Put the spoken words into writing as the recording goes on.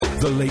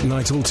The Late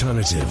Night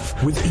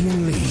Alternative with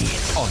Iain Lee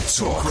on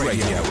Talk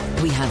Radio.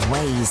 We have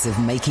ways of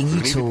making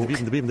you talk.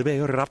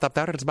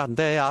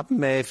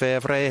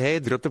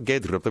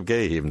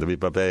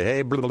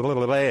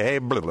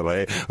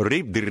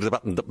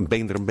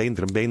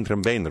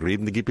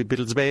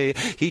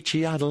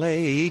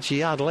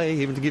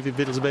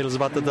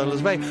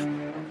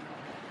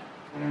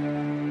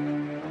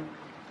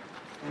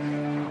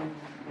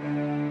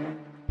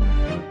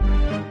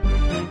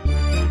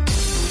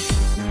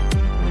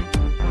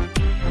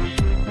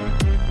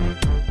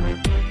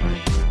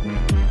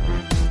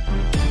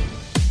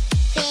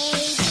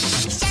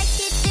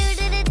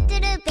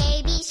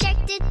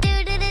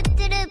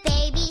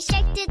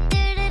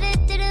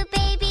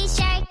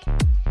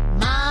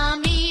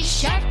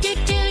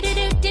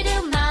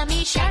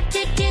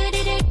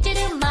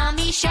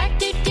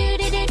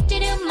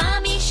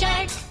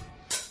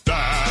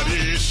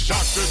 Daddy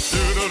shark,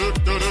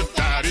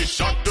 daddy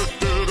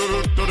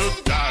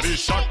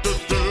shark,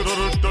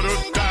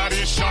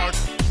 daddy shark.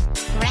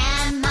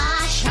 Grandma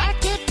shark,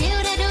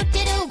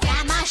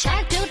 grandma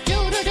shark,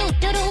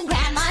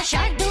 grandma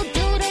shark,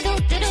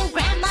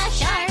 grandma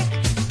shark.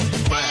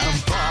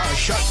 Grandpa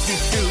shark,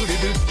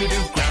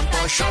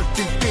 grandpa shark,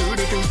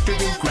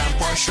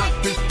 grandpa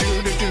shark,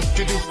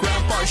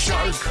 grandpa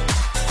shark.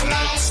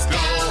 Let's go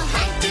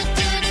hunt,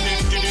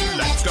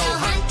 let's go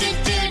hunt,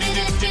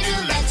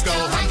 let's go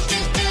hunt.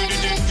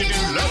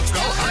 Let's go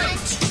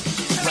hunt!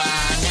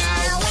 Run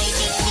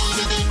away,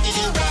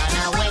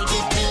 run away,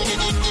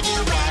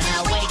 run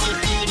away, run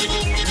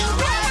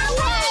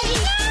away!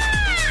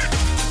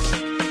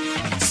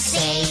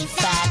 Safe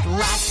at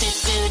last,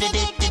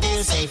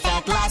 safe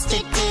at last,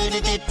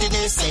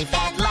 safe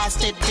at last,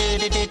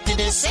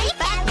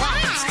 safe at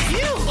last!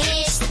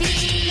 It's the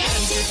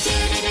end, it's the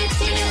end, it's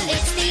the end,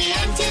 it's the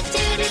end!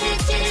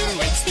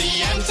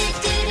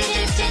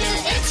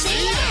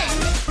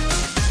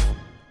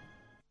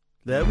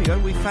 There we go.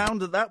 We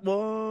found that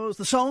was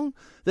the song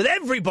that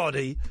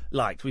everybody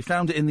liked. We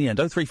found it in the end.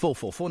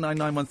 0344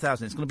 499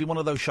 1000. It's going to be one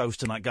of those shows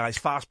tonight, guys.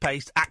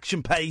 Fast-paced,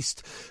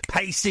 action-paced,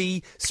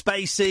 pacey,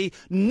 spacey.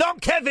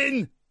 Not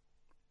Kevin!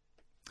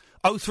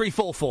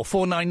 0344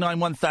 499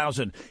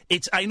 1000.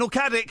 It's Anal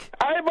Caddick.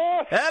 Hi,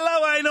 boss.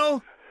 Hello,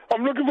 Anal.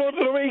 I'm looking forward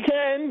to the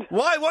weekend.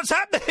 Why? What's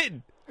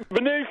happening? The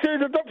new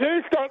season of Doctor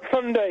Who starts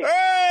Sunday.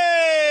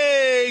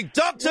 Hey!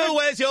 Doctor,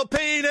 where's your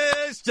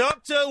penis?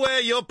 Doctor,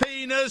 where your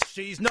penis?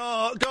 She's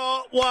not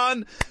got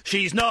one.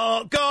 She's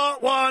not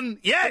got one.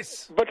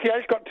 Yes! But she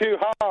has got two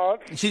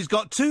hearts. She's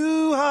got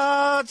two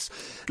hearts,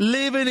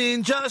 living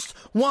in just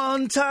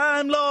one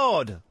time,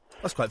 Lord.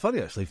 That's quite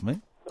funny, actually, for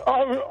me.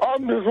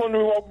 I'm just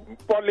wondering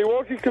what Bradley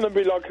Walsh going to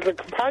be like as a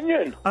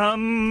companion.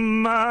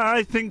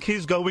 I think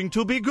he's going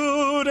to be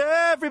good.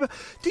 Everybody.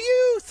 Do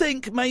you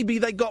think maybe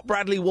they got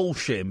Bradley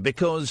Walsh in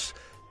because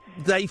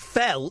they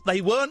felt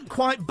they weren't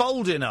quite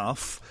bold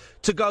enough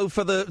to go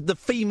for the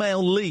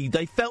female lead?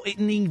 They felt it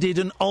needed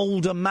an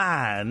older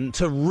man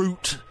to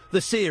root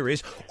the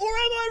series. Or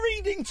am I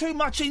reading too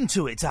much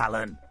into it,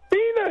 Alan?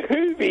 Being a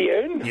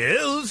Whovian...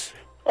 Yes?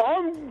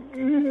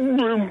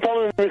 I'm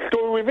following the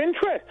story with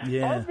interest.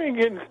 Yeah. I think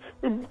it's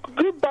a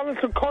good balance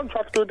of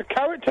contrast with the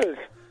characters.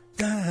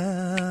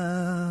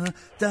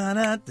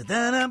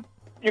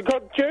 You've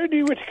got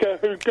Jodie Whittaker,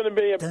 who's going to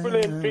be a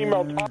brilliant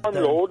female Time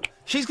Lord.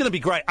 She's going to be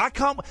great. I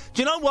can't...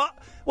 Do you know what?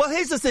 Well,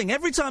 here's the thing.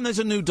 Every time there's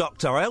a new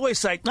Doctor, I always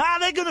say,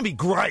 they're going to be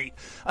great.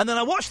 And then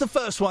I watch the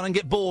first one and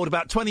get bored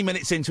about 20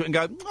 minutes into it and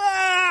go,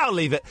 I'll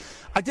leave it.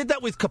 I did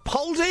that with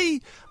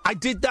Capaldi. I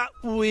did that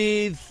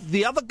with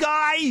the other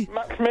guy.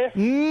 Matt Smith.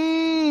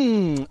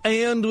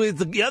 And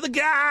with the other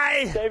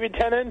guy. David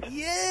Tennant.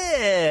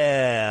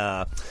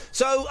 Yeah.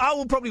 So I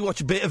will probably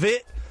watch a bit of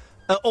it,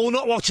 or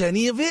not watch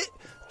any of it.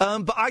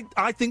 But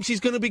I think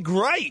she's going to be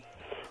great.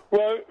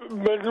 Well,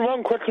 there's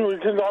one question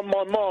which is on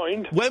my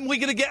mind. When are we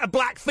going to get a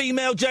black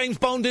female James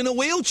Bond in a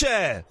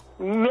wheelchair?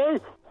 No.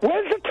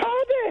 Where's the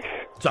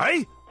TARDIS?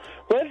 Sorry?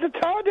 Where's the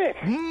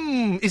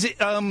TARDIS? Is it,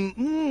 When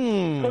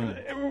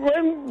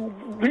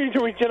Peter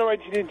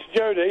regenerated into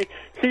Jodie,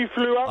 he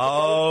flew up...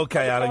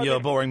 Okay, Alan, you're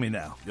boring me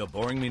now.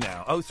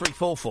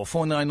 0344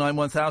 499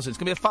 1000. It's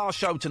going to be a fast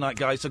show tonight,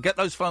 guys, so get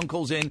those phone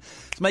calls in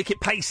to make it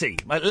pacey.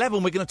 At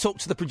 11, we're going to talk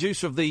to the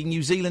producer of the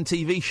New Zealand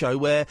TV show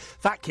where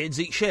fat kids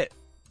eat shit.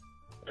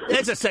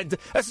 That's a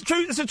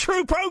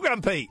true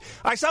programme, Pete.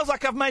 It sounds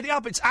like I've made it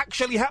up. It's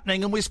actually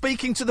happening, and we're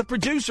speaking to the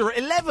producer at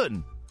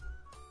 11.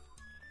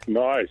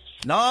 Nice.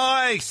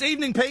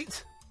 Evening,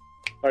 Pete.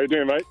 How you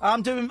doing, mate?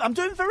 I'm doing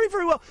very,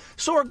 very well.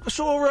 Saw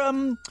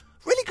really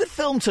good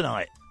film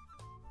tonight.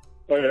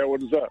 Oh yeah,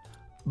 what is that?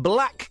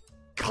 Black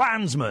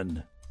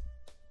Klansman.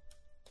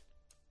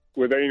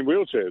 Were they in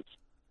wheelchairs?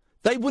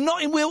 They were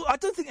not in I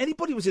don't think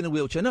anybody was in a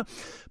wheelchair. No,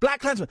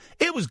 Black Klansman.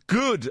 It was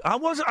good. I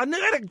knew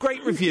it had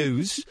great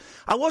reviews.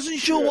 I wasn't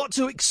sure what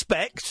to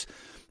expect.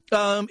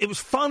 It was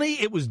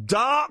funny. It was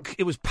dark.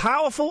 It was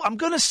powerful. I'm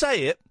going to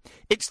say it.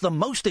 It's the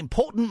most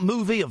important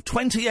movie of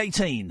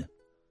 2018.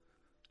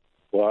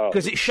 Wow.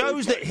 Because it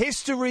shows that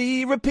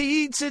history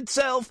repeats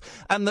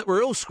itself and that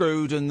we're all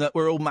screwed and that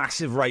we're all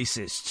massive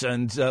racists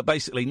and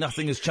basically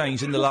nothing has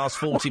changed in the last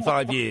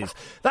 45 years.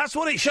 That's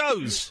what it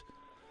shows.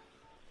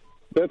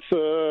 That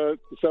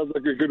sounds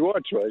like a good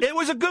watch, mate. It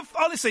was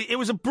honestly, it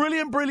was a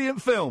brilliant,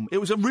 brilliant film. It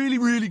was a really,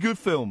 really good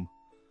film.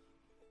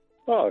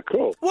 Oh,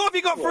 cool. What have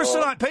you got for us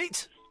tonight,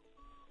 Pete?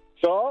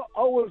 So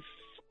I was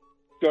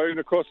going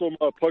across all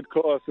my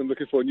podcasts and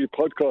looking for a new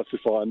podcast to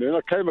find, and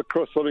I came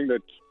across something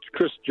that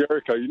Chris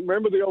Jericho. You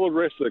remember the old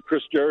wrestler,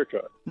 Chris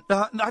Jericho?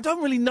 I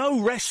don't really know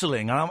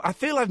wrestling. I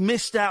feel I've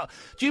missed out.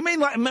 Do you mean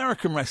like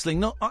American wrestling,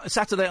 not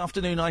Saturday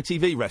afternoon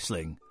ITV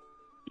wrestling?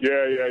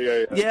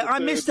 Yeah. Yeah, I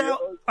missed out.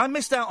 I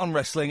missed out on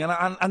wrestling,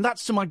 and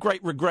that's to my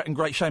great regret and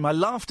great shame. I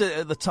laughed at it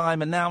at the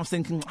time, and now I'm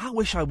thinking, I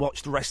wish I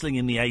watched wrestling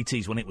in the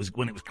 80s when it was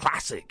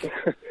classic.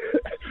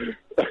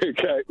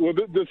 Okay, well,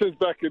 this is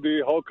back in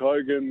the Hulk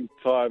Hogan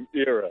time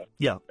era.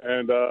 Yeah.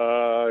 And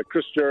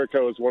Chris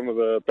Jericho was one of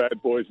the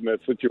bad boys in that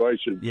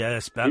situation.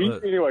 Yes,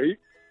 Anyway,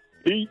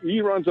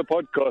 he runs a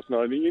podcast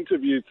now, and he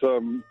interviewed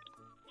some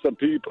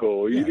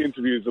people. He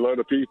interviews a lot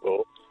of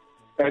people.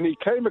 And he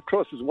came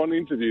across this one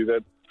interview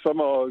that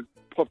somehow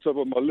popped up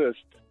on my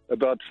list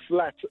about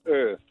flat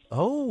Earth.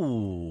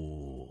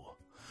 Oh.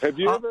 Have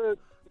you ever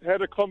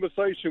had a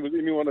conversation with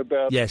anyone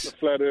about the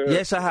flat Earth?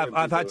 Yes, I have.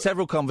 I've had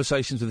several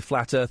conversations with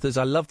flat earthers.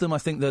 I love them. I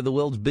think they're the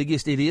world's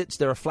biggest idiots.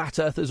 There are flat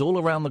earthers all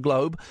around the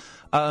globe.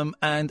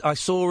 And I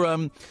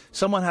saw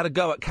someone had a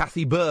go at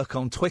Kathy Burke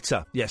on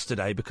Twitter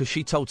yesterday because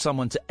she told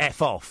someone to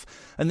F off.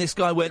 And this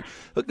guy went,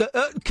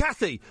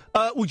 Kathy,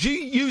 would you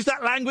use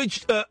that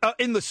language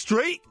in the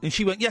street? And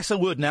she went, yes, I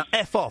would. Now,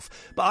 F off.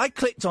 But I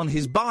clicked on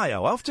his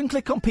bio. I often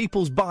click on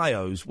people's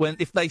bios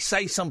if they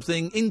say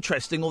something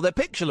interesting or their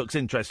picture looks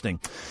interesting.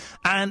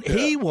 And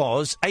he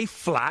was a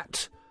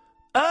flat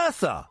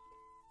earther.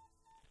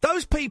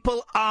 Those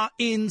people are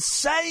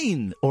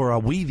insane. Or are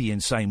we the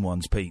insane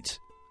ones, Pete?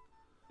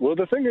 Well,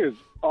 the thing is,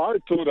 I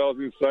thought I was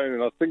insane,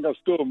 and I think I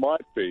still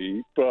might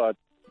be, but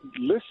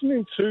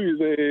listening to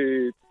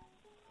their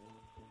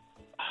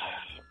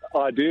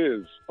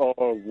ideas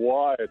of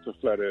why it's a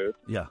flat Earth,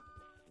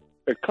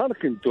 it kind of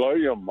can blow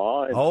your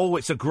mind. Oh,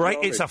 it's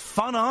a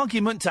fun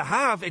argument to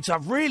have. It's a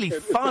really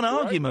fun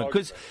argument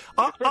because,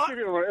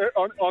 especially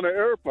on an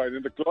airplane,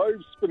 and the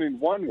globe's spinning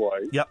one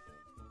way,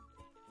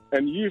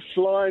 and you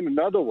flying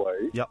another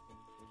way.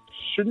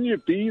 Shouldn't you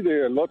be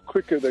there a lot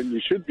quicker than you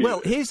should be?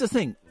 Well, here's the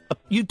thing: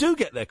 you do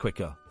get there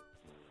quicker.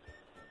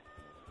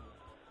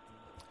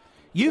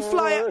 You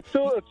fly. It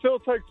still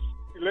takes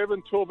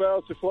 11, 12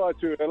 hours to fly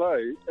to LA,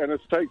 and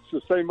it takes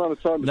the same amount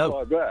of time to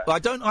fly back.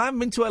 I haven't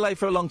been to LA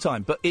for a long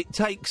time, but it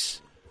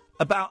takes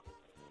about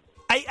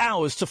 8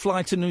 hours to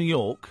fly to New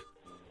York.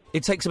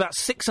 It takes about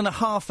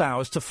 6.5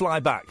 hours to fly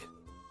back.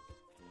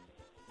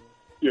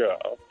 Yeah.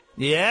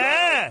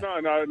 Yeah.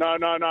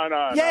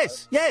 No.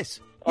 Yes.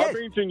 I've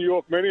been to New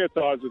York many a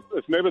times.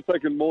 It's never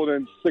taken more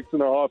than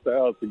 6.5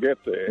 hours to get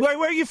there. Where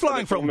are you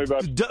flying from? Are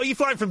you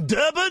flying from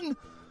Durban?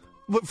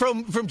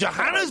 From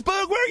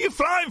Johannesburg? Where are you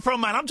flying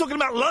from, man? I'm talking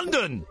about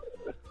London.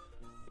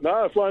 No,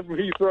 I'm flying from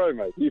Heathrow,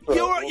 mate.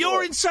 Heathrow.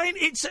 You're insane.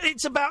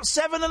 It's about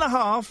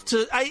 7.5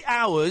 to 8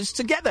 hours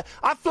to get there.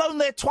 I've flown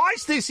there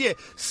twice this year.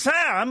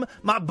 Sam,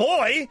 my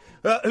boy,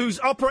 who's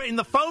operating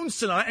the phones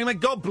tonight,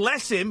 and God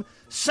bless him,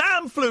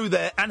 Sam flew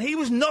there, and he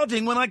was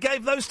nodding when I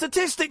gave those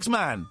statistics,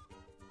 man.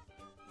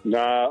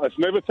 Nah, it's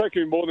never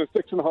taken more than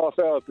 6.5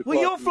 hours to fly.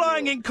 Well, you're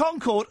flying in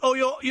Concorde, or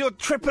you're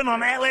tripping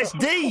on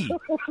LSD.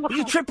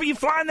 You're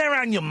flying there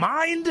on your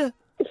mind?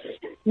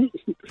 No,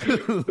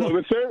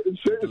 but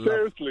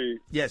seriously,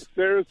 this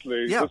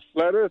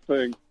flat Earth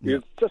thing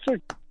is such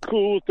a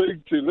cool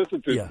thing to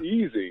listen to. It's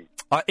easy.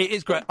 It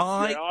is great.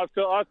 I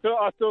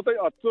still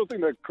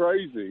think they're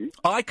crazy.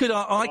 I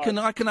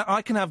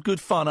can have good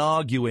fun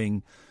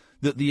arguing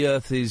that the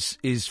Earth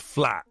is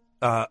flat.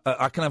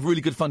 I can have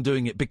really good fun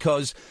doing it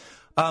because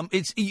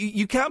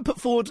you can put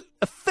forward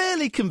a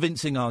fairly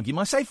convincing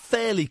argument. I say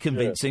fairly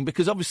convincing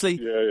because obviously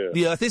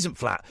the Earth isn't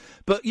flat,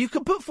 but you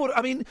can put forward.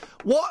 I mean,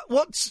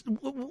 what's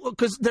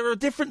because there are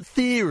different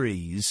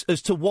theories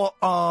as to what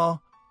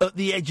are at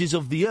the edges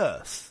of the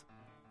Earth.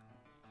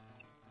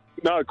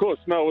 No, of course,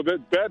 no. That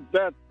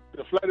the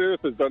flat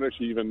earthers don't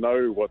actually even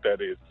know what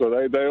that is, so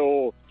they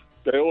all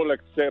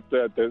accept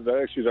that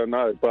they actually don't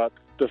know. But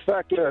the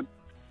fact that,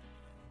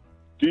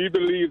 do you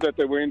believe that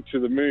they went to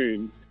the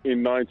moon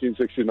in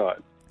 1969?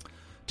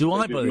 Do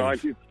I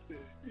believe? Do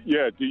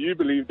you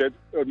believe that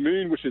a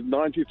moon which is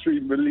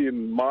 93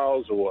 million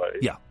miles away?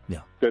 Yeah.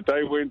 That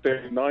they went there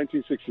in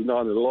 1969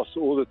 and lost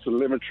all the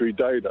telemetry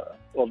data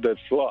of that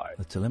flight.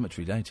 The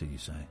telemetry data, you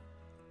say?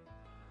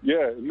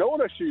 Yeah,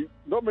 not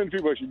many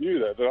people actually knew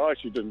that. But I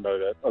actually didn't know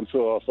that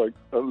until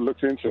I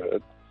looked into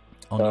it.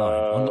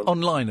 Online,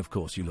 online, of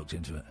course, you looked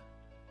into it.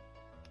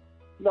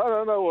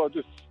 No. Well,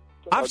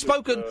 I've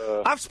spoken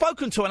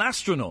to an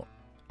astronaut.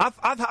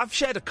 I've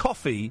shared a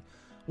coffee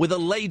with a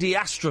lady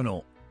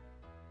astronaut.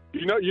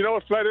 You know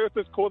what flat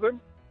earthers call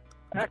them?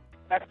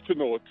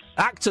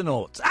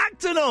 Actonauts.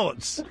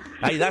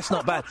 Hey, that's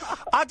not bad.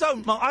 I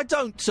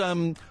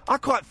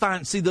quite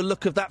fancy the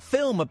look of that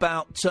film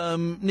about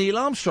Neil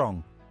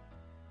Armstrong.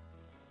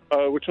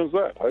 Which one's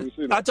that? I haven't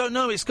seen it. I don't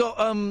know. It's got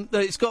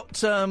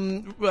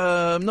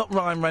not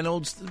Ryan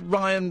Reynolds,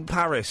 Ryan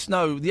Paris.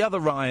 No, the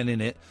other Ryan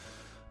in it.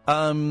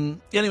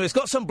 Anyway, it's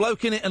got some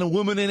bloke in it and a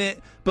woman in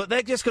it, but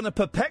they're just going to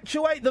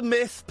perpetuate the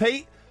myth,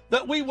 Pete,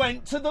 that we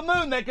went to the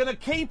moon. They're going to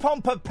keep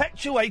on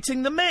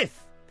perpetuating the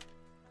myth.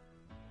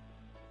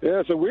 Yeah,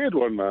 it's a weird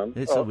one, man.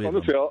 It's a weird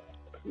honestly, one.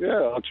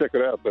 I'll check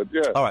it out. But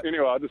yeah, all right.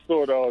 Anyway, I just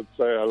thought I would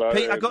say hello.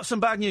 Pete, I got some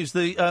bad news.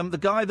 The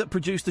guy that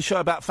produced the show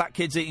about fat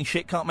kids eating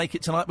shit can't make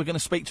it tonight. We're going to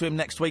speak to him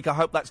next week. I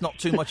hope that's not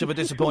too much of a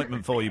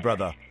disappointment for you,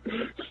 brother.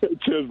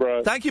 Cheers,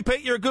 bro. Thank you,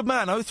 Pete. You're a good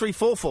man.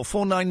 0344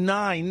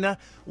 499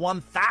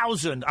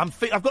 1000.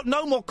 I've got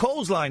no more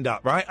calls lined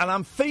up, right? And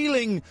I'm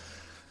feeling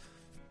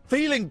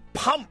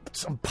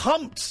pumped. I'm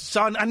pumped,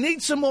 son. I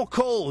need some more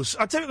calls.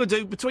 I'll tell you what we'll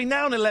do. Between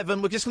now and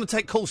 11, we're just going to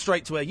take calls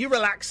straight to air. You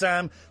relax,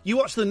 Sam. You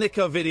watch the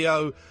Niko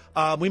video.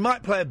 We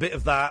might play a bit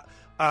of that.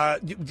 We're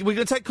going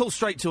to take calls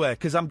straight to air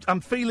because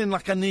I'm feeling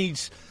like I need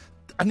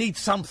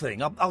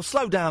something. I'll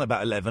slow down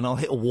about 11. I'll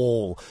hit a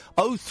wall.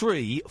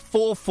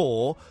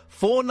 0344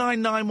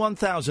 499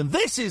 1000.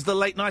 This is the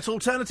Late Night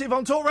Alternative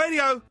on Talk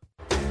Radio.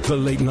 The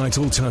Late Night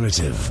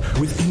Alternative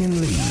with Iain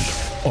Lee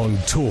on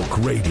Talk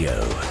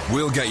Radio.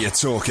 We'll get you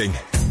talking.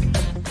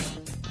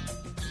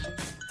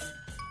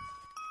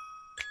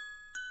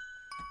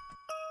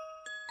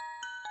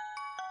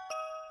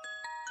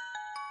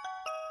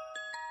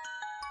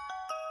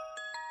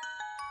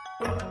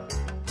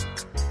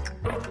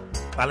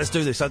 Let's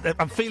do this.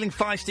 I'm feeling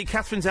feisty.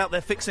 Catherine's out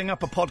there fixing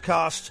up a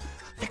podcast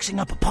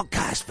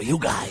for you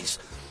guys.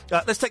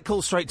 Let's take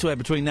calls straight to air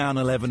between now and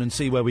 11 and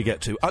see where we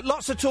get to.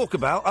 Lots to talk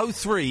about.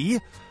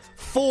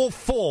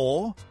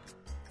 0344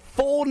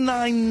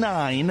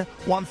 499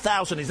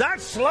 1000. Is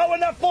that slow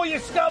enough for you,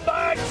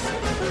 scumbags?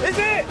 Is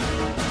it?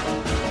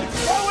 It's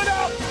slow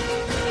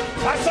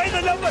enough. I say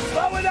the number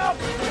slow enough.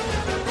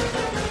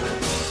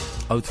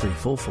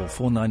 0344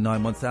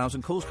 499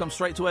 1000. Calls come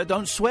straight to air.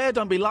 Don't swear,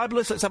 don't be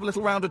libelous. Let's have a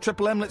little round of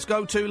Triple M. Let's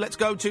go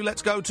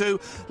to.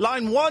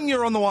 Line 1,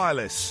 you're on the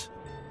wireless.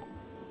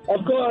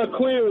 I've got a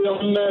query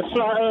on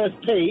Flat Earth,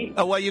 Pete.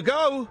 Away you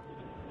go.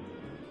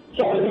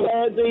 So,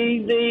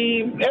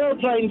 the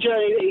aeroplane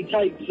journey that he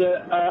takes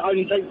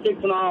only takes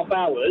 6.5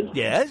 hours.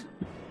 Yes?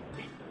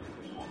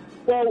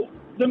 Well,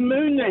 the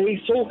moon that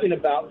he's talking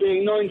about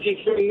being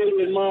 93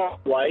 million miles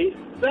away,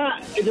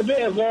 that is a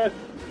bit of a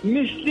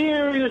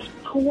mysterious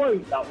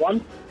quote, that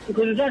one,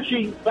 because it's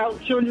actually about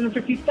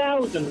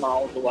 250,000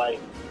 miles away.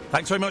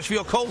 Thanks very much for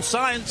your call,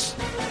 Science.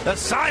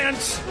 That's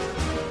Science.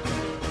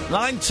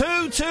 Line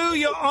 2,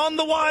 you're on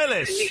the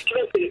wireless.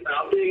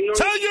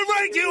 Turn your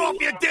radio off,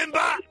 you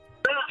dimber!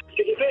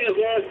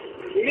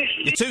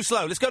 You're too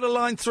slow. Let's go to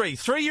line 3.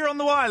 3, you're on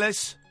the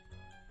wireless.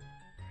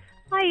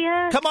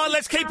 Hiya. Come on,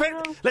 let's keep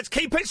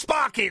it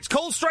sparky. It's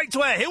call straight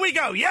to air. Here we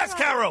go. Yes,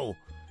 Carol.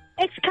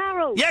 It's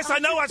Carol. Yes, I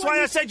know. That's why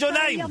I said your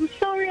name. I'm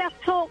sorry I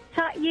talked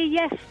at you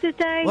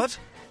yesterday. What?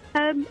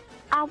 I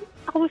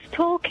was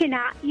talking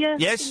at you.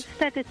 Yes.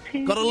 Instead of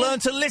to Got to you. learn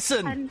to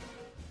listen. And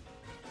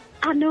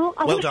I know.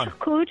 I well wish done. I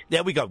could.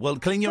 There we go. Well,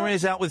 clean your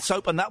ears out with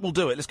soap, and that will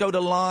do it. Let's go to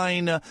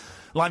line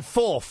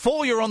 4.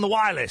 4, you're on the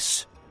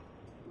wireless.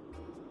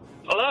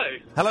 Hello.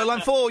 Hello,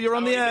 line 4. You're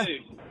on the air.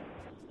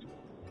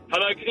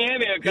 Hello, can you hear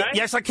me? Okay.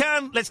 Yes, I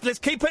can. Let's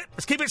keep it.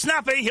 Let's keep it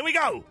snappy. Here we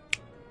go.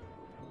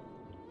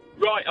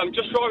 Right, I'm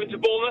just driving to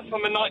Bournemouth.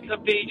 I'm a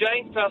nightclub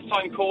DJ,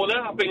 first-time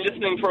caller. I've been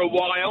listening for a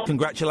while.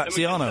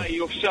 Congratulaziano.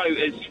 Your show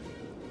is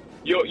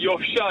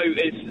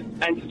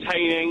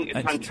entertaining.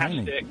 It's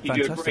fantastic. You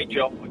do a great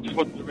job. I just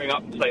wanted to ring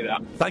up and say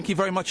that. Thank you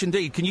very much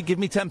indeed. Can you give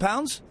me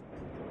 £10?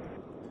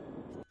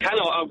 Can I?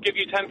 I'll give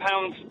you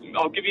 £10.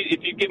 I'll give you,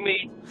 if you give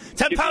me...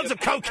 £10 of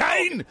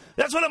cocaine!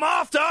 That's what I'm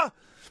after!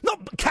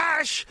 Not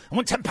cash! I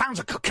want £10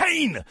 of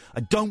cocaine!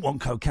 I don't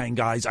want cocaine,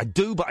 guys. I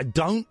do, but I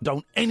don't.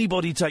 Don't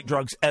anybody take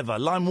drugs ever.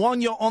 Line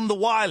 1, you're on the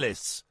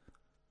wireless.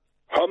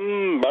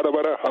 Hum, bada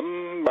bada,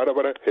 hum, bada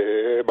bada,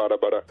 hey, bada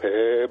bada,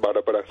 hey,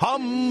 bada bada.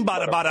 Hum,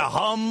 bada bada,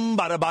 hum,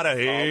 bada bada,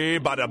 hey,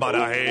 bada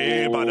bada,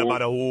 hey, bada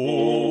bada,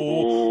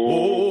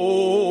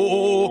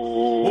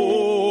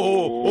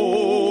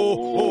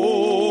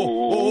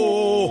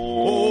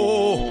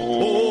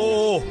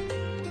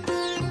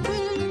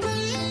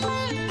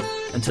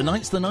 And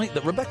tonight's the night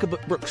that Rebecca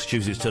Brooks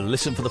chooses to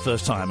listen for the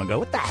first time and go,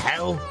 what the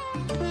hell?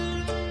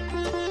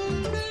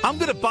 I'm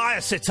going to buy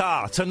a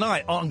sitar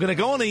tonight. I'm going to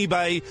go on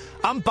eBay.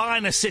 I'm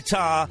buying a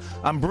sitar.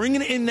 I'm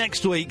bringing it in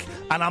next week,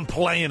 and I'm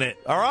playing it.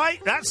 All right?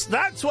 That's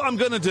what I'm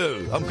going to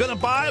do. I'm going to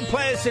buy and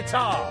play a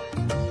sitar.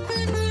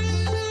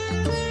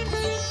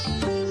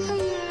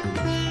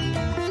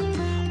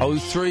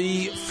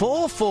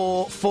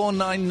 0344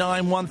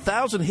 499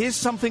 1000. Here's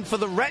something for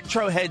the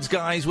retro heads,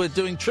 guys. We're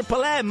doing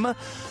Triple M.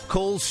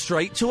 Calls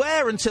straight to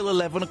air until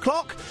 11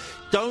 o'clock.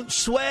 Don't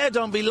swear,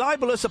 don't be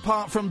libelous.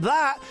 Apart from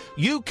that,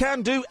 you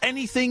can do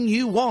anything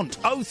you want.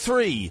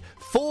 03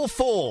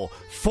 0444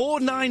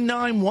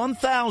 499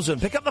 1000.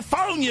 Pick up the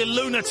phone, you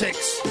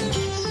lunatics.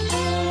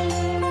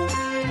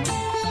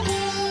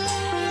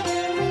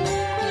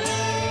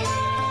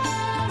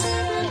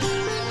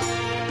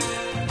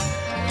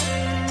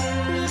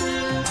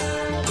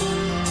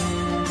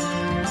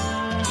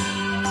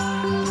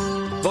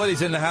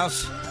 Boydie's in the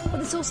house. Well,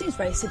 this all seems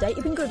very sedate.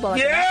 You've been good while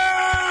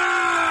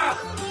Yeah!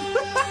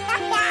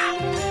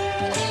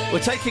 We're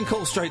taking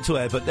calls straight to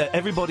air, but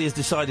everybody has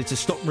decided to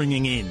stop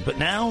ringing in. But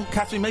now,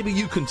 Catherine, maybe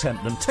you can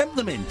tempt them. Tempt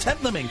them in,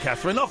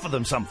 Catherine. Offer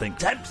them something.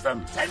 Tempt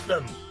them.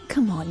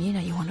 Come on, you know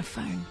you want a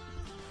phone.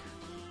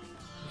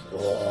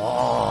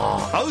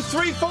 Oh,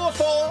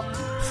 0344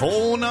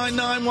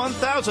 499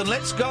 1000.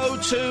 Let's go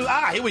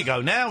to... here we go.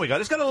 Now we go.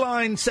 Let's go to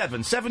line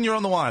 7. 7, you're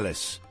on the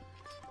wireless.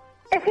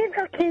 If you've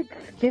got kids,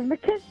 give them a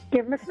kiss,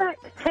 give them a smack.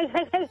 Hey,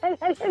 hey, hey, hey,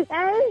 hey, hey,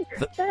 hey.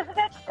 Don't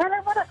forget to tell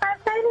them what a fine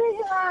lady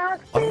you are.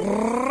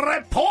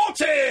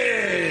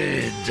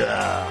 Reported!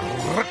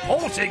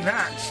 Reporting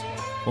that.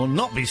 Will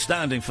not be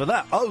standing for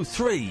that.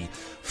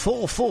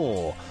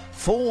 0344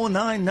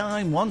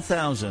 499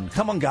 1000.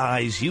 Come on,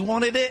 guys. You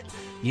wanted it?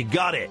 You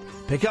got it.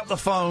 Pick up the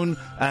phone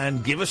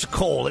and give us a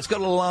call. Let's go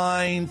to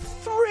line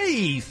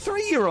 3.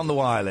 3, you're on the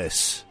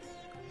wireless.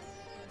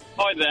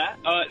 Hi there.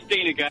 It's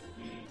Dean again.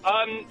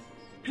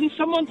 Can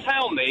someone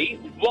tell me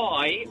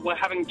why we're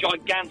having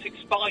gigantic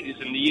spiders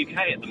in the UK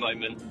at the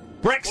moment?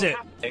 Brexit.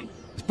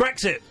 It's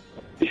Brexit.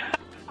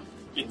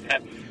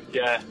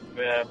 Yeah,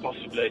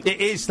 possibly.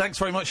 It is. Thanks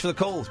very much for the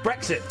call. It's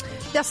Brexit.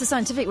 That's the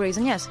scientific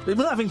reason, yes. We're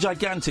not having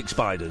gigantic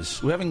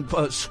spiders. We're having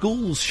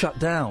schools shut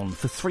down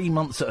for 3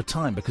 months at a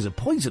time because of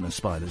poisonous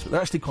spiders, but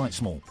they're actually quite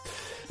small.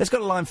 Let's go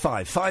to line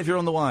 5. 5, you're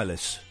on the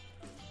wireless.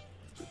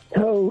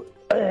 2,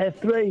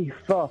 3,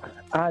 4.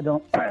 I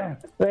don't...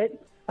 Wait.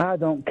 I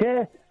don't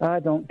care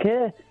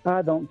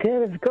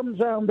if it comes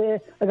round here.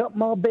 I got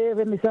more beer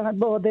in my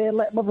sideboard here.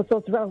 Let mother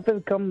sort of out if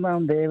it come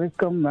round here.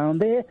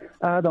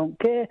 I don't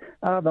care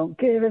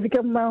if it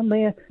come round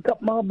here.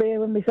 Got more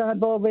beer in my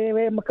sideboard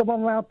here. Come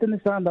on round in the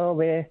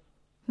sideboard here.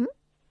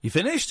 You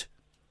finished?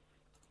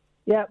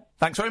 Yep.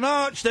 Thanks very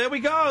much. There we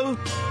go.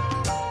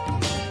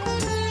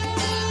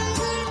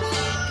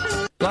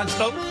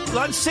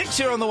 Line 6,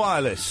 you're on the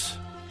wireless.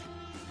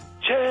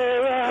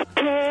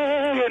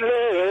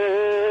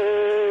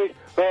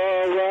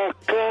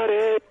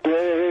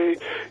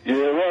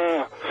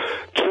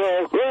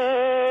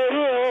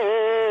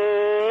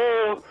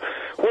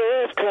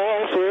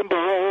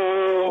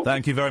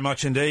 Thank you very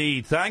much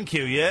indeed. Thank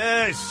you,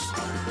 yes.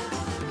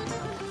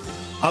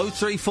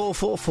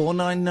 0344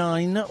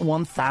 499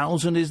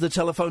 1000 is the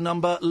telephone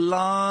number.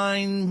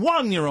 Line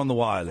 1, you're on the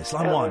wireless.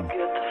 Line 1.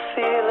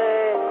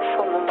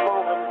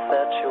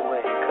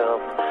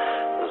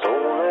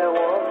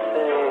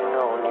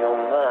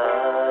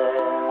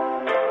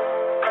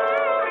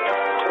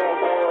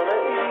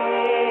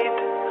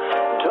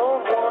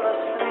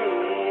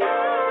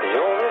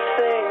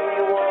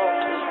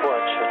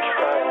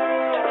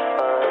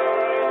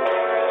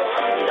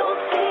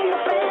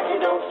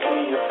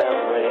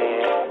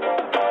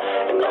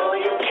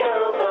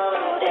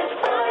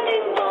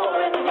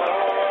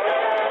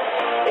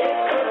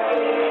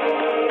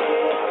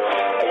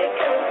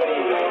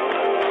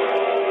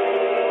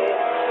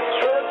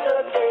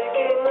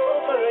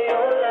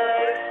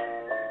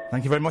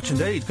 Thank you very much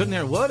indeed. Couldn't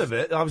hear a word of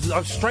it. I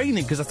was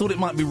straining because I thought it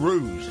might be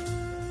rude.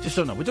 Just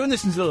don't know. We're doing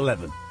this until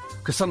 11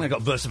 because suddenly I got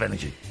a burst of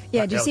energy.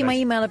 Yeah, do you see my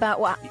email about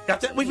what?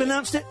 We've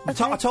announced it.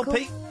 Okay, I told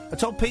Pete. I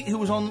told Pete who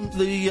was on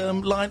the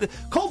line.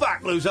 Call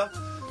back, loser.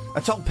 I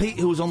told Pete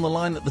who was on the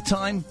line at the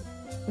time.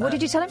 What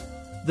did you tell him?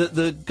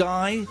 The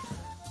guy,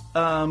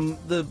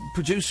 the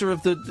producer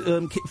of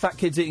the Fat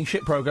Kids Eating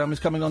Shit programme is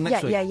coming on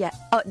next week. Yeah.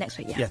 Oh, next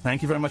week, yeah. Yeah,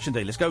 thank you very much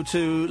indeed. Let's go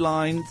to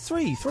line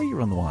 3. 3,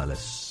 you're on the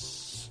wireless.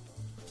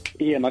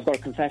 Iain, I've got a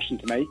confession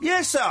to make.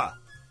 Yes, sir.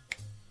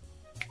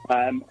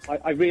 I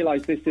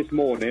realised this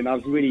morning. I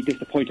was really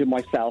disappointed in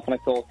myself, and I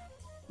thought,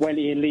 when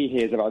Iain Lee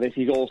hears about this,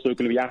 he's also going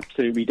to be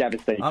absolutely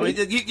devastated. I mean,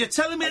 you're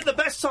telling me at the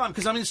best time,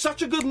 because I'm in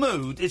such a good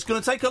mood, it's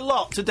going to take a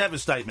lot to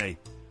devastate me.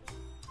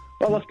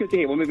 Well, that's good to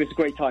hear. Well, maybe it's a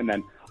great time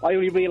then. I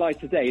only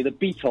realised today the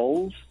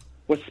Beatles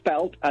were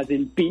spelt as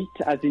in beat,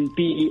 as in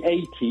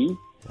B-E-A-T,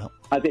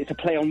 as it's a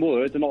play on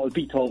words, and not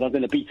the Beatles as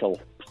in a beetle.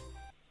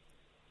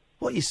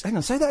 What hang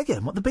on, say that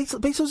again. What the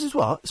Beatles is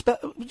what?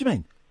 What do you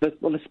mean? The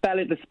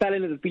spelling of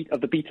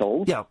the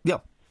Beatles. Yeah.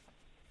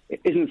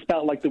 It isn't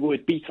spelled like the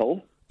word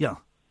beetle. Yeah.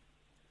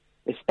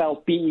 It's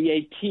spelled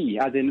B-E-A-T,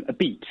 as in a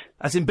beat.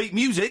 As in beat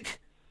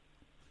music.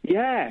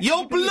 Yeah.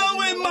 You're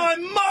blowing my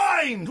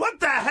mind. What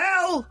the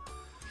hell?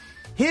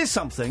 Here's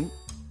something.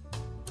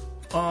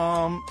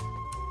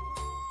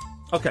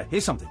 Okay.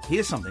 Here's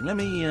something. Let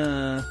me.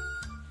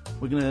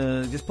 We're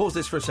gonna just pause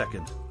this for a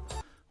second.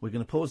 We're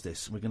going to pause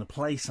this. We're going to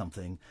play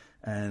something,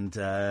 and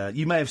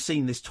you may have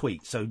seen this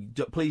tweet. So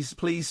please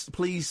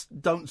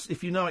don't.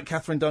 If you know it,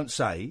 Catherine, don't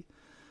say.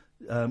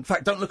 In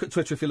fact, don't look at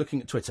Twitter if you're looking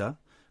at Twitter,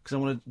 because I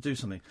want to do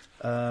something.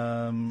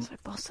 So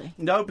bossy.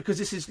 No, because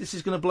this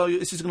is going to blow you.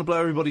 This is going to blow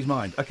everybody's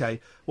mind. Okay,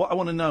 what I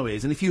want to know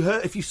is, and if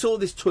you saw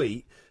this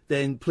tweet,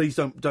 then please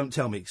don't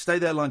tell me. Stay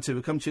there, line 2.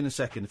 We'll come to you in a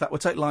second. In fact, we'll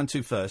take line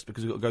 2 first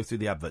because we've got to go through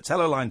the adverts.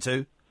 Hello, line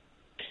 2.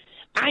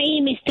 Hi,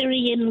 Mr.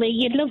 Iain Lee.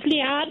 You're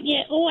lovely, aren't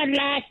you? Oh, I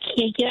like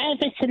you. You're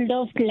ever so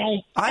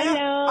lovely. I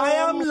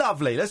am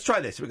lovely. Let's try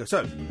this. Here we go.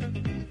 So,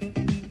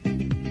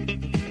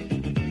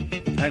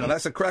 hang on.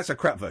 That's a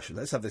crap version.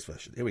 Let's have this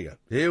version. Here we go.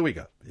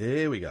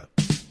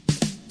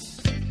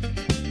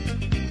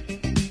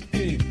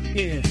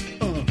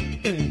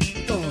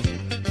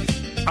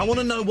 I want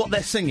to know what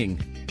they're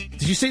singing.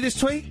 Did you see this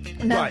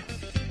tweet? No. Right.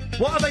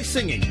 What are they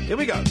singing? Here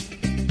we go.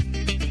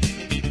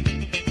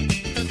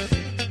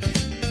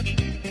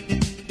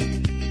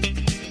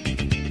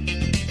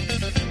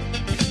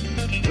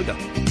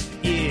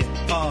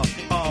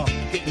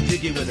 Getting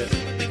jiggy with it.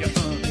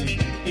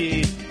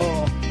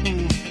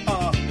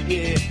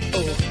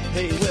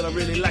 Hey, well, I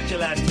really liked your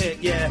last hit,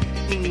 yeah.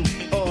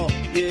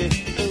 Yeah.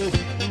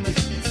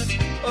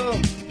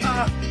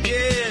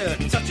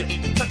 Touch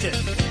it.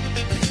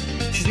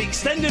 This is the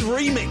extended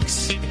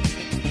remix.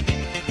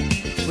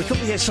 We could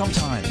be here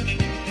sometime.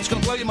 It's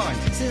going to blow your mind.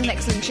 This is an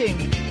excellent tune.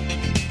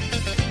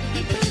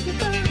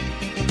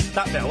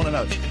 That bit, I want to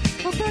know.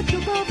 I want to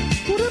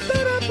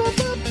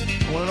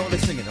know what they're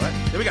singing, all right?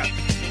 Here we go.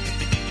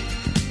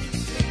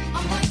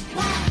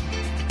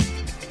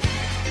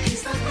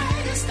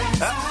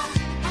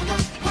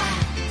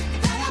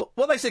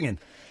 What are they singing?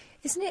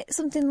 Isn't it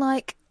something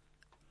like...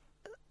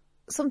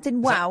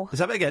 something wow? Is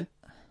that it again?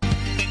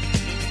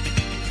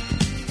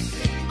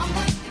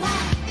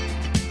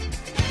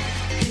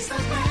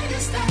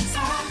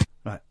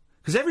 Right.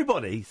 Because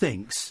everybody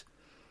thinks,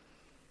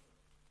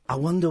 I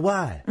wonder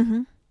why.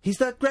 Mm-hmm. He's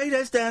the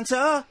greatest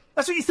dancer.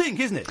 That's what you think,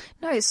 isn't it?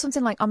 No, it's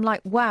something like, I'm like,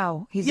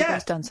 wow, he's the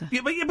best dancer.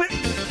 Yeah, but...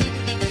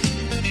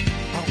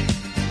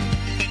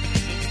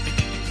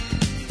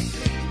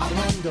 I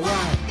wonder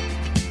why.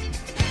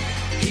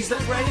 He's the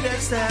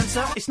greatest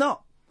dancer. It's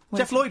not.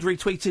 Jeff Lloyd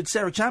retweeted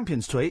Sarah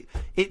Champion's tweet.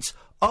 It's,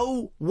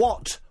 oh,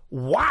 what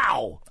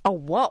wow. Oh,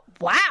 what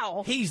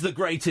wow. He's the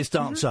greatest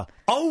dancer.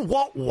 Oh,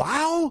 what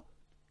wow.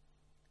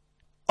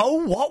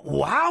 Oh, what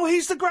wow.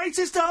 He's the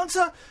greatest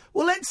dancer.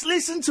 Well, let's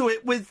listen to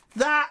it with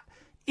that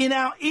in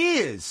our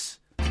ears.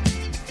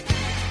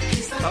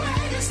 He's the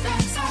greatest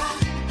dancer.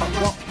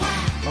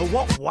 Oh,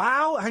 what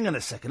wow. Hang on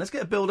a second. Let's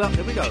get a build up.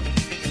 Here we go.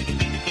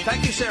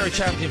 Thank you, Sarah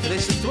Champion, for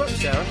this. It's to work,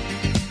 Sarah.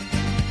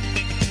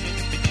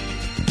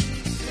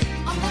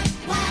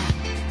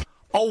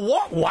 Oh,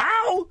 what?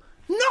 Wow!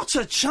 Not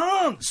a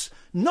chance!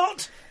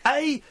 Not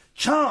a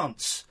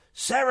chance!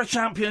 Sarah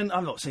Champion,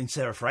 I've not seen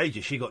Sarah for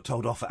ages. She got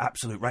told off at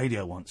Absolute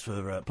Radio once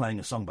for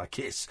playing a song by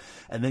Kiss,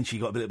 and then she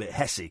got a little bit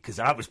hessy because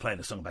I was playing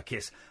a song by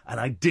Kiss,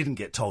 and I didn't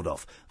get told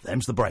off.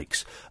 Them's the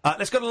breaks.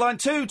 Let's go to line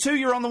 2. 2,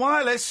 you're on the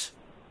wireless.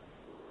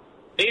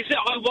 Is it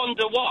I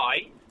Wonder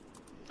Why?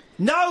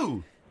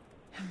 No!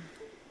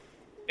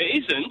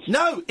 It isn't?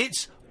 No,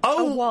 it's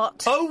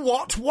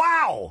what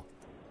wow!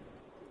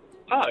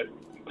 Oh.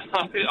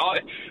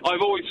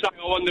 I've always said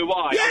I wonder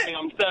why. Yeah. I think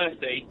I'm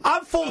 30.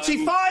 I'm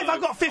 45.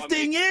 I've got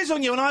 15 years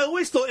on you, and I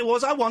always thought it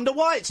was I wonder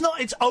why. It's not.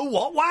 It's oh,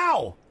 what?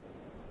 Wow.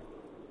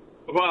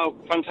 Well,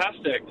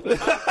 fantastic.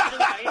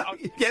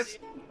 Yes.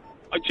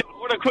 I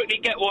want to quickly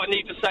get what I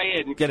need to say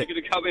in. Get it. You're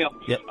going to cut me off.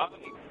 Yep.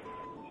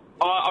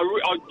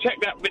 I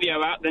checked that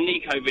video out, the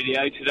Niko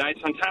video today.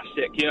 It's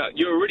fantastic.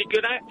 You're a really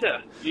good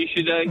actor. You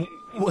should...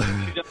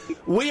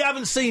 We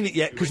haven't seen it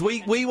yet because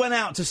we went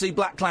out to see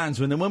Black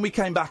Klansman, and when we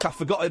came back I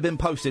forgot it had been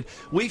posted.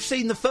 We've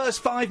seen the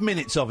first 5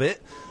 minutes of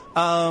it,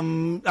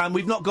 and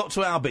we've not got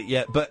to our bit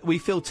yet, but we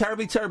feel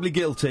terribly, terribly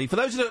guilty. For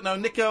those who don't know,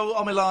 Niko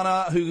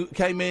Omilana, who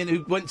came in,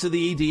 who went to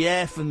the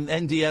EDF and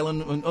NDL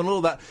and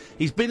all that,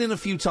 he's been in a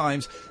few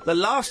times. The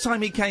last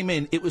time he came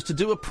in, it was to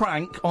do a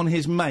prank on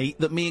his mate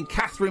that me and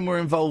Catherine were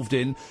involved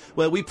in,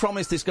 where we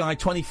promised this guy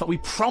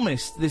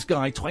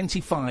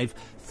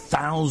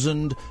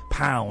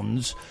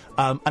 £25,000,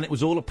 and it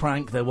was all a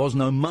prank. There was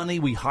no money.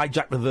 We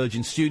hijacked the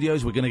Virgin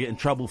Studios. We're going to get in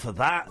trouble for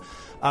that.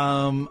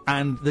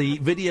 And the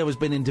video has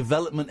been in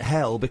development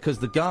hell because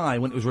the guy,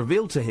 when it was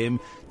revealed to him,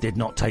 did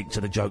not take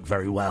to the joke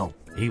very well.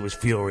 He was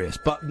furious.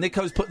 But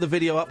Niko's put the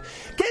video up.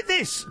 Get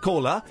this,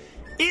 caller.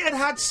 It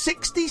had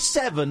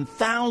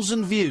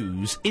 67,000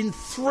 views in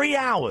 3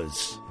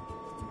 hours.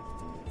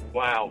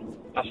 Wow.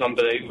 That's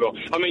unbelievable.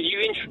 I mean, you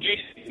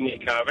introduced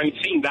Niko. I've only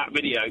seen that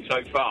video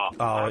so far.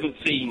 I haven't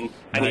seen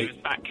any of his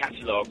back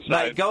catalogue. So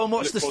mate, go and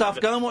watch the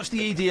stuff. Go and watch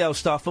the EDL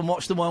stuff and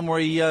watch the one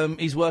where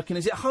he's working.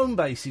 Is it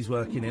Homebase he's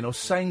working in, or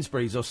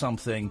Sainsbury's or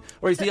something?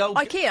 Or he's the old...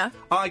 IKEA?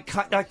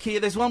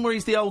 IKEA. There's one where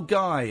he's the old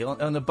guy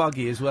on a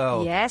buggy as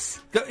well. Yes.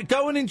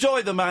 Go and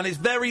enjoy the man. It's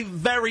very,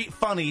 very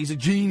funny. He's a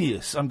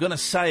genius. I'm going to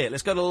say it.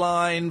 Let's go to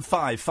line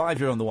 5. 5,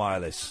 you're on the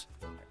wireless.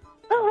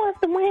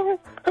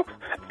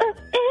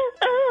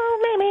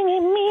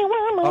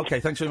 OK,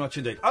 thanks very much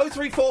indeed.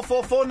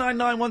 0344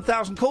 499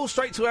 1000. Call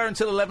straight to air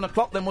until 11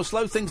 o'clock, then we'll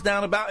slow things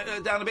down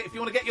down a bit. If you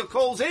want to get your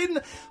calls in,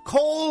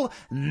 call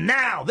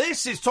now.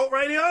 This is Talk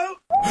Radio.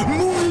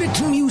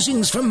 Moonlit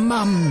musings from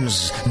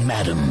mums,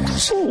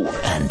 madams,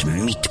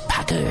 and meat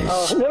packers.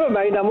 Oh, never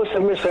mind, I must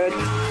have misheard.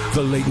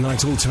 The Late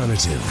Night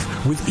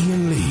Alternative with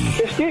Iain Lee.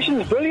 The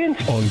station's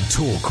brilliant. On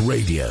Talk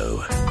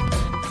Radio.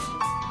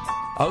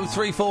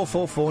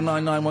 0344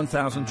 499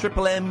 1000.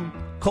 Triple M.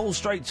 Call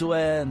straight to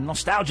air.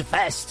 Nostalgia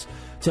Fest.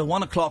 Till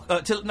 1 o'clock.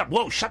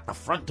 Shut the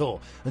front door.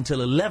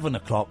 Until 11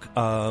 o'clock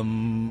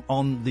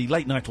on the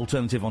Late Night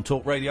Alternative on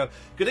Talk Radio.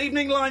 Good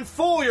evening, line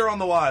 4. You're on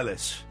the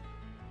wireless.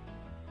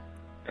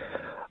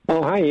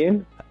 Oh, hi,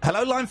 Ian.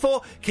 Hello, line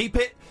 4. Keep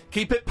it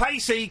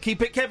pacey.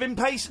 Keep it Kevin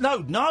Pacey.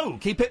 No.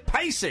 Keep it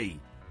pacey.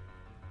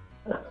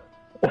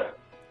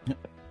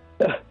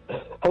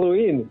 Hello,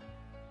 Ian.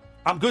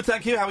 I'm good,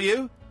 thank you. How are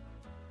you?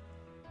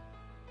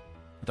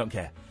 I don't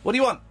care. What do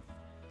you want?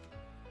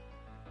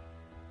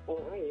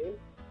 Oh, hi, Ian.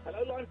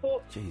 Hello, line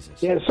 4.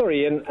 Jesus. Yeah,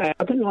 sorry, Ian. I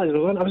didn't realise I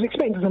was on. I was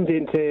expecting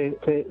somebody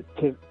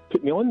to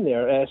put me on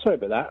there. Sorry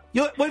about that.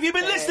 Have you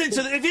been listening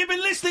to have you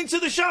been listening to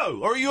the show,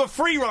 or are you a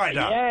free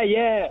rider?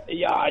 Yeah.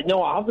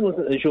 No, I haven't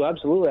listened to the show.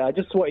 Absolutely. I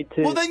just wanted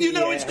to. Well, then you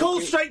know it's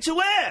called straight to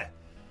air.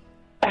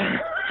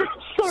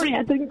 Sorry,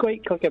 I didn't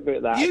quite click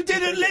about that. You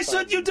didn't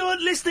listen. You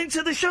weren't listening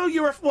to the show.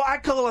 You're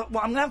what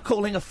I'm now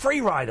calling a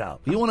free rider.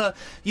 You like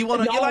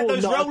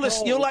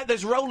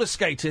those roller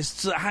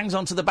skaters that hangs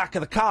onto the back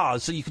of the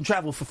cars so you can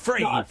travel for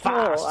free.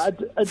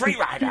 Fast. Free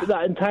rider.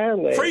 That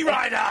entirely. Free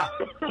rider.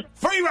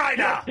 Free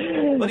rider.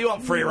 What do you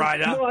want, free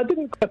rider? No, I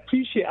didn't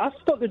appreciate. I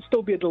thought there'd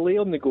still be a delay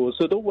on the go,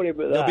 so don't worry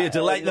about that.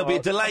 There'll be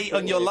a delay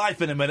on your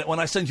life in a minute when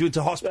I send you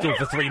into hospital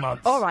for 3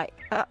 months. All right,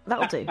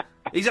 that'll do.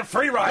 He's a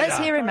free rider. Let's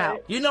hear him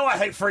out. You know I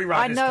hate free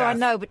riders. I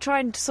know, but try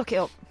and suck it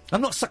up.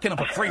 I'm not sucking up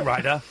a free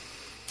rider.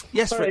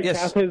 Yes, Sorry, yes.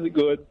 Kath, how's it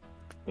going?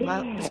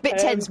 Well, it's a bit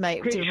tense,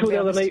 mate. Great show the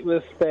other night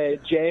with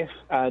Jeff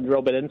and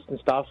Robin Ince and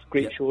stuff.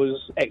 Great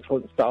shows,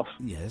 excellent stuff.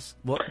 Yes.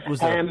 What was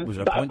there? Was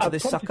there a point to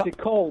this suck up? I wanted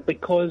to call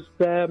because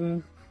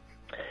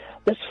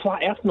this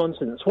flat Earth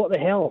nonsense. What the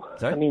hell?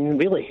 Sorry? I mean,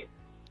 really,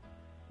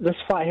 this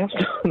flat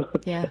Earth.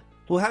 Yeah.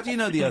 Well, how do you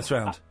know the Earth's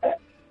round?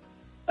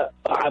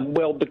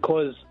 Well,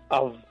 because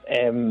I've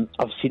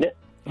seen it.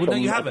 Well, no,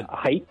 you haven't.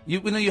 Height. You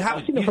haven't.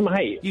 I've seen it from a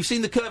height. You've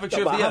seen the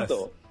curvature of the Earth.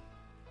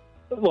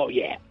 Well,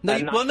 yeah. No.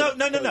 Hang on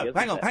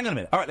a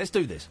minute. All right, let's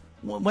do this.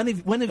 When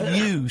have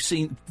you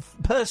seen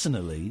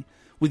personally,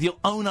 with your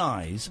own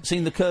eyes,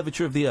 seen the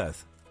curvature of the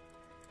Earth?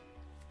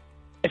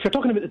 If you're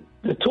talking about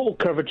the total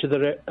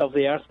curvature of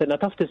the Earth, then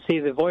I'd have to say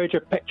the Voyager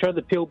picture,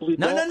 the pale blue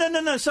dot.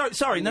 No.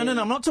 Sorry. No.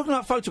 I'm not talking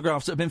about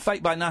photographs that have been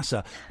faked by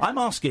NASA. I'm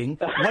asking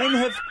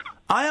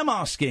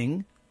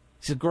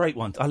It's a great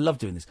one. I love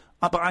doing this.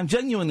 But I'm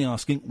genuinely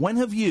asking, when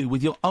have you,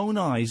 with your own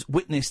eyes,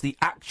 witnessed the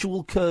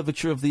actual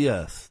curvature of the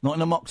Earth, not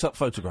in a mocked-up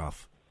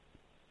photograph?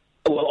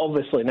 Well,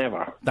 obviously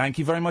never. Thank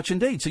you very much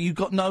indeed. So you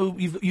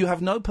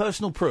have no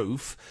personal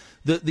proof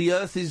that the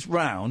Earth is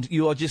round.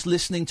 You are just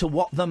listening to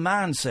what the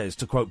man says,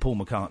 to quote Paul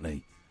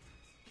McCartney.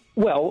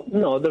 Well,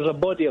 no, there's a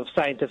body of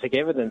scientific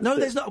evidence. No,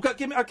 there's not.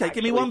 Okay,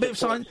 give me one bit of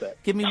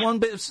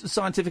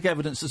scientific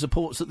evidence that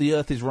supports that the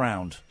Earth is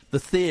round. The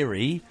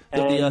theory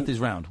that the Earth is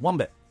round. One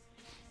bit.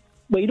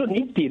 Well, you don't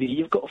need theory.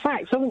 You've got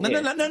facts, haven't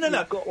you? No.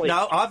 No.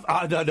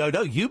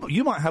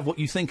 You might have what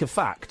you think are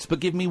facts,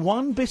 but give me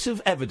one bit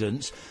of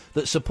evidence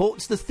that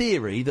supports the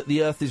theory that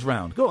the Earth is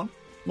round. Go on.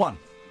 One.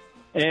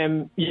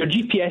 Your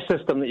GPS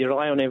system that you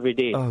rely on every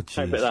day. Oh, jeez.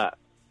 How about that?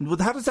 Well,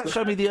 how does that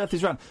show me the Earth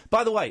is round?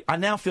 By the way, I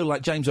now feel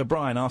like James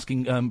O'Brien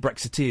asking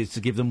Brexiteers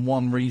to give them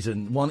one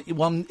reason,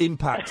 one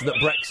impact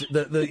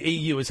that the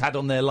EU has had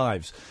on their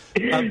lives.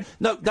 The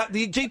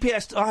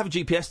GPS. I have a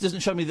GPS.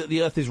 Doesn't show me that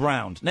the Earth is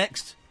round.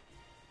 Next.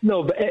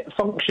 No, but it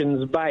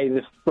functions by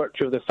the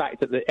virtue of the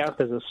fact that the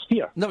Earth is a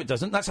sphere. No, it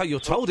doesn't. That's how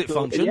you're told it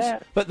functions. Yeah.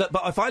 But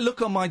if I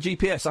look on my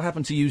GPS, I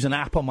happen to use an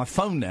app on my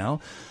phone now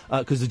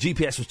because the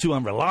GPS was too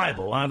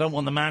unreliable. I don't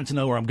want the man to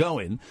know where I'm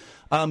going.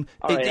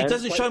 It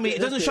doesn't show me.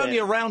 It doesn't show me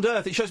a round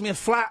Earth. It shows me a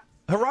flat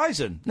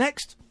horizon.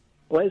 Next.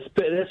 Let's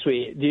put it this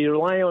way: do you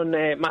rely on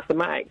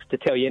mathematics to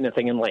tell you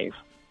anything in life?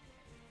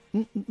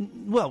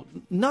 Well,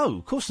 no,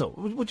 of course not.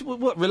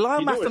 What rely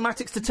on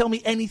mathematics to tell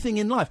me anything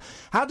in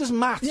life? How does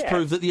maths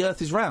prove that the Earth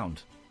is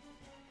round?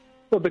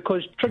 Well,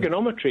 because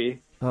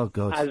trigonometry,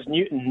 as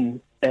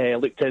Newton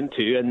looked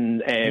into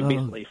and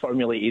basically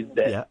formulated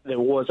that there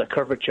was a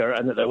curvature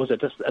and that there was a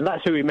distance, and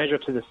that's how we measure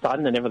to the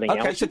sun and everything else.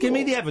 Okay, so give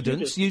me the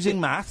evidence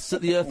using maths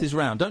that the Earth is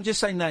round. Don't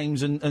just say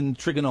names and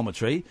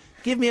trigonometry.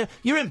 Give me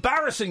You're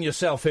embarrassing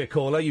yourself here,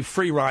 caller, you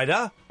free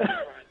rider.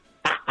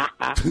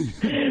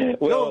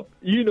 Well,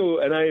 you know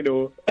and I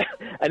know,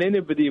 and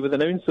anybody with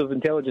an ounce of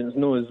intelligence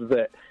knows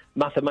that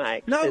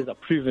mathematics is a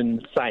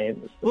proven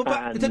science. Well,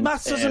 but the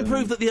maths doesn't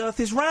prove that the Earth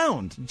is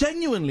round.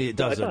 Genuinely, it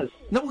doesn't. No, it does.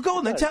 No, well, go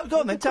on then.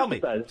 Tell me.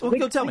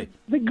 Go tell me.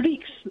 The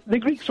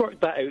Greeks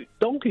worked that out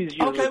donkeys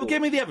years ago. Well,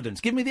 give me the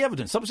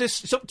evidence.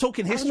 Stop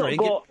talking history.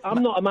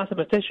 I'm not a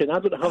mathematician. I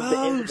don't have the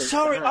evidence.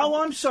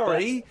 I'm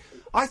sorry.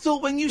 I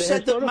thought when you The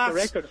said that historical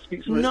maths... record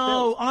speaks for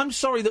No, itself. I'm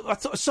sorry.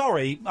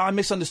 Sorry, I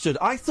misunderstood.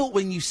 I thought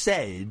when you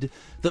said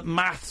that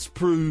maths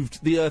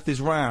proved the Earth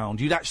is round,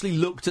 you'd actually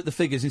looked at the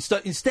figures.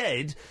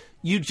 Instead,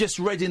 you just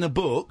read in a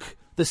book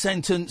the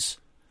sentence,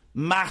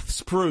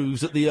 maths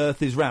proves that the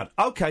Earth is round.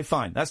 OK,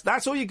 fine.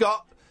 That's all you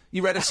got.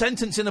 You read a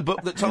sentence in a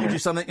book that told you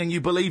something and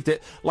you believed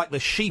it like the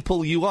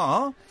sheeple you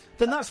are,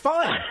 then that's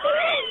fine.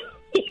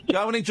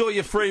 Go and enjoy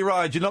your free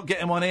ride. You're not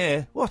getting one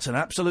here. What an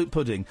absolute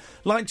pudding.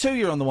 Line 2,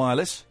 you're on the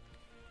wireless.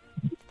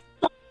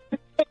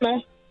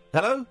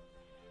 Hello?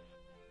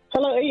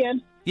 Hello,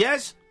 Ian.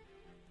 Yes?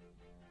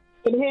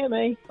 Can you hear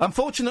me?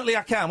 Unfortunately,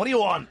 I can. What do you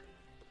want?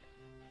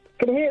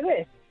 Can you hear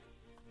this?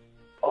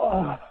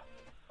 Oh.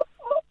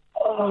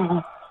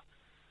 Oh.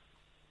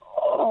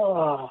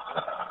 Oh.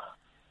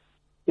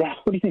 Yeah,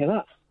 what do you think of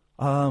that?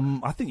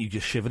 I think you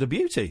just shivered a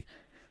beauty.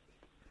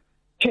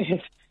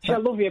 Cheers. I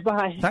love you,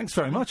 bye. Thanks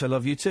very much. I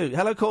love you too.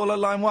 Hello, caller,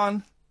 line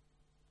 1.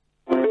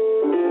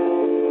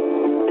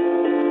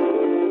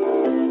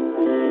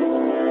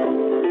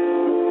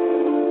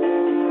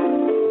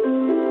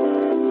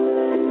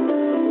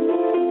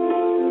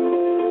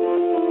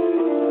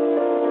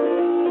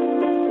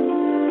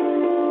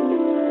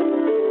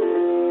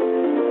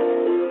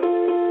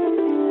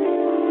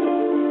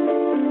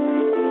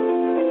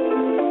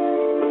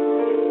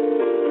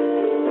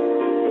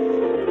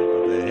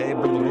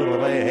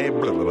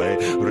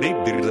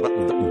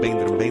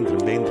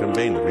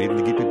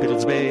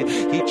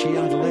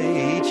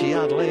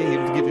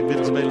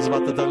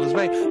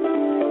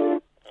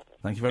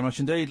 Thank you very much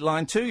indeed.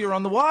 Line 2, you're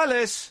on the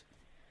wireless.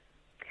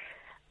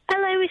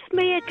 Hello, it's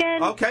me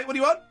again. OK, what do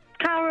you want?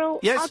 Carol.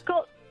 Yes? I've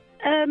got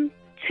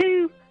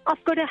two.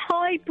 I've got a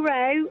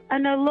highbrow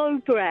and a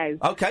lowbrow.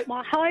 OK.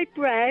 My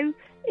highbrow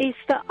is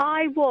that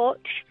I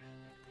watch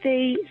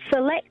the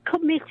Select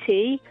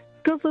Committee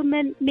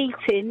government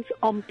meetings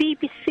on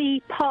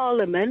BBC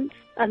Parliament,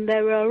 and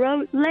there are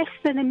less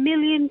than 1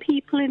 million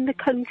people in the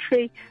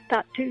country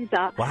that do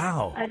that.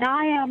 Wow. And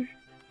I am...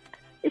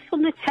 It's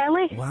on the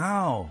telly.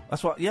 Wow.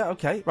 That's what... Yeah,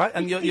 OK. Right,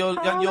 and your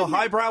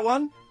highbrow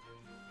one?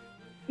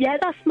 Yeah,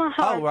 that's my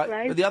highbrow. Oh,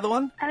 right. The other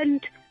one?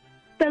 And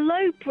the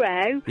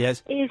lowbrow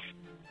Yes. is...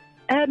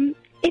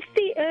 if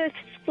the Earth's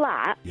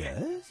flat...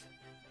 Yes?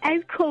 How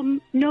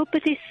come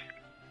nobody's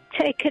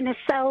taken a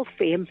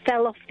selfie and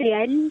fell off the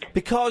end?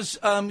 Because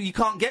you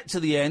can't get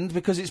to the end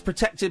because it's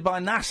protected by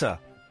NASA.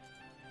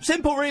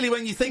 Simple, really,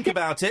 when you think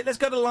about it. Let's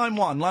go to line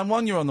 1. Line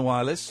 1, you're on the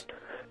wireless.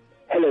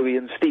 Hello,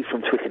 Ian. Steve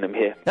from Twickenham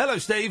here. Hello,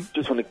 Steve.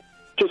 Just want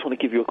to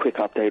give you a quick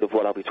update of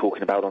what I'll be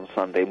talking about on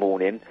Sunday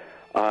morning.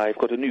 I've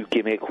got a new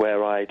gimmick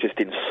where I just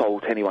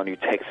insult anyone who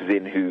texts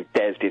in who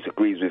dares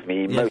disagrees with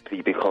me,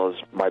 mostly because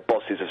my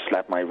bosses have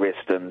slapped my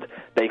wrist and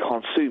they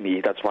can't sue me.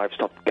 That's why I've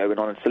stopped going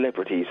on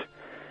celebrities.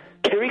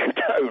 Kerry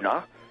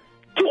Katona,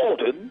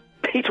 Jordan,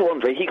 Peter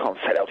Andre, he can't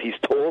sell out his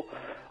tour.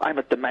 I'm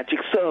at the Magic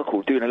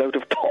Circle doing a load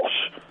of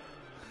tosh.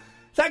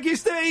 Thank you,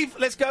 Steve.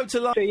 Let's go to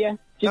line... Yeah.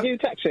 Did you do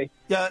taxi?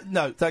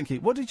 No, thank you.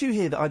 What did you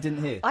hear that I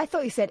didn't hear? I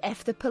thought he said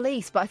F the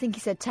police, but I think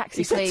he said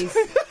taxi, please.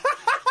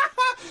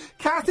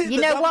 Kath hit you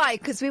the know dump... why?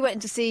 Because we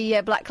went to see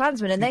Black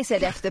Klansman and they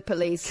said F the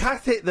police.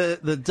 Kath hit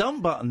the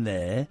dump button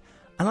there,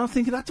 and I'm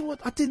thinking, I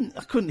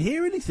couldn't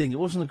hear anything. It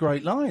wasn't a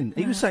great line.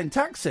 He was saying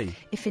taxi.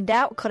 If in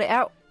doubt, cut it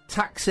out.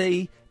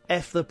 Taxi,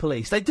 F the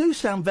police. They do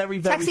sound very,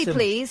 very taxi, similar.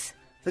 Please.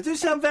 They do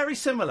sound very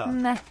similar.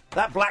 Nah.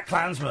 That Black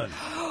Klansman.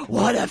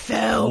 What a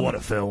film. What a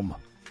film.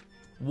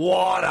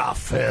 What a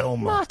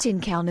film! Martin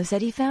Kellner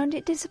said he found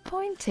it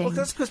disappointing. Well,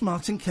 that's because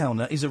Martin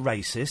Kellner is a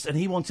racist and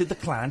he wanted the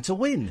Klan to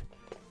win.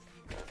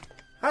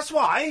 That's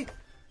why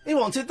he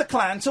wanted the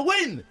Klan to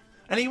win.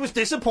 And he was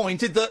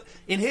disappointed that,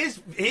 in his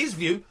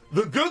view,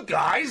 the good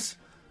guys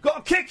got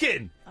a kick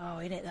in. Oh,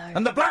 in it, though.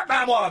 And the black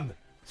man won.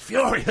 It's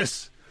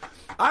furious.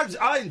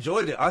 I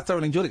enjoyed it. I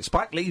thoroughly enjoyed it.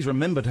 Spike Lee's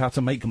remembered how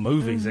to make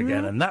movies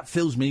again, and that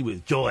fills me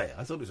with joy.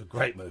 I thought it was a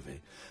great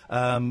movie.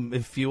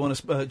 If you want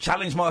to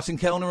challenge Martin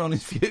Kellner on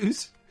his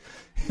views,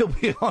 he'll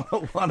be on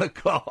at 1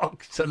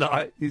 o'clock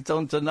tonight. He's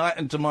on tonight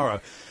and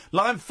tomorrow.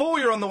 Line 4,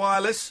 you're on the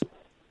wireless.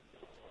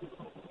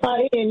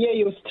 Hi, Ian. Yeah,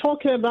 you was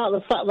talking about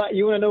the fact that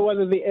you want to know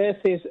whether the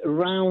Earth is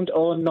round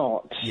or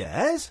not.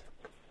 Yes?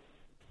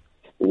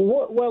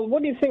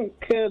 What do you think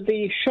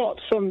the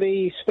shots from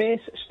the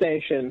space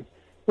station...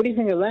 What do you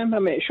think of them? I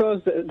mean, it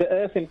shows the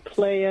Earth in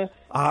player.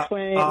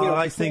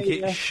 I think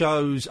it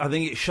shows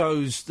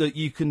that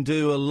you can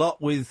do a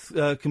lot with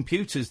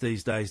computers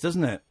these days,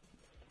 doesn't it?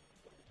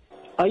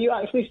 Are you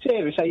actually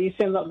serious? Are you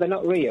saying that they're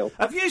not real?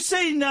 Have you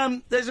seen?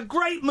 There's a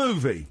great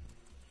movie.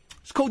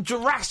 It's called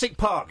Jurassic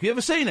Park. You ever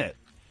seen it?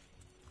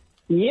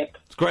 Yep.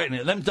 It's great,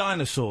 isn't it? Them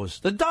dinosaurs.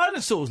 The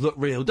dinosaurs look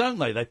real, don't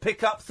they? They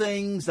pick up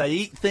things. They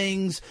eat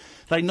things.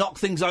 They knock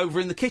things over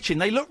in the kitchen.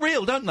 They look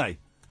real, don't they?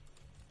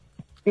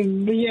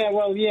 Yeah,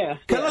 well, yeah.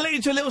 Can I let you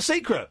into a little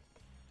secret?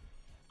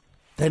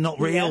 They're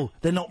not real. Yeah.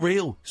 They're not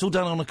real. It's all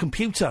done on a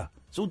computer.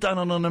 It's all done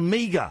on an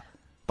Amiga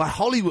by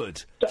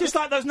Hollywood. Just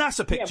like those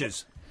NASA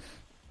pictures.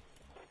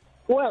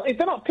 Well, if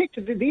they're not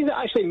pictures, these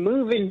are actually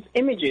moving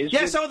images.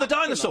 Yeah, so are the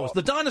dinosaurs.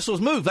 The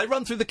dinosaurs move. They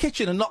run through the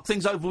kitchen and knock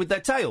things over with their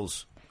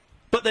tails.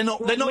 But they're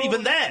not. They're not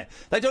even there.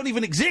 They don't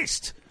even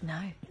exist. No.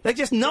 They're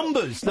just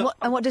numbers.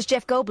 And what does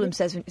Jeff Goldblum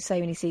say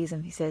when he sees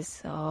them? He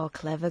says, "Oh,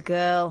 clever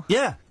girl."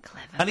 Yeah.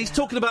 Clever. And he's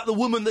talking about the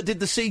woman that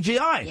did the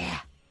CGI. Yeah.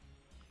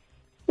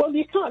 Well,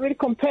 you can't really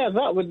compare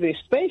that with the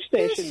space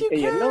station. Yes, you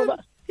Ian. can. No,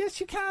 that's...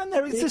 Yes, you can.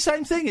 It's the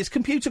same thing. It's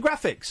computer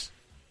graphics.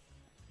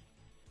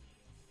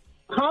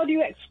 How do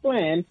you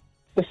explain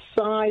the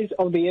size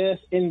of the Earth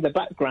in the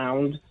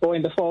background or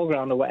in the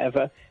foreground or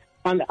whatever,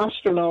 and the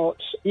astronauts,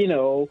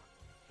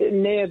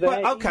 near the...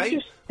 Well,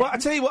 okay. Well, I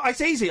tell you what, it's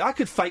easy. I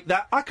could fake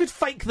that. I could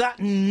fake that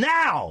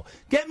now.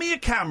 Get me a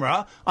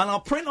camera, and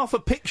I'll print off a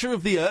picture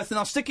of the Earth, and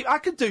I'll stick it... I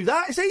could do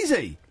that. It's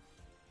easy.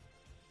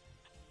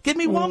 Give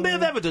me one bit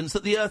of evidence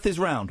that the Earth is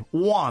round.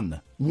 One.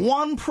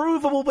 One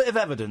provable bit of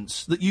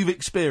evidence that you've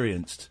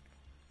experienced.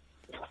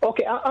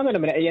 Okay, hang on a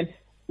minute, Ian.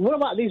 What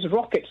about these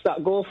rockets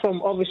that go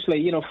from,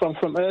 obviously,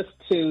 from Earth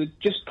to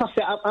just past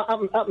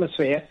the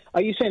atmosphere?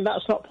 Are you saying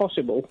that's not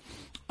possible?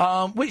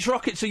 Which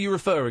rockets are you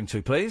referring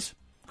to, please?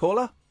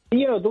 Caller?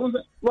 The ones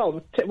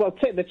that,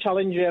 take the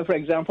Challenger, for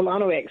example. I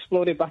know it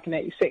exploded back in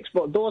 '86,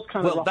 but those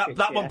kind of rockets...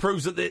 that one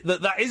proves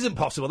that isn't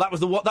possible. That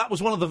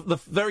was one of the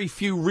very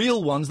few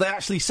real ones they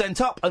actually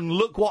sent up, and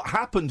look what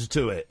happened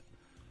to it.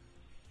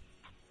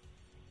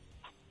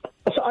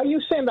 So are you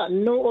saying that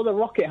no other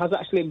rocket has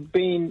actually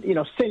been,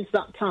 since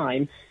that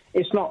time,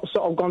 it's not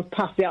sort of gone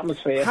past the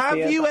atmosphere? Have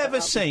you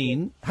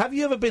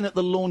ever been at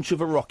the launch of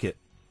a rocket?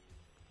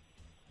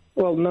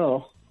 Well,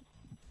 no.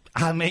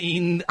 I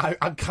mean,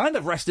 I'm kind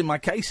of resting my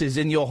cases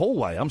in your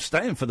hallway. I'm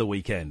staying for the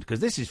weekend, because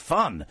this is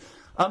fun.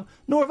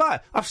 Nor have I.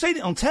 I've seen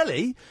it on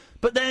telly,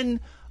 but then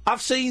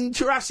I've seen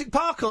Jurassic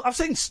Park. I've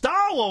seen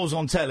Star Wars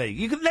on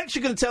telly. Next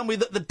you're going to tell me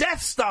that the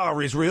Death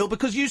Star is real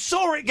because you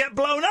saw it get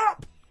blown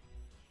up.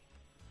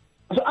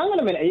 So hang on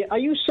a minute. Are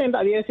you saying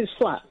that the Earth is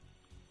flat?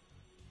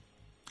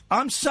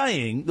 I'm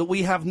saying that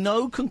we have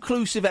no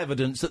conclusive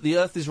evidence that the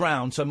Earth is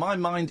round, so my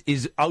mind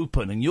is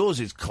open and yours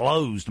is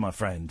closed, my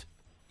friend.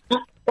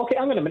 Okay,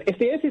 hang on a minute. If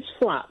the Earth is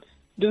flat,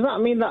 does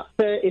that mean that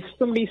if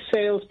somebody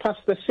sails past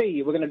the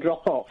sea, we're going to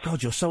drop off?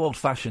 God, you're so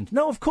old-fashioned.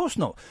 No, of course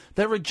not.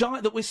 They're a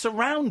giant that we're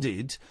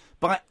surrounded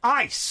by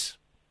ice.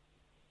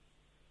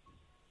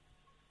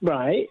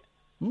 Right.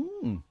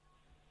 Mm.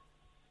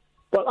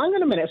 Well, hang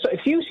on a minute. So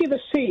if you see the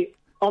sea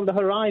on the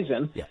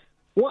horizon,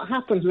 what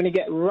happens when you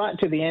get right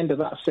to the end of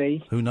that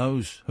sea? Who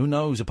knows? Who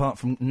knows, apart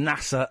from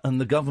NASA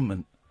and the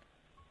government?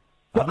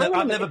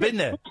 I've never been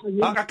there.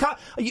 I can't.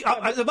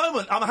 At the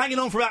moment, I'm hanging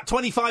on for about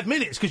 25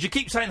 minutes because you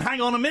keep saying,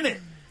 hang on a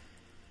minute.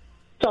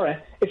 Sorry.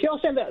 If you're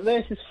saying that the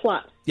Earth is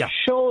flat,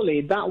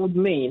 surely that would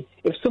mean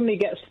if somebody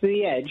gets to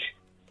the edge,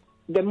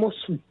 they must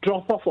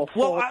drop off or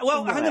fall.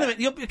 Well, hang on a minute.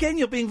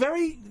 You're being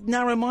very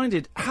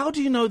narrow-minded. How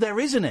do you know there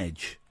is an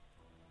edge?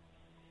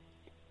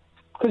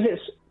 Because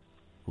it's...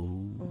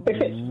 If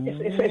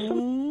it's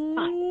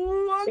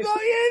I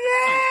got you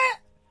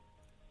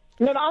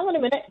there! No, hang on a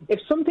minute. If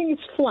something is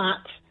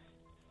flat...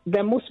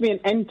 There must be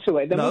an end to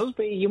it.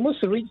 You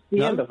must reach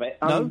the end of it,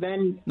 and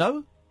then.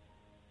 No.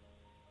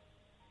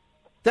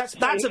 That's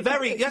a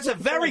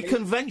very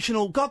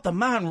conventional. God, the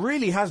man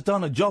really has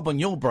done a job on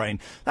your brain.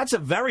 That's a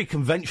very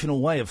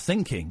conventional way of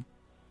thinking.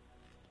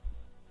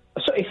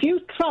 So if you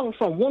travel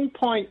from one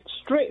point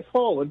straight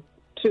forward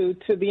to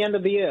the end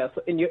of the Earth,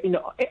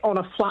 on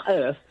a flat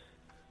Earth,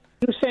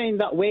 you're saying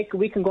that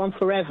we can go on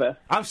forever?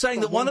 I'm saying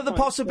that one of the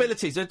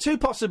possibilities, there are two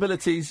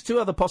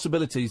other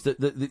possibilities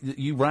that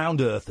you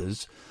round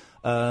earthers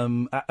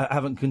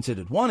haven't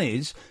considered. One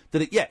is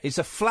that it's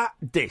a flat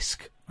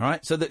disc, all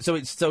right? So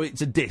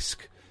it's a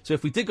disc. So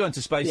if we did go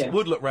into space, it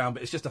would look round,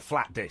 but it's just a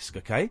flat disc,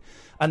 okay?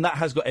 And that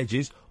has got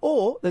edges.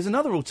 Or there's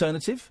another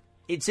alternative.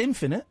 It's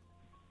infinite.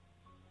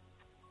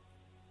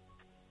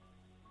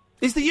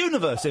 Is the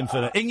universe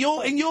infinite? In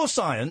your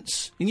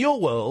science, in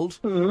your world,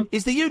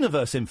 is the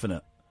universe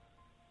infinite?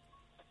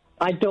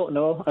 I don't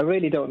know. I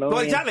really don't know. Well,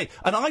 exactly.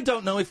 And I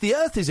don't know if the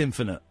Earth is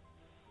infinite.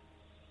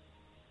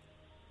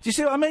 Do you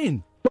see what I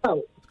mean?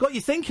 Well, it's got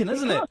you thinking,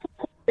 hasn't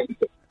it?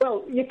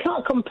 Well, you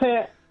can't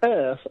compare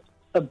Earth,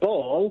 a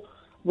ball,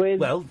 with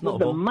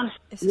the mass.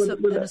 With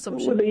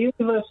the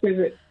universe, is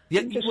it?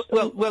 Yeah.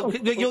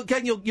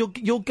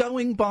 You're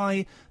going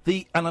by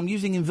the, and I'm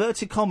using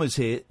inverted commas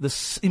here,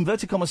 the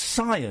inverted commas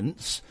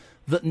science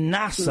that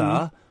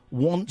NASA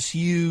wants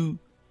you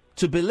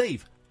to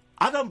believe.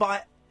 I don't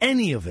buy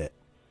any of it.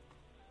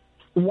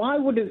 Why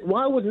would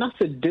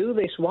NASA do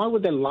this? Why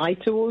would they lie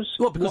to us?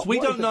 Well, because we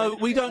don't know.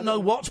 We don't know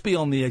what's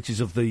beyond the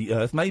edges of the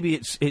Earth. Maybe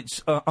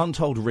it's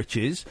untold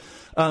riches.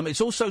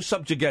 It's also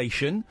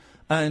subjugation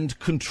and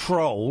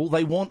control.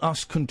 They want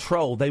us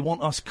controlled. They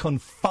want us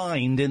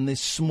confined in this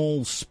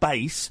small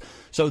space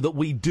so that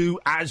we do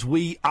as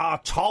we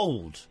are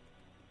told.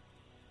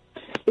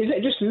 Is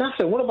it just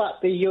NASA? What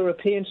about the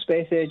European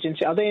Space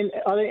Agency? Are they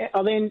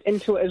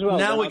into it as well?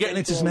 Now we're getting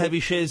into some heavy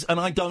shiz, and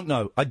I don't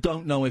know. I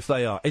don't know if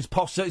they are. It's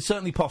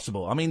certainly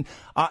possible. I mean,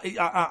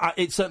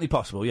 it's certainly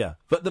possible. Yeah,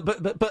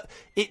 but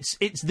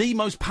it's the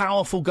most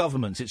powerful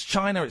governments. It's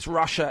China, it's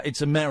Russia,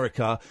 it's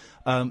America.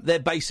 They're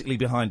basically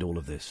behind all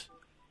of this.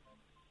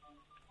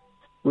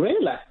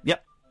 Really?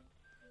 Yep.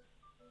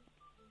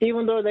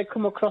 Even though they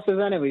come across as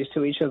enemies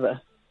to each other.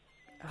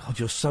 God,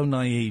 you're so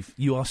naive.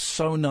 You are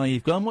so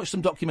naive. Go and watch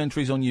some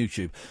documentaries on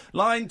YouTube.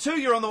 Line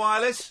 2, you're on the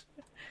wireless.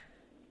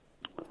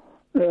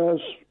 Yes.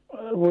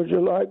 Would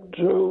you like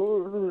to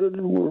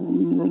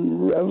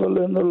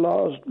revel in the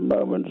last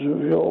moments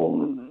of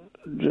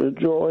your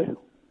joy?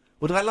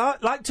 Would I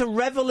like to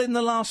revel in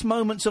the last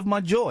moments of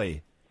my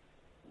joy?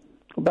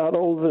 About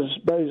all this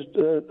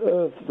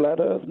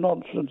flat Earth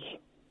nonsense.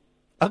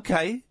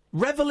 Okay.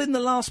 Revel in the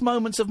last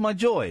moments of my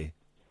joy.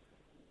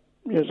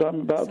 Yes, I'm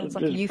about to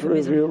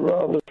disprove you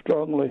rather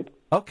strongly.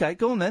 Okay,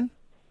 go on then.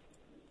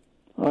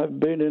 I've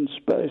been in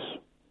space.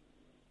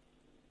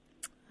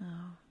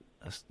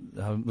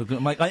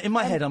 In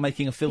my head, I'm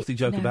making a filthy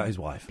joke about his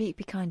wife. Be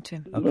kind to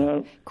him. Okay. No,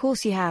 of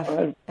course you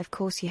have. Of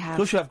course you have. Of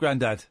course you have,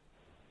 Grandad.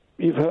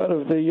 You've heard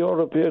of the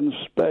European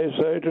Space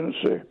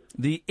Agency?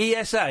 The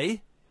ESA?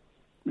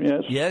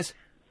 Yes. Yes.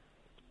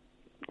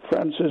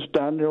 Francis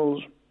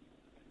Daniels,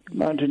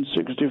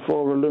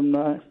 1964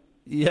 alumni.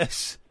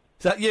 Yes.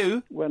 Is that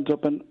you? Went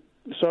up and...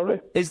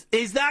 Sorry? Is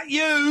that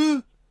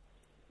you?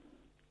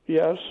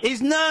 Yes.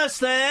 Is Nurse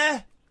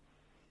there?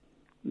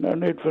 No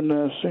need for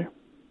Nursey.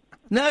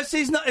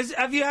 Nursey's not...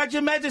 have you had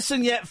your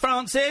medicine yet,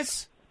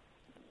 Francis?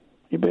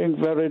 You're being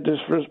very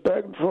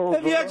disrespectful.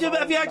 Have you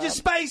had your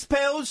space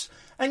pills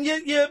and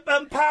your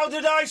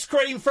powdered ice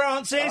cream,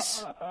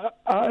 Francis?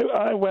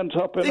 I went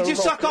up in Did a you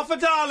suck rocket off a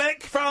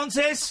Dalek,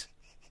 Francis?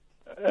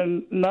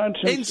 In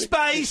 1967. In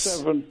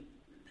space?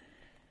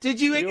 Did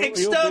you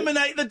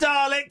exterminate the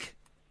Dalek?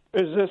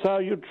 Is this how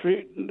you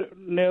treat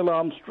Neil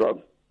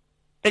Armstrong?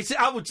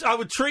 I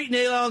would treat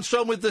Neil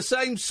Armstrong with the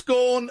same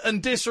scorn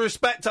and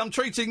disrespect I'm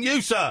treating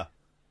you, sir.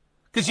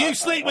 Because you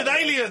sleep with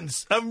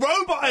aliens, and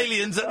robot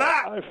aliens at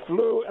that. I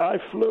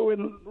flew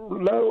in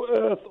low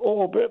Earth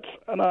orbit,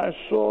 and I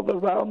saw the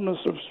roundness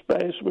of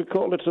space. We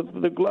call it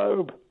the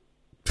globe.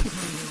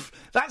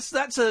 That's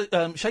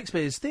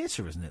Shakespeare's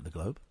theatre, isn't it? The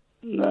globe.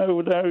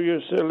 No, you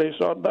silly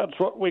sod. That's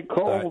what we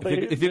call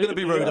if you're going to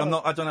be rude,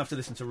 I don't have to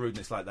listen to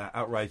rudeness like that.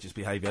 Outrageous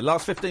behaviour.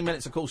 Last 15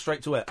 minutes of call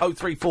straight to air.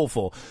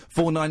 0344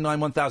 499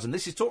 1000.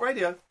 This is Talk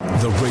Radio.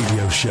 The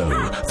radio show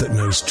that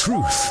knows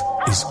truth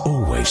is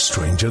always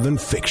stranger than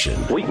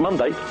fiction. Week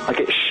Monday, I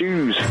get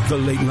shoes. The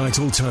Late Night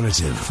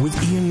Alternative with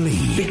Iain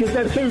Lee. Because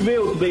they're too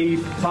real to be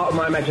part of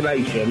my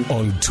imagination.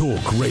 On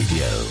Talk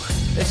Radio.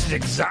 This is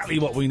exactly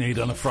what we need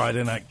on a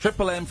Friday night.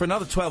 Triple M for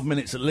another 12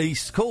 minutes at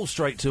least. Call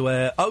straight to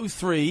air.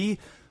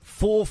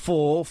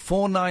 0344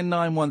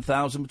 499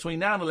 1000. Between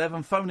now and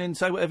 11, phone in,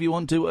 say whatever you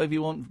want, do whatever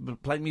you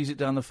want, play music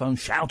down the phone,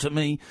 shout at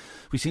me.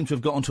 We seem to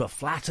have got onto a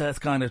flat Earth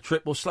kind of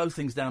trip. We'll slow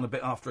things down a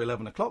bit after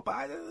 11 o'clock, but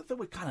I think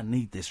we kind of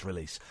need this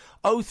release.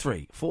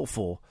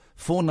 0344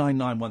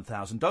 499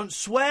 1000. Don't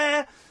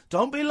swear,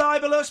 don't be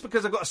libelous,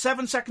 because I've got a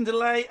 7-second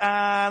delay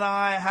and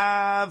I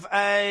have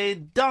a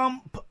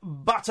dump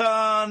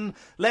button.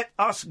 Let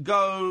us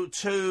go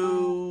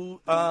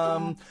to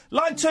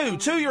line 2.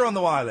 2, you're on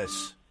the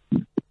wireless.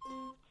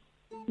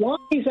 Why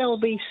is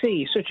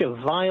LBC such a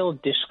vile,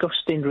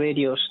 disgusting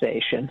radio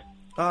station?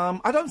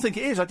 I don't think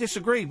it is. I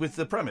disagree with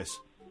the premise.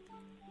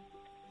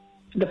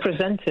 The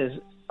presenters,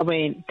 I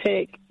mean,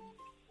 take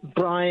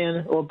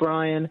Brian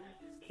O'Brien.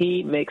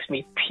 He makes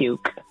me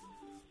puke.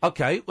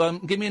 Okay,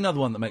 give me another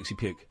one that makes you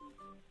puke.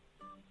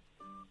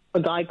 A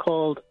guy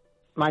called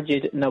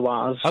Majid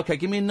Nawaz. Okay,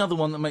 give me another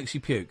one that makes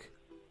you puke.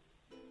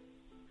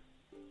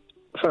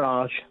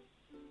 Farage.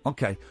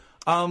 Okay.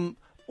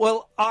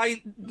 Well,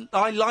 I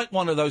like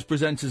one of those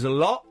presenters a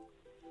lot.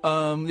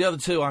 The other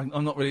two,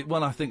 I'm not really...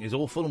 One I think is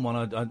awful, and one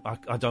I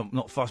don't...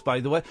 Not fussed by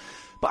either way.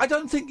 But I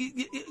don't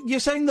think... You're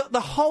saying that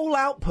the whole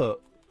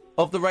output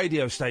of the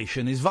radio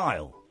station is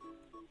vile?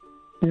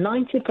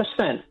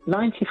 90%,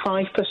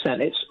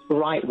 95%, it's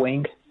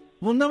right-wing.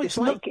 Well, no, it's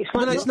not.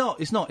 It's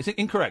not. It's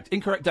incorrect.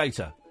 Incorrect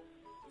data.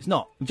 It's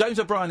not. James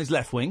O'Brien is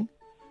left-wing.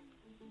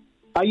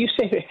 Are you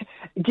serious?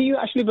 Do you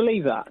actually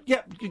believe that?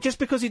 Yeah, just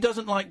because he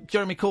doesn't like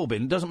Jeremy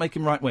Corbyn doesn't make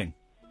him right-wing.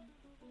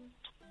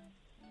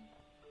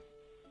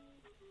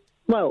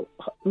 Well,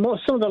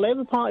 some of the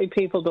Labour Party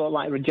people don't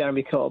like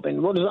Jeremy Corbyn.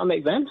 What does that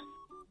make them?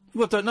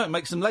 Well, don't know. It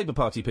makes them Labour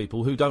Party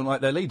people who don't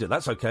like their leader.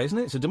 That's okay, isn't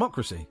it? It's a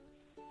democracy.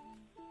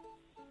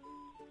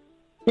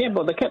 Yeah,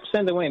 but they kept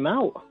sending him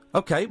out.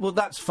 Okay, well,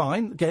 that's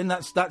fine. Again,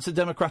 that's a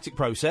democratic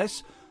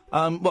process.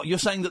 What, you're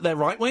saying that they're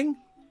right-wing?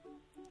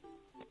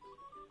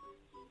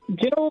 Do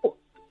you know,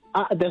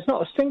 there's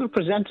not a single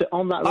presenter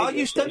on that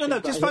radio station. No,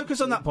 just focus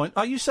on that point.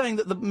 Are you saying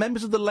that the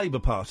members of the Labour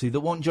Party that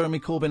want Jeremy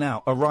Corbyn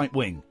out are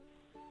right-wing?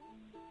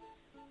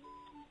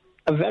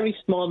 A very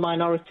small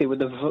minority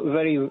with a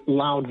very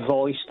loud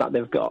voice that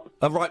they've got.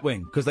 A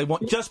right-wing,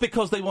 just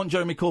because they want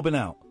Jeremy Corbyn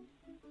out?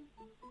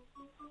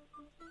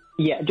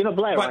 Yeah, do you know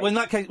Blair? Right. Well, in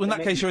that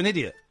case, you're an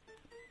idiot.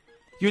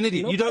 You're an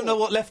idiot. You don't know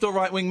what left or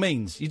right wing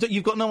means.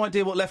 You've got no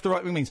idea what left or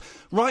right wing means.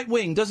 Right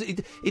wing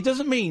it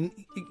doesn't mean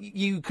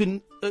you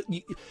can.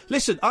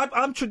 Listen,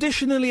 I'm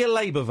traditionally a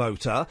Labour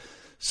voter.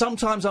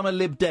 Sometimes I'm a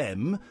Lib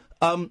Dem.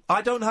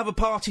 I don't have a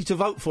party to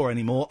vote for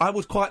anymore. I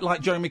would quite like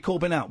Jeremy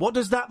Corbyn out. What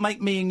does that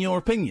make me, in your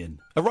opinion?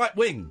 A right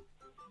wing?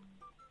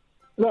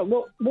 Well,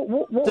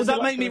 what does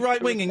that make me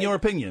right wing in your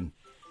opinion?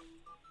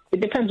 It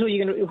depends who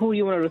you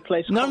want to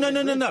replace. No.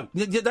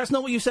 That's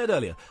not what you said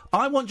earlier.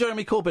 I want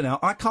Jeremy Corbyn out.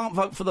 I can't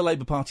vote for the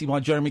Labour Party while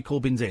Jeremy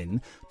Corbyn's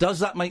in. Does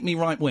that make me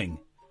right wing?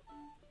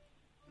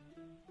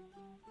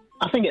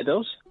 I think it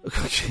does.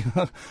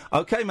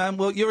 Okay, man.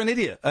 Well, you're an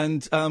idiot,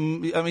 and I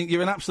mean,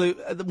 you're an absolute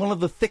one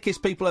of the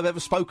thickest people I've ever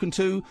spoken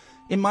to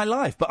in my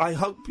life. But I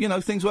hope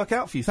things work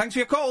out for you. Thanks for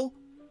your call.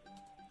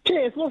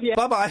 Cheers, love you.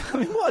 Bye bye. I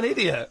mean, what an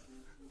idiot!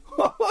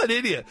 What an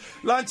idiot.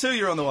 Line 2,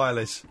 you're on the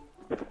wireless.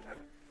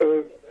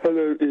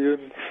 Hello,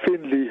 Ian.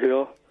 Finley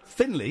here.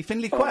 Finley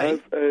Quay? I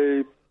have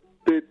a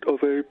bit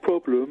of a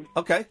problem.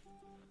 Okay.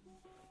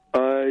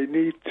 I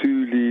need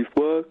to leave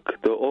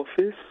work, the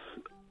office,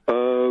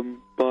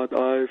 but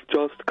I've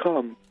just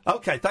come.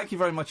 Okay, thank you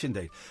very much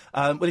indeed.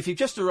 Well, if you've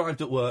just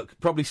arrived at work,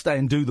 probably stay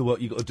and do the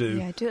work you've got to do,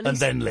 do at and least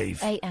then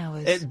leave. 8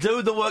 hours.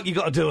 Do the work you've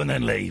got to do and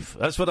then leave.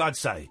 That's what I'd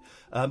say.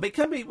 But it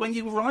can be, when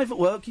you arrive at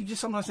work, you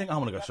just sometimes think, I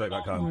want to go straight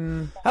back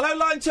home. Hello,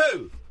 line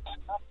 2.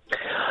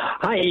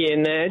 Hi,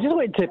 Ian. Just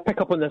wanted to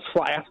pick up on this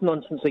flat earth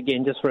nonsense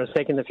again, just for a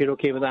second, if you're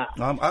okay with that.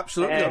 I'm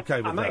absolutely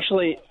okay with that. I just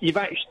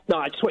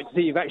wanted to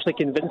say you've actually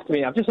convinced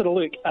me. I've just had a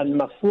look, and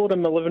my floor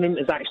in my living room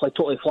is actually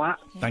totally flat.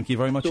 Thank you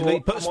very much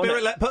indeed. Put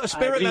a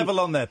spirit level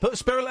on there. Put a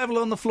spirit level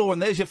on the floor,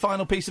 and there's your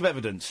final piece of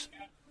evidence.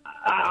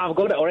 I've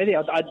got it already.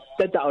 I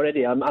did that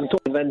already. I'm totally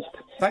convinced.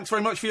 Thanks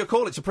very much for your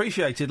call. It's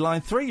appreciated. Line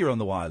 3, you're on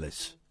the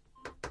wireless.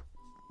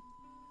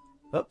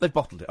 Oh, they've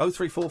bottled it.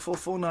 0344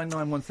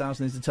 499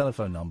 1000 is the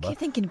telephone number. Keep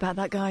thinking about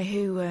that guy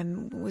who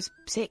was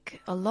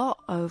sick a lot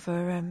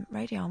over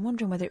radio. I'm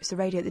wondering whether it's the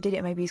radio that did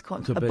it. Maybe he's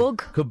caught a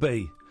bug. Could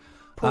be.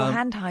 Poor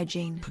hand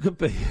hygiene. Could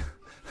be.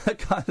 That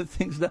kind of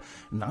thinks that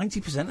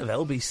 90% of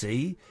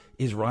LBC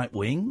is right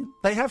wing.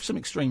 They have some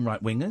extreme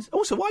right wingers.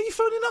 Also, why are you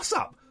phoning us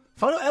up?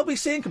 Phone up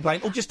LBC and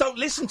complain, or just don't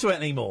listen to it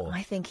anymore.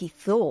 I think he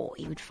thought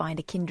he would find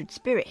a kindred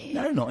spirit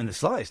here. No, not in the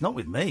slightest. Not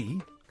with me.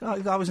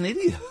 I was an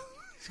idiot.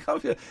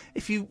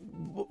 If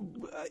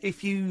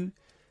you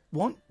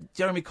want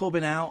Jeremy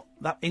Corbyn out,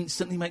 that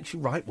instantly makes you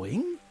right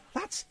wing.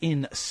 That's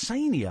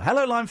insane.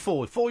 Hello, line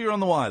 4. 4, you're on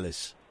the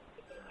wireless.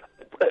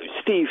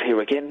 Steve here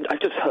again. I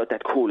just heard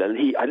that caller.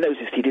 I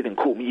noticed he didn't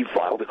call me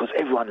vile because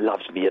everyone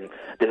loves me, and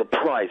there's a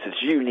prize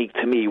that's unique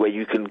to me where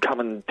you can come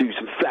and do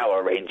some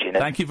flower arranging.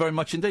 Thank you very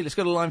much indeed. Let's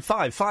go to line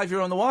 5. 5,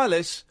 you're on the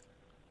wireless.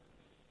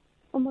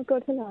 Oh my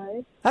God,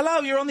 hello. Hello,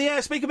 you're on the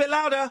air. Speak a bit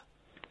louder.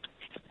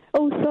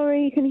 Oh,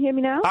 sorry, can you hear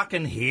me now? I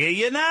can hear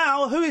you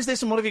now. Who is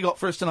this and what have you got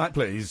for us tonight,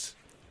 please?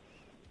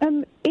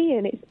 Ian,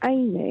 it's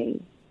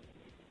Amy.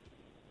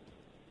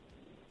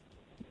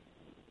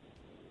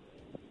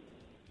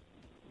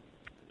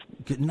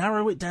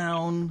 Narrow it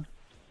down.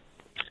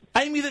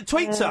 Amy that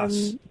tweets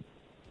us.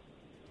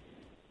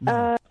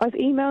 I've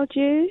emailed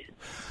you.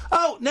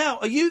 Oh, now,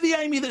 are you the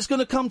Amy that's going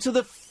to come to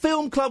the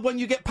film club when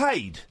you get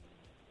paid?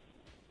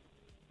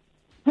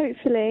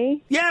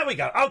 Hopefully. Yeah, we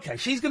go. OK,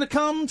 she's going to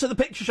come to the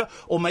picture show.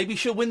 Or maybe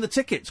she'll win the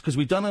tickets, because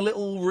we've done a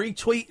little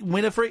retweet,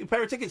 win a free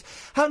pair of tickets.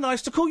 How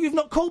nice to call. You've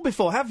not called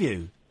before, have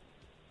you?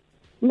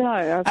 No,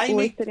 I've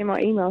always sent in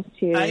my emails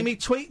to you. Amy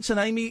tweets and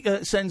Amy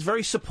sends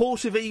very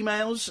supportive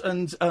emails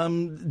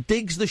and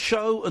digs the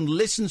show and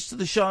listens to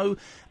the show.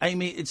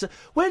 Amy,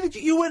 where did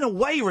you went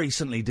away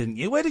recently, didn't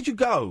you? Where did you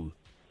go?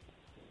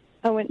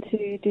 I went to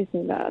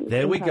Disneyland.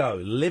 There we go.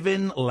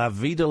 Living La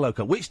Vida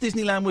Loca. Which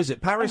Disneyland was it?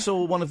 Paris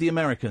or one of the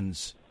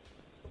Americans?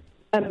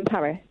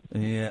 Paris.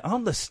 Yeah,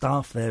 aren't the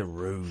staff there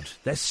rude?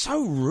 They're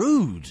so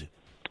rude.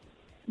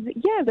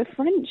 Yeah, the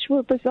French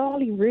were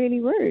bizarrely really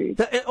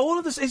rude. All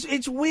of this,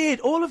 it's weird.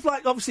 All of,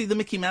 obviously the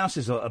Mickey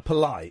Mouses are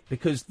polite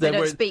because they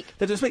don't speak.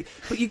 They don't speak.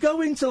 But you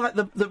go into,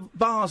 the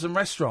bars and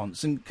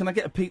restaurants and, can I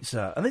get a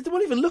pizza? And they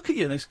won't even look at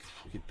you and they say,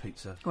 get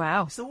pizza.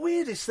 Wow. It's the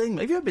weirdest thing.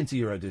 Have you ever been to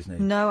Euro Disney?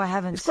 No, I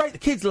haven't. It's great. The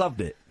kids loved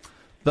it.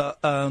 But,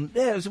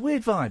 it was a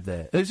weird vibe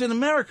there. It was in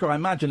America, I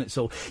imagine it's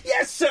all,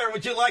 yes, sir,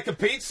 would you like a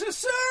pizza,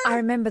 sir? I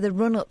remember the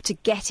run-up to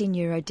getting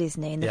Euro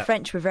Disney, and the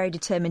French were very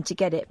determined to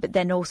get it, but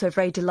then also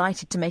very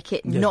delighted to make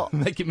it not...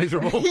 Make it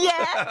miserable.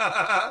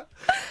 Yeah!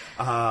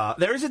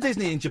 There is a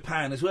Disney in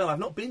Japan as well. I've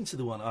not been to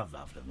the one. I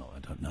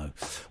don't know.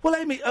 Well,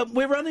 Amy,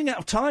 we're running out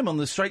of time on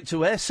the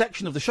straight-to-air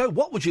section of the show.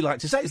 What would you like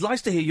to say? It's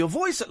nice to hear your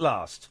voice at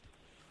last.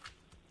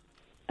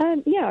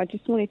 Yeah, I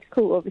just wanted to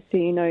call.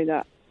 Obviously, you know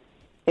that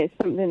it's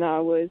something that I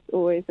was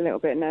always a little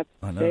bit nervous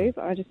to do,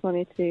 but I just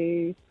wanted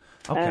to...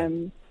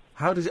 Okay.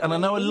 How does it... And I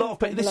know a lot of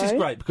people... This is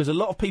great, because a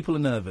lot of people are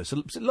nervous.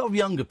 A lot of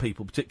younger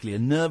people, particularly,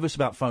 are nervous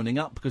about phoning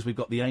up, because we've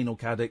got the anal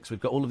caddicts,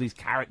 we've got all of these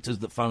characters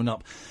that phone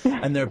up,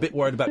 and they're a bit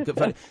worried about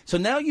phoning. So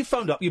now you've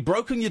phoned up, you've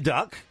broken your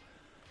duck.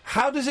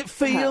 How does it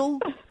feel?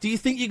 Do you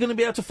think you're going to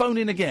be able to phone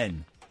in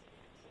again?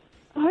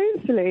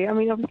 Hopefully. I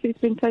mean, obviously it's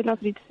been so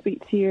lovely to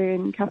speak to you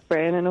and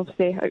Catherine, and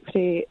obviously,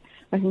 hopefully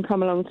I can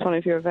come along to one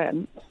of your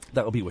events.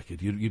 That would be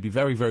wicked. You'd be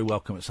very, very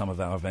welcome at some of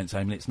our events,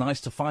 Amy. It's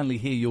nice to finally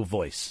hear your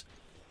voice.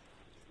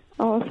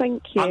 Oh,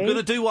 thank you. I'm going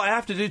to do what I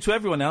have to do to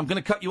everyone now. I'm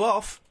going to cut you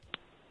off.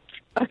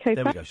 Okay,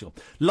 there we go, sure.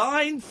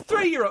 Line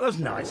 3, that was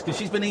nice, because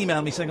she's been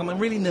emailing me saying, I'm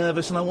really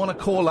nervous and I want to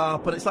call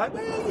up, and it's like,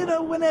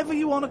 well, whenever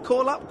you want to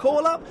call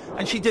up,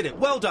 and she did it.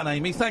 Well done,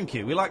 Amy, thank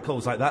you. We like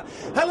calls like that.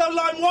 Hello,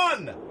 line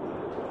 1!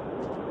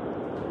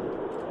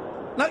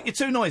 No, you're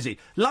too noisy.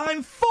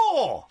 Line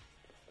 4!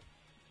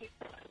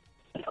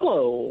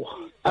 Hello.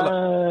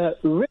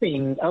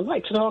 Rimming. I'd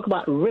like to talk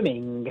about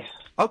rimming.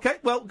 OK,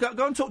 well,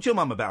 go and talk to your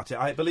mum about it.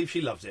 I believe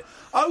she loves it.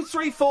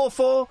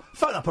 0344,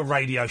 phone up a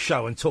radio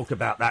show and talk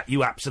about that,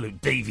 you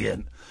absolute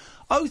deviant.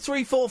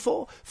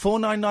 0344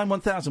 499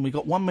 1000. We've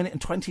got 1 minute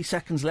and 20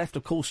 seconds left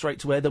to call straight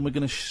to air, then we're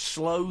going to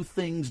slow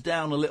things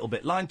down a little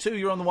bit. Line 2,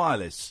 you're on the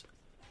wireless.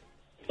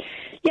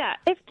 Yeah,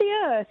 if the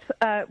Earth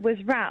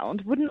was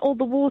round, wouldn't all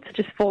the water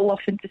just fall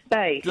off into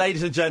space?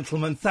 Ladies and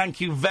gentlemen, thank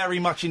you very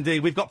much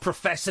indeed. We've got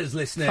professors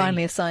listening.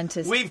 Finally a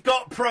scientist. We've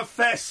got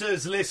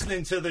professors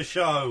listening to the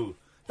show.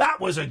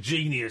 That was a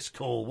genius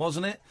call,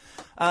 wasn't it?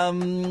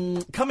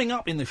 Coming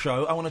up in the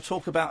show, I want to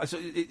talk about...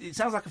 It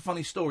sounds like a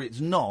funny story.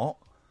 It's not.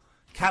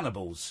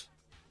 Cannibals.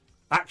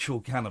 Actual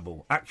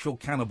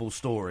cannibal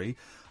story.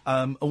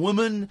 A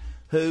woman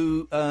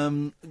who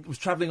was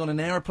travelling on an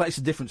aeroplane. It's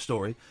a different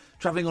story.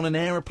 Travelling on an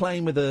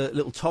aeroplane with a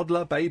little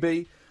toddler,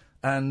 baby,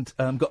 and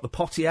got the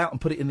potty out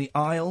and put it in the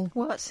aisle.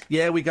 What?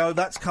 Yeah, we go.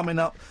 That's coming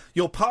up.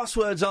 Your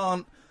passwords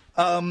aren't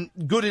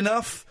good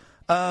enough.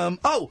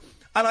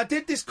 And I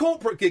did this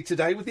corporate gig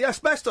today with the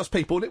asbestos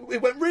people, and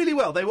it went really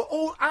well. They were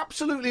all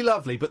absolutely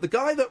lovely, but the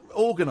guy that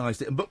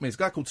organised it and booked me is a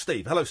guy called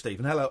Steve. Hello, Steve,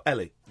 and hello,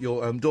 Ellie,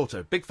 your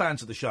daughter. Big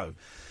fans of the show.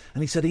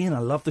 And he said, Ian, I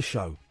love the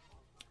show,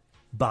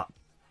 but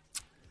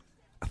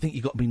I think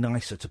you've got to be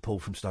nicer to Paul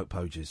from Stoke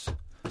Poges.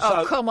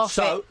 Come off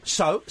it.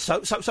 So,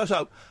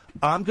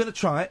 I'm going to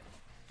try it.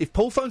 If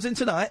Paul phones in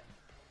tonight,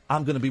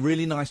 I'm going to be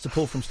really nice to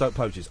Paul from Stoke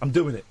Poges. I'm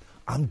doing it.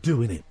 I'm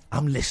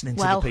listening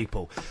to the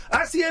people.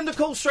 That's the end of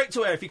Call Straight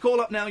to Air. If you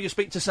call up now, you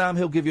speak to Sam,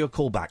 he'll give you a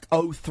call back.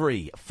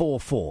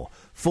 0344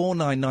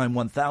 499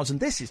 1000.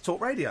 This is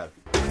Talk Radio.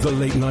 The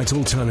Late Night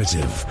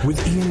Alternative with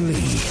Iain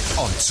Lee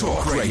on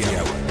Talk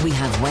Radio. We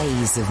have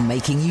ways of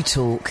making you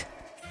talk.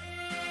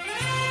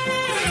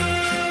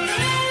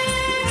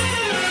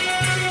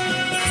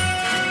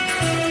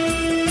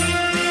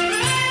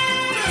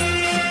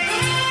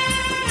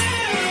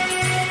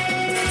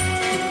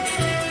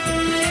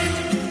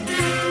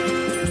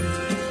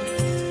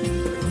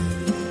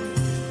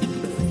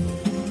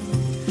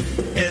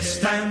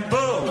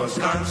 Istanbul was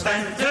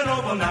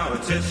Constantinople, now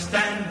it's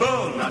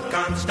Istanbul, not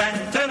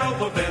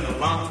Constantinople. Been a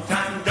long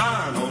time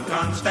gone, old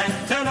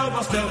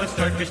Constantinople, still it's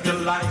Turkish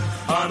delight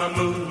on a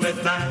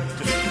moonlit night.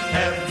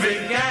 Every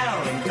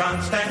gal in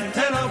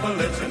Constantinople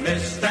lives in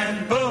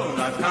Istanbul,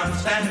 not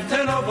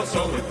Constantinople.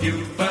 So if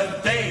you've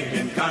a date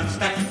in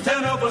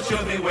Constantinople,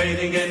 she'll be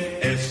waiting in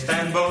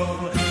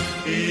Istanbul.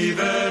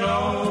 Even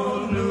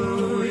old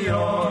New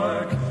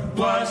York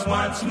was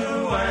once New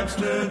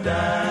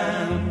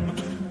Amsterdam.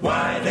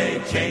 Why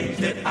they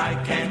changed it, I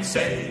can't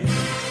say.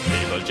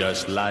 People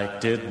just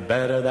liked it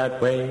better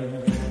that way.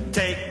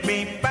 Take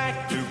me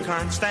back to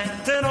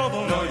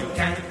Constantinople. No, you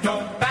can't go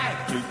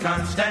back to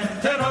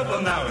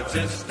Constantinople. Now it's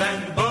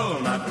Istanbul,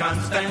 not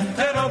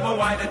Constantinople.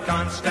 Why did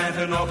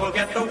Constantinople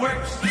get the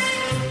works?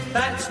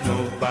 That's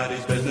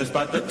nobody's business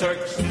but the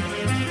Turks.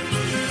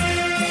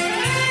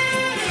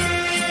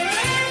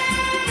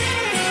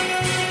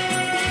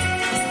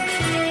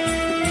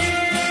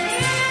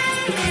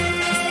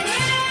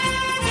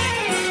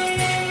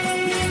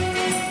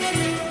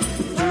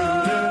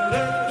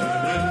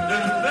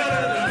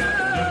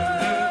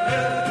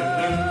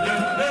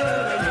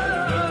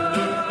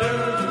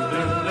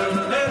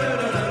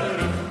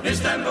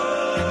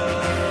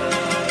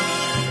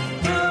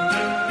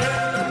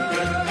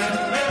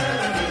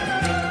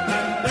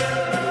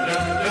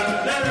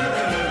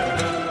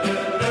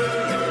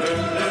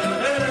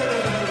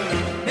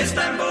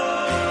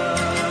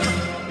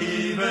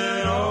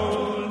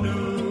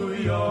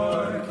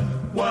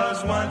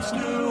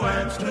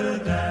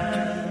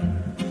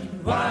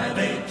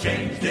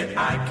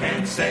 I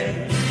can't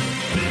say.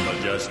 People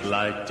just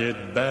liked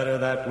it better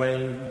that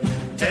way.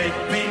 Take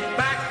me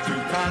back to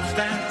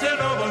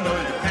Constantinople. No,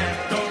 you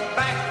can't go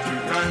back to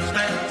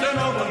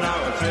Constantinople.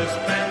 Now it's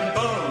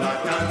Istanbul,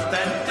 not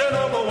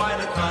Constantinople. Why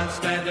did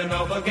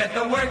Constantinople get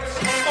the works?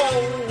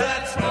 Oh,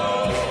 that's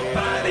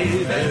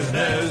nobody's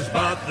business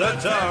but the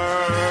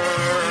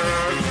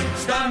Turks.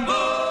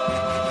 Istanbul.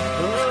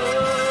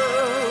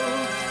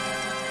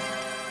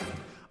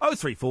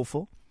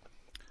 0344.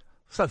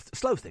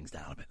 Slow things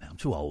down a bit now. I'm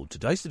too old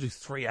today. I used to do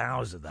 3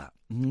 hours of that.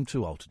 I'm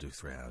too old to do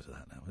 3 hours of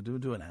that now. I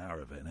do an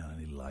hour of it now. I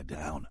need to lie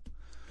down.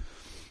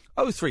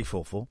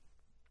 0344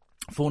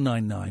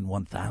 499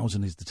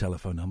 1000 is the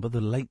telephone number.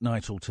 The Late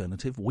Night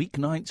Alternative.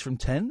 Weeknights from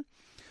 10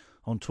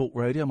 on Talk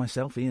Radio.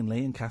 Myself, Iain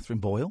Lee and Catherine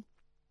Boyle.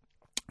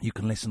 You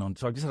can listen on...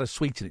 So I just had a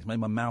sweet in it. It's made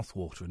my mouth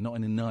water, and not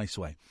in a nice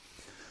way.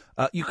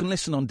 You can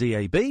listen on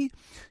DAB.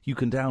 You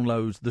can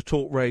download the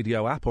Talk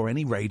Radio app or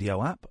any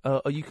radio app.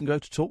 Or you can go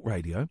to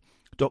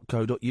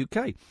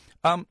talkradio.co.uk.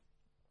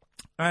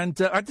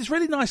 And I had this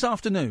really nice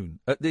afternoon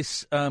at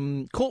this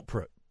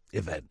corporate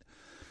event.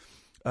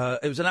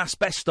 It was an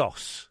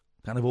asbestos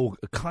it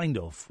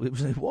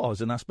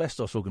was an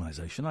asbestos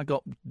organisation. It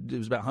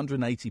was about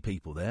 180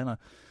 people there, and I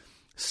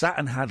sat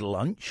and had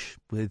lunch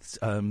with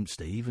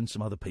Steve and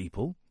some other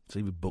people.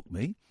 Steve would book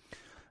me.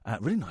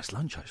 Really nice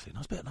lunch, actually.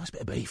 Nice bit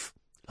of beef.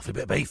 Lovely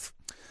bit of beef.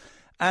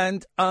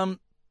 And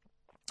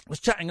was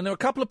chatting, and there were a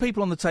couple of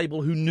people on the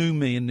table who knew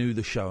me and knew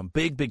the show, and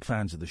big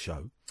fans of the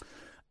show.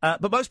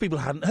 But most people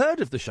hadn't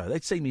heard of the show.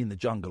 They'd seen me in the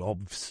jungle,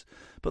 obvs,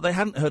 but they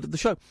hadn't heard of the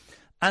show.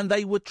 And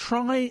they were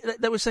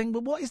saying,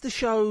 well, what is the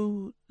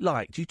show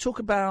like? Do you talk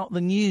about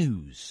the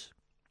news?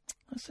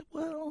 I said,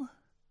 well,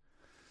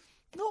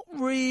 not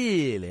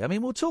really. I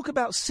mean, we'll talk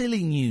about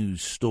silly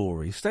news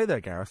stories. Stay there,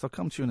 Gareth. I'll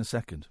come to you in a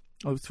second.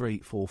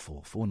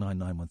 0344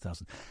 499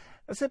 1000.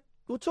 I said,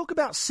 we'll talk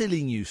about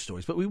silly news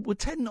stories, but we would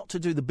tend not to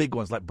do the big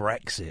ones like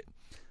Brexit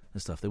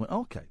and stuff. They went,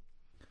 okay.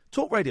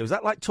 Talk radio, is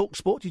that like Talk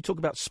Sport? Do you talk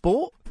about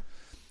sport?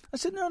 I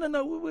said,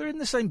 no, we're in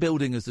the same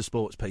building as the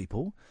sports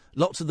people.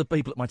 Lots of the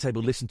people at my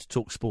table listened to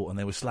Talk Sport, and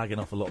they were slagging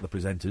off a lot of the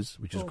presenters,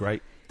 which is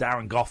great.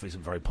 Darren Gough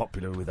isn't very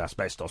popular with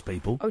asbestos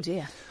people. Oh,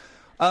 dear.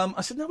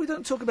 I said, no, we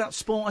don't talk about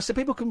sport. I said,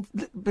 people can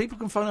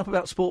phone up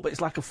about sport, but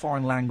it's like a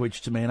foreign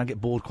language to me, and I get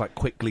bored quite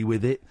quickly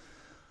with it.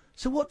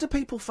 So what do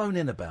people phone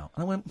in about?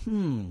 And I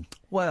went,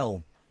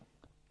 well,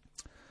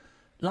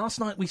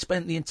 last night we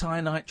spent the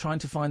entire night trying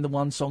to find the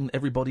one song that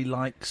everybody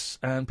likes,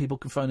 and people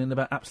can phone in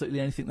about absolutely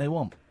anything they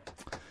want.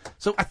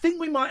 So I think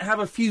we might have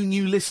a few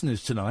new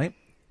listeners tonight.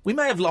 We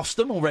may have lost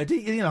them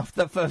already,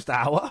 the first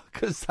hour,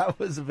 because that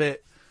was a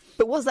bit...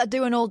 But what's that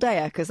doing all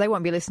day? Because they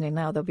won't be listening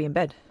now, they'll be in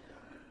bed.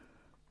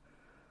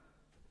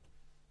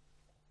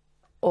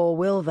 Or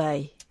will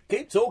they?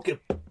 Keep talking.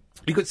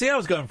 You could see I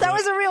was going for That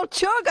was a real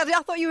chug. I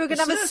thought you were going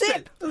to have a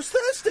sip. I was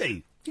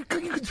thirsty.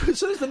 As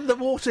soon as the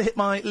water hit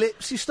my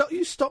lips,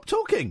 you stopped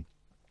talking.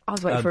 I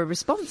was waiting for a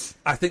response.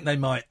 I think they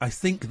might.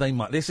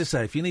 Let's just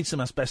say, if you need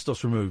some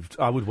asbestos removed,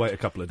 I would wait a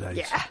couple of days.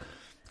 Yeah.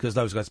 Because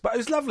those guys... But it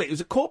was lovely. It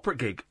was a corporate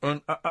gig.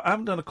 And I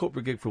haven't done a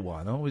corporate gig for a while.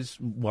 And I always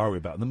worry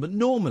about them. But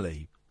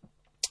normally,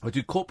 I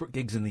do corporate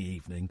gigs in the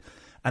evening,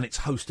 and it's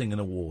hosting an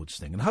awards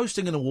thing. And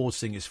hosting an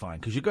awards thing is fine,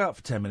 because you go out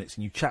for 10 minutes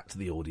and you chat to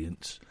the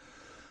audience.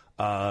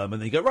 And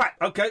then you go, right,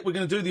 OK, we're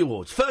going to do the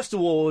awards. First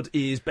award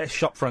is Best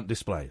Shopfront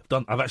Display.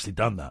 I've actually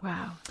done that.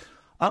 Wow.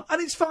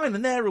 And it's fine,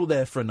 and they're all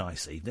there for a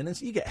nice evening.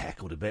 And you get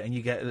heckled a bit, and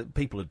you get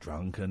people are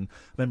drunk. And I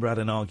remember I had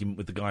an argument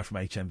with the guy from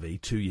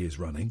HMV 2 years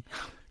running.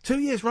 2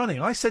 years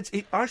running. I said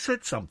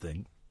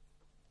something,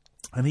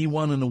 and he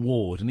won an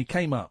award, and he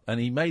came up, and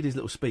he made his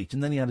little speech,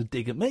 and then he had a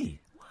dig at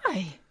me.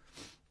 Why?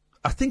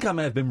 I think I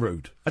may have been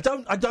rude. I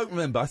don't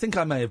remember. I think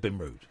I may have been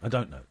rude. I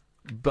don't know.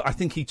 But I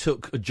think he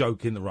took a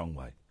joke in the wrong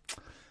way.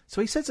 So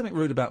he said something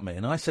rude about me,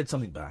 and I said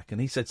something back, and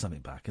he said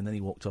something back, and then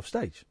he walked off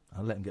stage.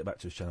 I let him get back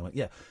to his chair. I went,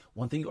 yeah,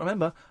 one thing you got to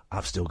remember,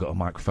 I've still got a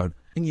microphone,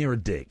 and you're a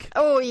dick.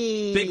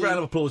 Oy. Big round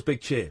of applause, big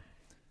cheer.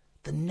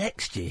 The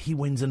next year, he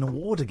wins an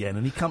award again,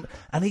 and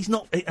he's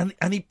not,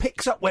 and he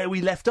picks up where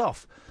we left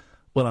off.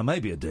 Well, I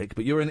may be a dick,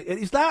 but you're in.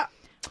 Is that?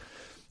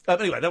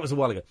 Anyway, that was a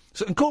while ago.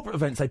 So in corporate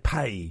events, they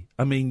pay.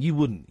 I mean, you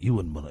wouldn't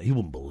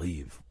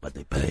believe, but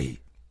they pay.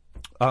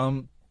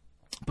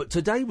 But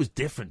today was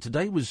different.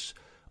 Today was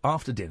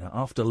after dinner,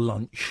 after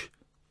lunch,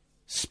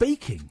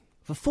 speaking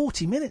for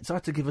 40 minutes. I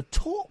had to give a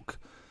talk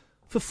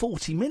for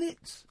 40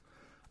 minutes.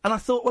 And I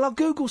thought, well, I'll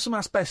Google some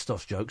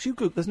asbestos jokes. You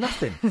Google, there's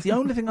nothing. It's the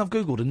only thing I've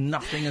Googled, and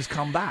nothing has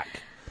come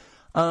back.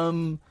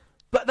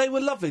 But they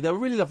were lovely. They were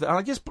really lovely. And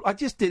I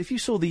just did. If you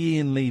saw the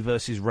Iain Lee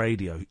versus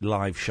Radio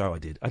live show,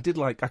 I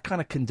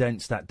kind of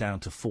condensed that down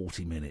to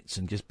 40 minutes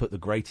and just put the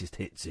greatest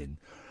hits in.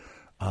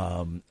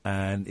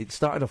 And it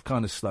started off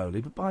kind of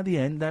slowly, but by the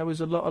end there was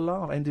a lot of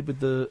laugh. Ended with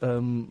the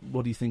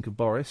what do you think of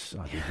Boris?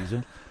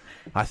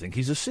 I think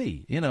he's a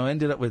C.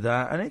 Ended up with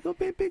that, and it got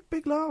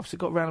big laughs. It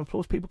got a round of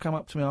applause. People came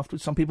up to me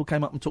afterwards. Some people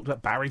came up and talked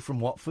about Barry from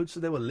Watford, so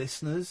there were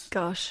listeners.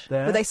 Gosh,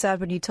 there. Were they sad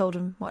when you told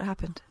them what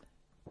happened?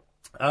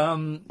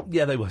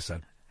 Yeah, they were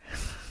sad.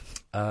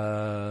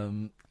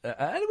 And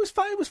it was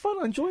fun. It was fun.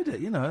 I enjoyed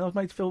it. I was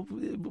made to feel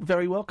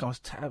very welcome.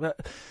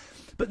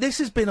 But this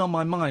has been on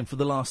my mind for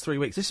the last 3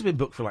 weeks. This has been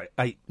booked for like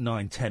 8,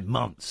 9, 10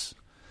 months.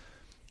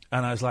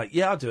 And I was like,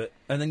 yeah, I'll do it.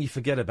 And then you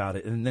forget about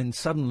it. And then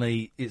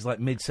suddenly it's like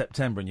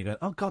mid-September and you go,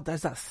 oh, God,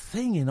 there's that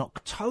thing in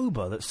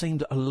October that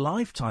seemed a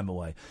lifetime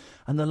away.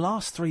 And the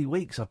last 3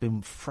 weeks I've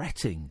been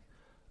fretting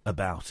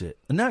about it.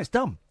 And now it's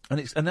done.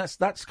 And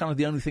that's kind of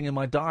the only thing in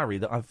my diary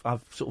that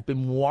I've sort of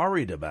been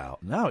worried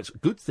about. Now it's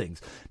good things.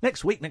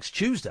 Next week, next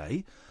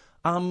Tuesday,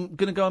 I'm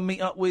going to go and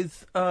meet up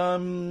with... I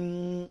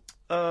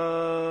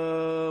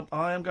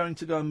am going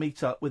to go and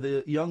meet up with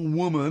a young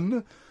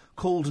woman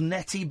called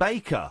Nettie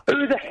Baker.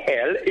 Who the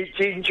hell is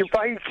Ginger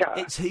Baker?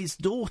 It's his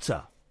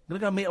daughter. I'm going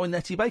to go and meet up with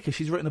Nettie Baker.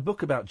 She's written a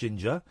book about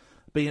Ginger.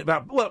 She's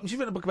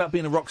written a book about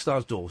being a rock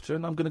star's daughter,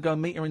 and I'm going to go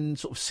and meet her in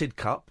sort of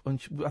Sidcup,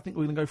 and I think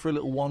we're going to go for a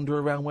little wander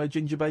around where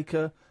Ginger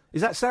Baker...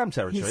 Is that Sam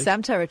territory? He's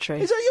Sam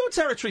territory. Is that your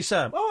territory,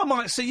 Sam? Oh, I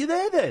might see you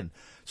there then.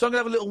 So I'm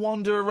going to have a little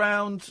wander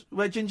around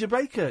where Ginger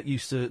Baker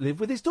used to live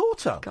with his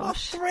daughter. Gosh. What a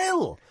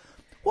thrill!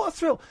 What a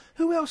thrill!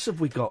 Who else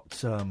have we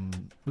got?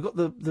 We've got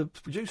the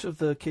producer of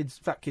the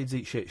Fat Kids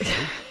Eat Shit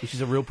show, which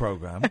is a real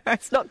programme.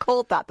 It's not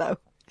called that, though.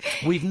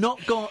 We've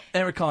not got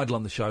Eric Idle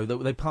on the show.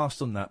 They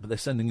passed on that, but they're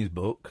sending his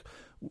book.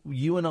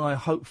 You and I are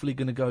hopefully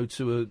going to go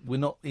to we're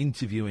not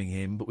interviewing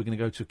him, but we're going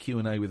to go to a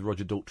Q&A with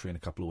Roger Daltrey in a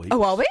couple of weeks.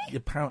 Oh, are we?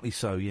 Apparently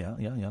so, yeah.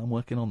 I'm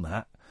working on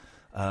that.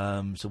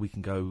 So we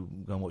can go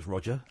and watch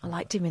Roger. I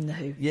liked him in The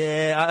Who.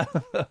 Yeah,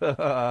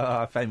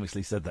 I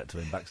famously said that to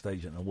him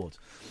backstage at an awards.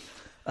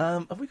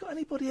 Have we got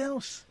anybody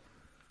else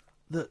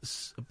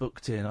that's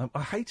booked in?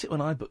 I hate it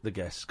when I book the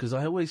guests, because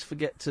I always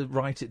forget to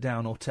write it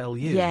down or tell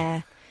you.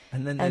 Yeah.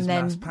 And then there's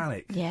mass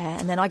panic. Yeah,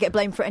 and then I get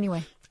blamed for it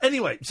anyway.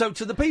 Anyway, so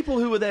to the people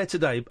who were there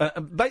today,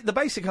 the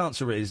basic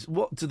answer is,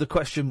 to the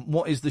question,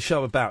 what is the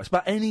show about? It's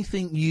about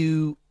anything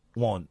you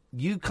want.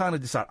 You kind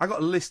of decide. I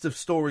got a list of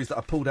stories that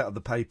I pulled out of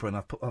the paper and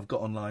I've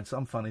got online.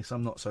 Some funny,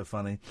 some not so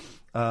funny.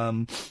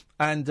 And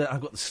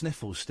I've got the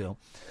sniffles still.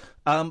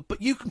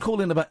 But you can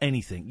call in about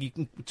anything. You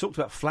can talk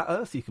about Flat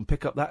Earth. You can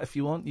pick up that if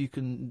you want. You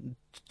can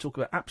talk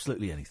about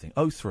absolutely anything.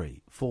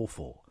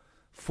 0344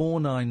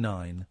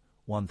 499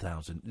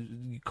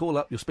 1000. You call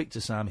up, you'll speak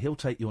to Sam, he'll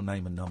take your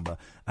name and number,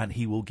 and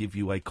he will give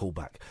you a call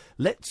back.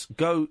 Let's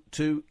go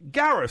to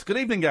Gareth. Good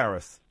evening,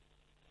 Gareth.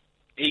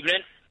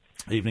 Evening.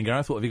 Evening,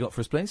 Gareth. What have you got for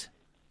us, please?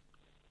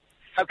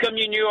 How come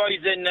you knew I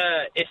was in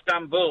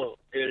Istanbul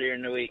earlier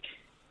in the week?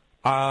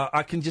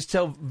 I can just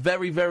tell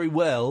very, very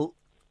well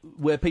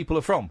where people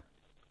are from.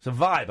 It's a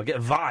vibe. I get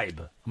a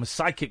vibe. I'm a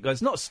psychic.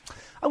 It's not.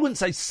 I wouldn't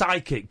say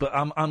psychic, but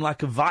I'm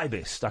like a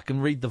vibist. I can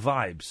read the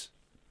vibes.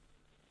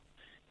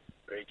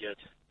 Very good.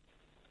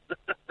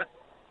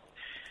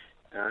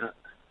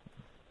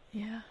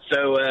 Yeah.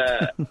 So,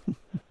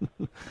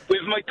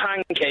 with my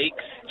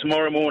pancakes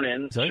tomorrow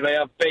morning, should I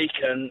have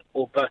bacon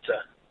or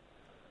butter?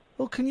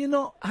 Well, can you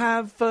not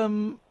have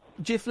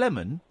Jif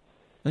lemon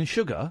and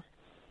sugar?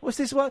 What's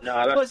this? What? No,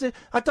 what's it?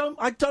 I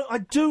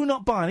do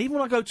not buy. And even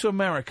when I go to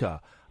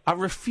America, I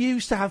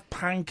refuse to have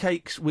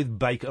pancakes with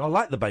bacon. I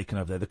like the bacon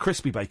over there, the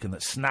crispy bacon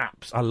that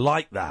snaps. I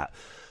like that,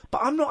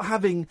 but I'm not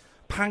having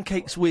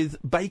pancakes with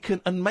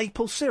bacon and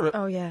maple syrup.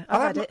 Oh, yeah,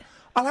 I've had it.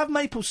 I'll have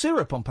maple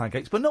syrup on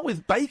pancakes, but not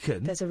with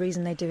bacon. There's a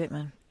reason they do it,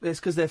 man. It's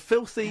because they're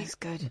filthy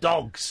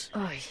dogs.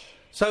 Oy.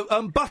 So,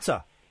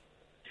 butter.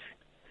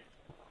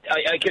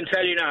 I can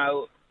tell you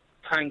now,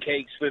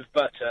 pancakes with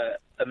butter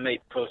and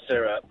maple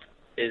syrup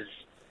is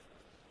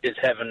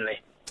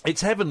heavenly.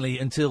 It's heavenly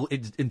until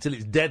it's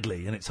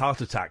deadly and it's heart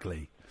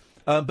attack-ly.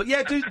 But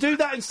yeah, do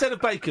that instead of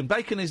bacon.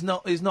 Bacon is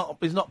not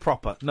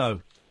proper.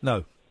 No.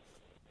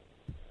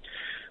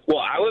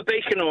 What, our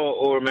bacon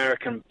or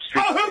American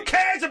street Oh, who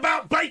cares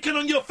about bacon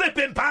on your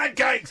flipping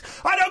pancakes?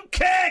 I don't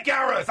care,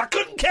 Gareth. I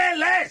couldn't care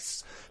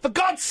less. For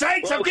God's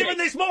sakes, Well, I've okay. given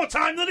this more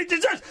time than it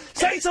deserves.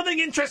 Say something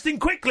interesting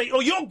quickly,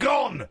 or you're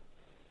gone.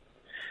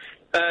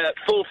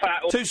 Full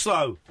fat. Too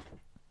slow.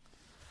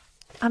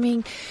 I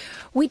mean,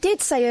 we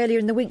did say earlier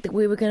in the week that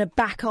we were going to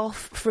back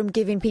off from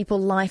giving people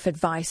life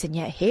advice, and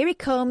yet here he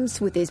comes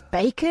with his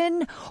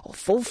bacon or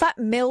full-fat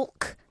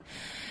milk.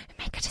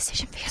 Make a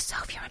decision for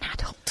yourself. You're an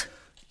adult.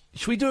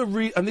 Should we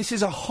do and this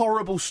is a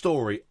horrible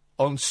story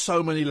on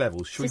so many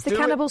levels. Should Is we this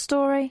the cannibal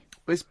story?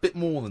 It's a bit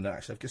more than that,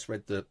 actually. I've just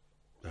read the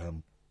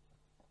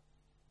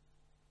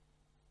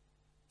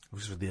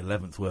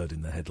 11th word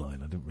in the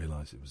headline. I didn't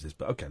realise it was this.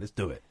 But OK, let's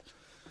do it.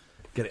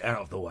 Get it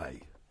out of the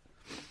way.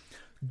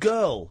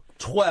 Girl,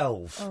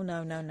 12. Oh,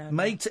 no.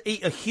 Made to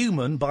eat a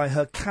human by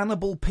her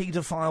cannibal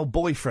paedophile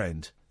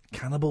boyfriend.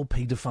 Cannibal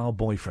paedophile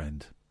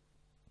boyfriend.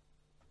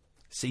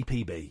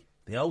 CPB.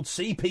 The old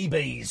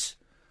CPBs.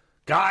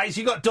 Guys,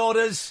 you got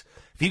daughters.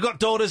 If you got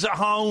daughters at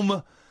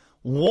home,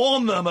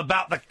 warn them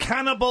about the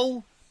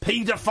cannibal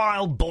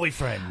paedophile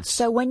boyfriends.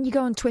 So when you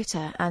go on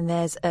Twitter and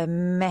there's a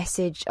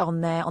message on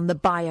there on the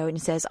bio and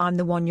it says, I'm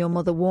the one your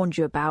mother warned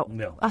you about,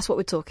 no. That's what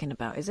we're talking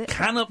about, is it?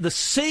 The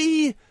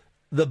C,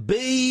 the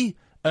B,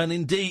 and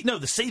indeed... No,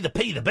 the C, the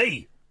P, the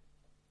B.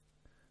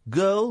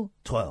 Girl,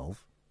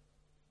 12,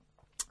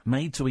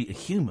 made to eat a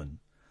human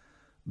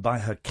by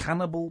her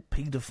cannibal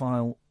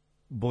paedophile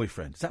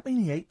boyfriend. Does that mean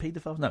he ate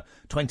paedophiles? No.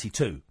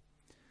 22.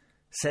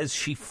 Says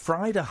she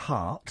fried a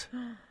heart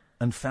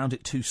and found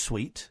it too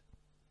sweet.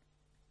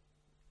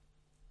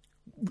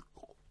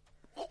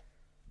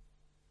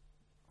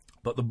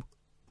 But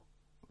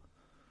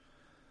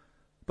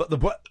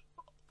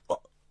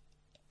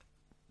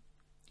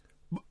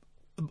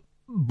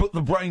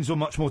the brains were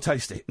much more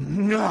tasty.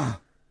 A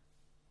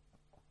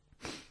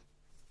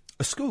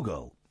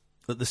schoolgirl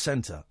at the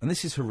centre, and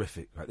this is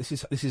horrific. Right? This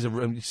is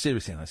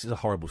seriously, this is a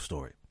horrible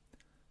story,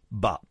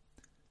 but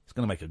it's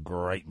going to make a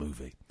great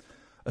movie.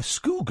 A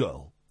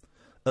schoolgirl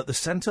at the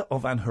centre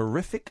of an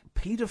horrific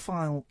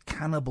paedophile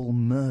cannibal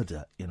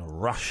murder in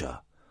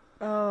Russia.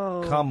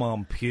 Oh. Come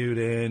on,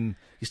 Putin.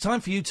 It's time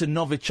for you to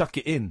Novichok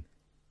it in.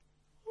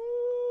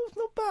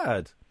 not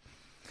bad.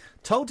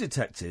 Told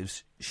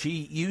detectives she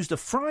used a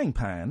frying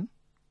pan,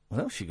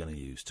 what else is she going to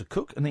use, to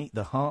cook and eat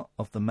the heart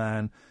of the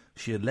man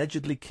she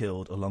allegedly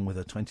killed along with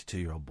her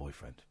 22-year-old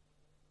boyfriend.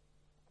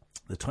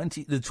 The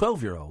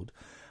 12-year-old,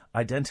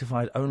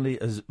 identified only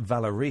as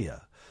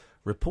Valeria,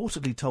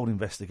 reportedly told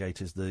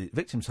investigators the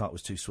victim's heart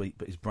was too sweet,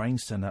 but his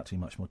brains turned out to be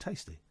much more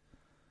tasty.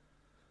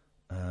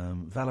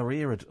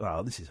 Valeria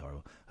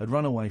had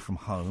run away from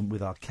home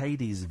with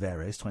Arkady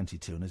Zverev,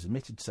 22, and has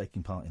admitted to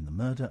taking part in the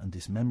murder and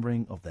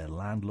dismembering of their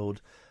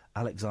landlord,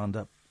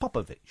 Alexander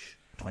Popovich,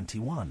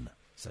 21,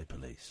 say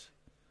police.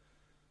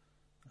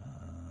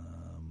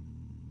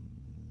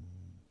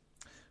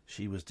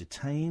 She was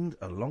detained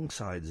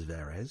alongside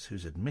Zverev,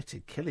 who's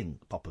admitted killing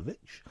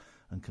Popovich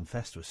and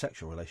confessed to a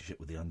sexual relationship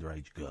with the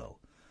underage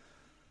girl.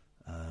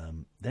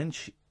 Then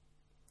she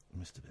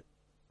missed a bit.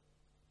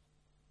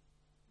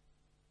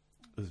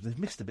 They've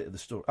missed a bit of the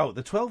story. Oh,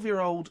 the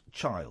 12-year-old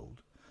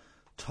child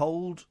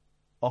told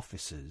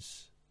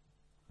officers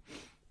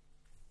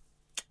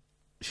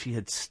she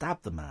had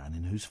stabbed the man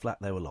in whose flat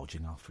they were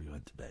lodging after he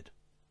went to bed.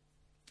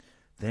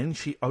 Then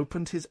she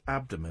opened his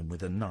abdomen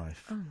with a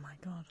knife. Oh, my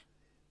God.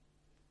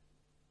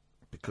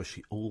 Because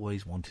she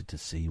always wanted to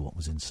see what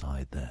was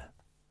inside there.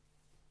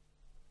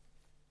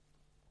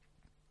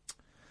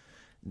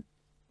 I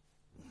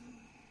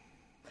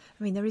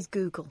mean, there is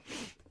Google.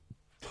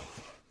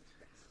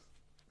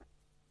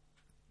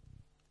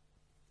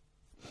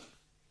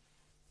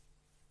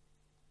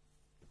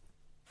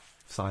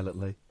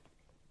 Silently.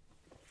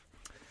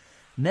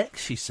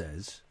 Next, she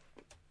says,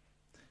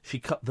 she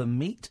cut the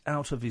meat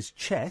out of his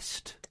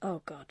chest.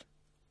 Oh, God.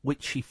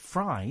 Which she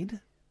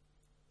fried,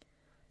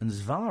 and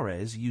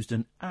Zverev used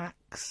an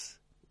axe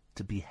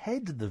to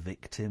behead the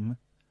victim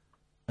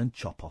and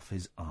chop off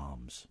his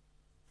arms.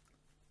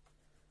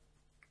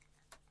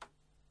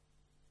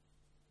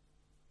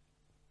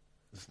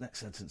 This next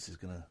sentence is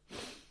going to...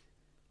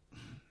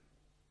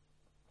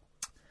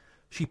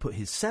 She put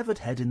his severed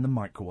head in the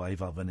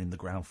microwave oven in the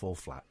ground floor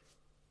flat.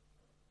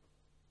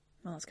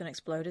 Well, it's going to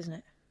explode, isn't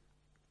it?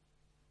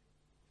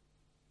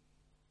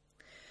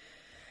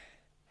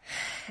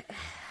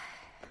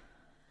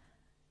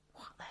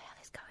 What the hell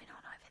is going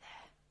on over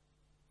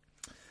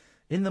there?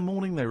 In the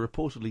morning, they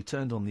reportedly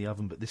turned on the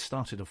oven, but this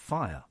started a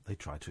fire. They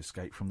tried to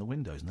escape from the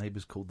windows.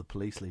 Neighbours called the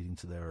police, leading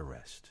to their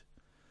arrest.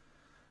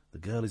 The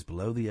girl is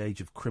below the age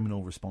of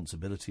criminal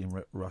responsibility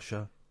in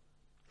Russia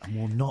and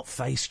will not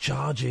face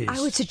charges. I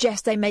would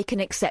suggest they make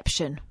an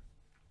exception.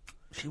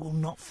 She will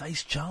not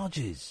face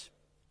charges.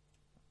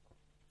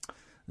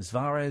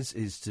 Zverev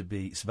is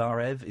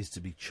to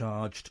be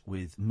charged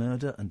with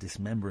murder and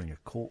dismembering a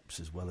corpse,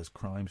 as well as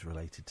crimes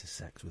related to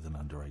sex with an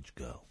underage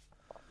girl.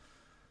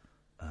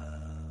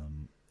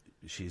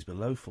 She is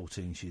below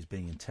 14. She is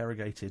being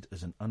interrogated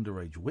as an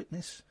underage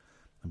witness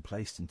and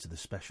placed into the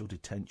special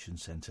detention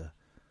centre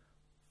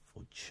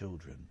for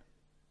children.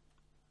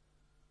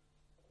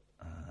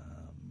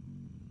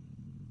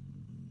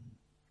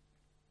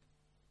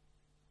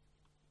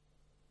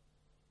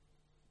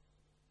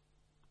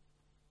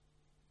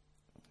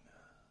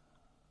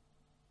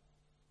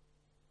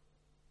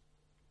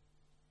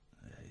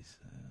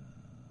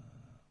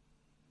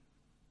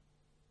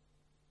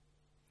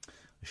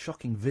 A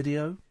shocking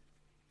video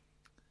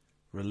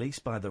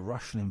released by the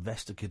Russian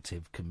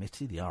Investigative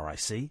Committee, the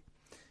RIC,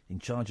 in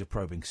charge of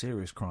probing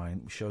serious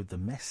crime, showed the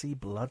messy,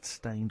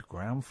 blood-stained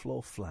ground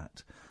floor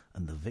flat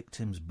and the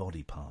victim's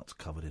body parts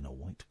covered in a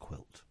white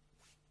quilt.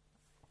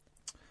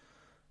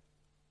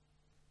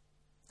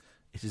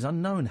 It is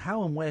unknown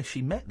how and where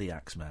she met the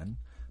Axeman,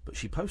 but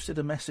she posted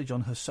a message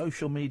on her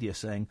social media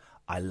saying,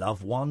 "I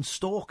love one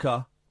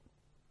stalker.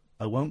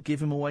 I won't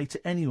give him away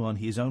to anyone.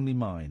 He is only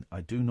mine.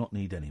 I do not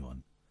need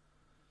anyone."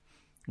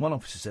 One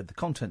officer said the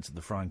contents of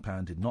the frying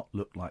pan did not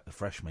look like the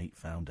fresh meat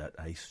found at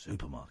a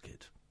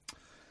supermarket.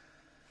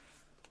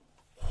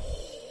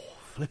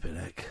 Flippin'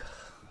 heck.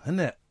 Isn't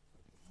it?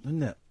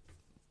 Isn't it?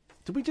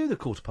 Did we do the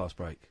quarter past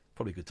break?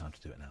 Probably a good time to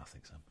do it now, I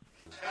think so.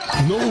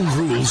 No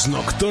rules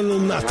nocturnal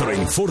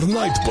nattering for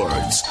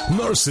nightbirds,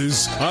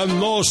 nurses and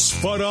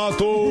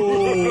Nosferatu.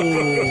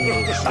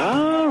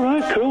 All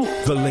right, cool.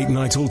 The Late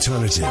Night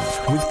Alternative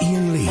with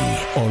Iain Lee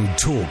on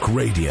Talk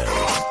Radio.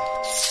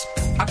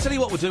 I'll tell you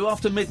what we'll do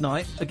after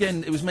midnight.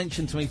 Again, it was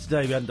mentioned to me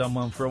today, we hadn't done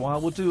one for a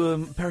while. We'll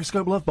do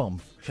Periscope Love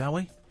Bomb, shall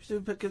we?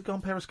 Should we go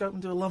on Periscope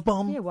and do a love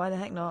bomb? Yeah, why the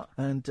heck not?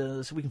 And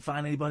so we can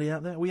find anybody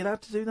out there. Are we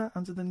allowed to do that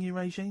under the new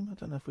regime? I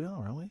don't know if we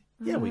are we?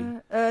 Yeah, we...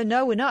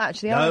 No, we're not,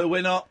 actually, No,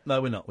 we're not.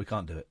 No, we're not. We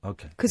can't do it.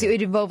 OK. Because it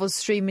would involve us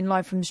streaming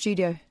live from the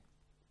studio.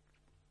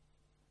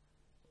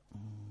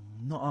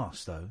 Not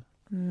us, though.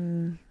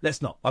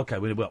 Let's not. OK,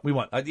 we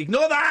won't.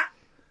 Ignore that!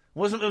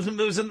 There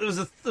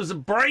was a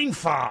brain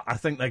fart, I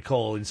think they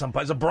call in some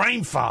places. A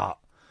brain fart.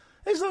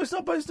 It's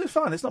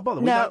fine. Let's not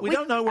bother. No, we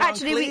don't know.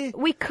 Actually,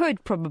 we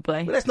could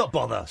probably. But let's not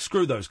bother.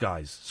 Screw those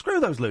guys. Screw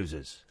those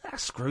losers.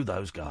 Screw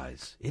those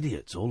guys.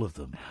 Idiots, all of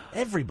them.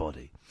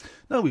 Everybody.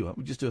 No, we won't.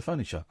 We'll just do a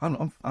phone-in show.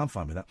 I'm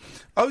fine with that.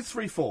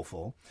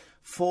 0344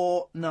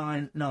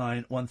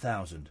 499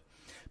 1000.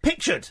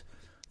 Pictured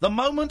The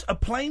moment a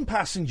plane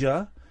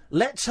passenger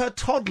lets her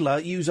toddler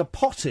use a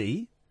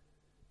potty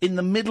in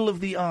the middle of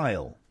the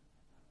aisle.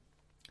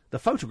 The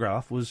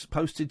photograph was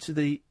posted to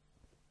the...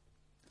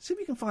 See if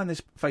you can find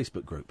this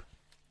Facebook group.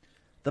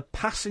 The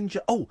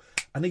passenger... Oh,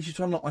 I need you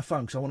to unlock my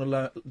phone because I want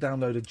to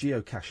download a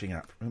geocaching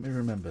app. Let me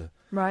remember.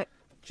 Right.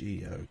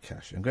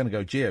 Geocaching. I'm going to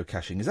go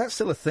geocaching. Is that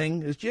still a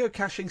thing? Is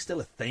geocaching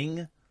still a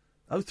thing?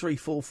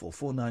 0344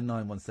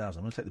 499 1000.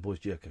 I'm going to take the boys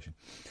geocaching.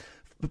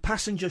 The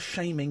passenger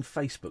shaming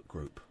Facebook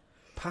group.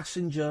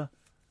 Passenger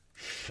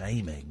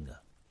shaming.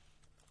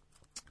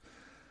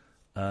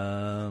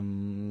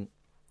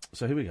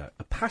 So here we go.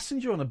 A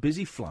passenger on a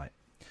busy flight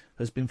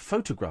has been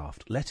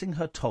photographed letting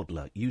her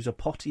toddler use a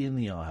potty in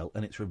the aisle,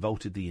 and it's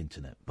revolted the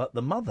internet. But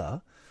the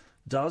mother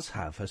does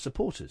have her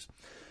supporters.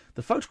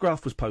 The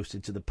photograph was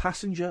posted to the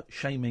passenger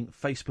shaming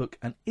Facebook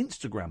and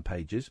Instagram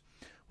pages,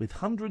 with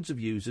hundreds of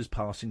users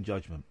passing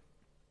judgment.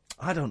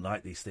 I don't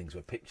like these things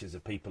where pictures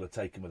of people are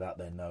taken without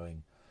their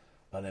knowing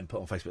and then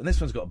put on Facebook. And this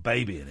one's got a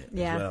baby in it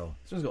as well.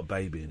 This one's got a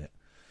baby in it.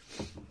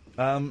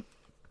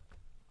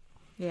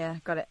 Yeah,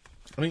 got it.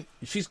 I mean,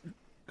 she's...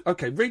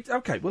 Okay, read...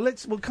 Okay, well,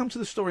 we'll come to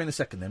the story in a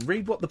second then.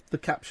 Read what the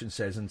caption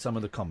says and some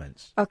of the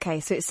comments. Okay,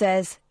 so it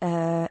says,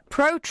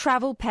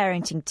 pro-travel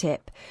parenting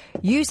tip.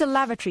 Use a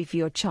lavatory for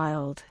your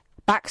child.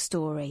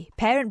 Backstory.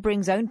 Parent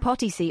brings own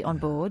potty seat on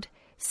board,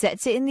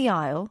 sets it in the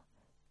aisle,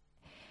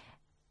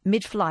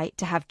 mid-flight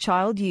to have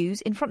child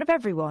use in front of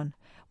everyone.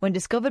 When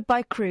discovered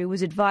by crew,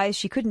 was advised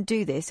she couldn't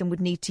do this and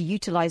would need to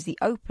utilise the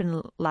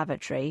open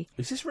lavatory.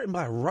 Is this written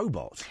by a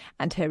robot?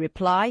 And her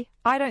reply,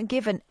 I don't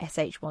give an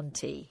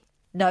SH1T.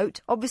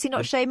 Note, obviously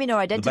not shaming or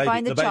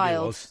identifying the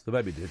child. The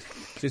baby did.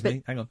 Excuse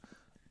me, hang on.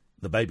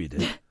 The baby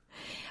did.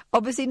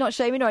 Obviously not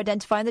shaming or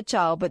identifying the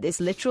child, but this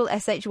literal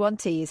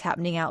SH1T is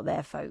happening out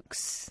there,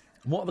 folks.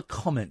 What are the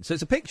comments? So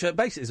it's a picture,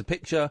 basically it's a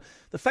picture,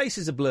 the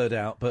faces are blurred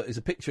out, but it's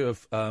a picture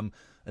of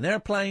an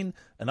airplane,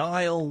 an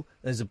aisle,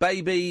 there's a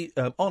baby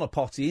on a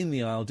potty in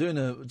the aisle doing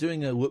a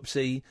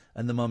whoopsie,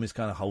 and the mum is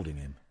kind of holding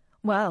him.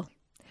 Well,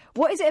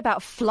 what is it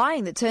about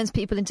flying that turns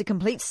people into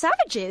complete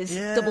savages?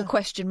 Yeah. Double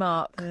question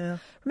mark. Yeah.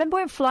 Remember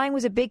when flying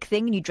was a big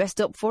thing and you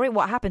dressed up for it?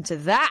 What happened to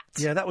that?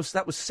 Yeah, that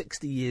was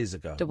 60 years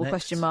ago. Double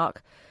question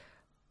mark.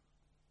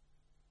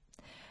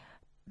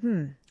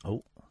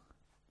 Oh.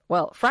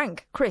 Well,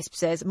 Frank Crisp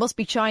says, must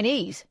be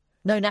Chinese.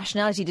 No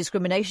nationality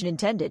discrimination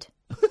intended.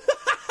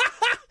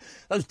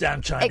 Those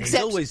damn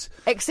Chinese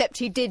Except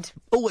he did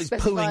always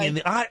specify. pulling in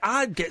the...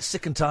 I'd get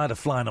sick and tired of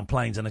flying on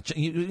planes and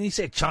you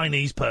see a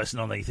Chinese person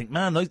on there, you think,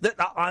 man, that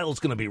aisle's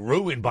going to be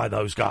ruined by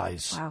those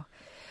guys. Wow.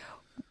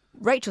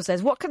 Rachel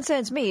says, what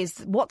concerns me is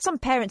what some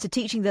parents are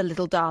teaching their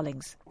little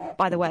darlings.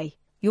 By the way,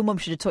 your mum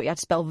should have taught you how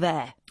to spell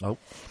there. Oh.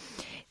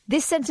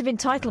 This sense of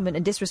entitlement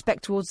and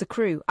disrespect towards the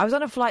crew. I was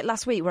on a flight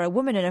last week where a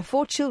woman and her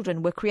 4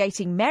 children were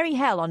creating merry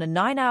hell on a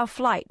 9-hour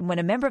flight, and when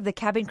a member of the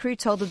cabin crew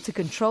told them to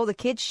control the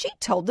kids, she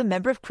told the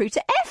member of crew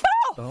to F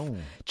off! Oh.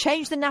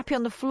 Change the nappy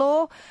on the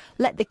floor,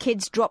 let the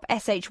kids drop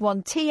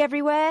SH1T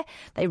everywhere,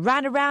 they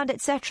ran around,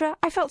 etc.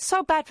 I felt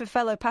so bad for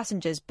fellow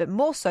passengers, but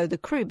more so the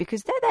crew,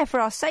 because they're there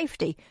for our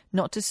safety,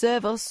 not to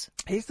serve us.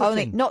 Here's the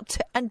thing.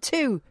 And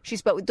two, she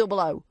spoke with double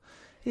O.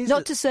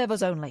 To serve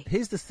us only.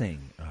 Here's the thing,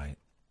 right?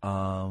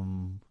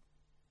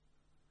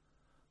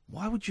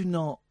 Why would you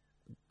not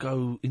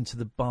go into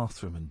the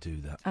bathroom and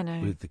do that? I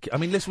know. With the I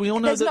mean, listen, we all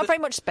know there's not very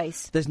much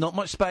space. There's not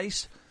much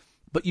space,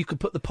 but you could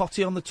put the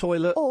potty on the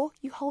toilet. Or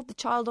you hold the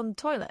child on the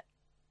toilet.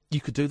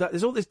 You could do that.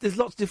 There's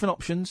lots of different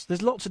options.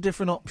 There's lots of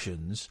different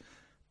options.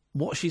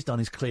 What she's done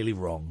is clearly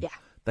wrong. Yeah.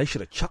 They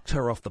should have chucked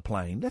her off the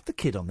plane. Left the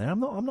kid on there.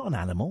 I'm not an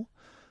animal.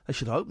 They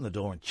should have opened the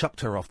door and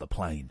chucked her off the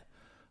plane.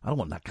 I don't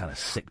want that kind of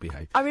sick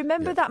behaviour. I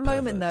remember that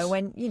moment, though,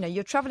 when,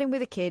 you're travelling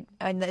with a kid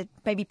and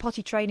maybe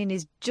potty training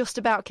is just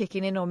about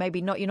kicking in, or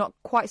maybe not. You're not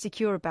quite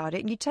secure about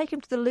it, and you take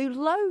them to the loo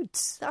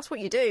loads. That's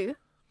what you do.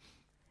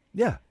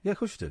 Yeah, of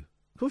course you do.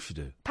 Of course you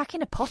do.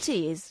 Packing a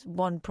potty is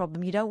one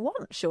problem you don't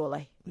want,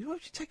 surely. Why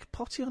would you take a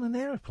potty on an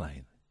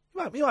aeroplane?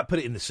 You might put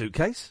it in the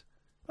suitcase.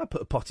 I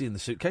put a potty in the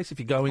suitcase if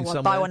you're going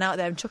somewhere. Buy one out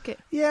there and chuck it.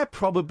 Yeah,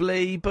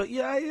 probably. But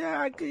I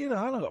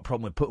don't got a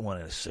problem with putting one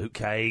in a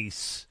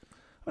suitcase.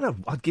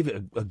 I'd give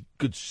it a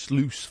good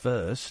sluice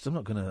first. I'm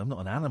not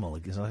an animal,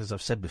 as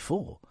I've said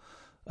before.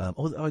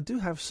 Although I do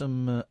have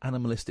some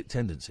animalistic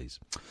tendencies.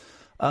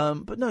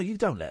 But no, you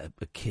don't let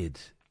a kid.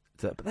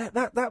 But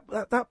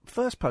that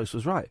first post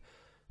was right.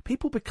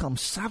 People become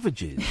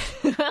savages.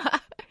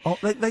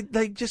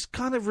 They just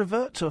kind of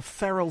revert to a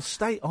feral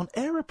state on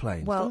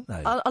aeroplanes, don't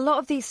they? A lot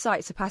of these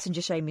sites are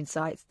passenger shaming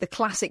sites. The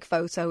classic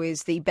photo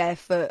is the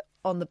barefoot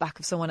on the back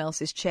of someone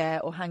else's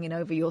chair or hanging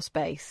over your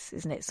space,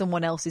 isn't it?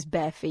 Someone else's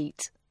bare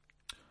feet.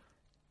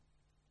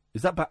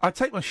 Is that bad? I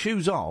take my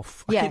shoes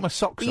off. I keep my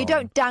socks on. You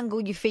don't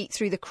dangle your feet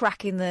through the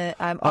crack in the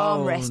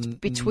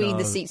armrest between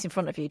the seats in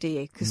front of you, do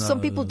you? Because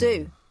some people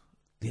do.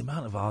 The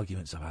amount of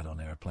arguments I've had on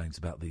aeroplanes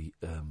about the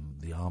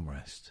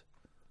armrest,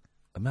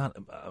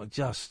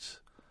 just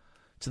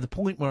to the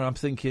point where I'm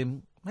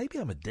thinking maybe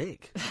I'm a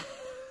dick.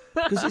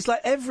 Because it's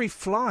like every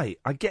flight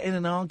I get in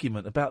an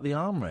argument about the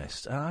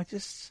armrest, and I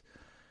just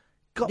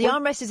The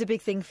armrest is a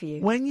big thing for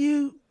you. When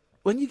you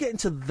get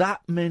into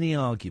that many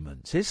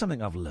arguments, here's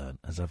something I've learned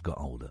as I've got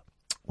older.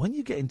 When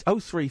you get into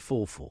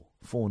 0344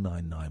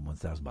 499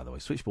 1000, by the way,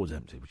 switchboard's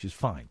empty, which is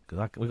fine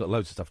because we've got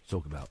loads of stuff to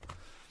talk about.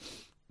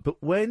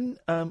 But when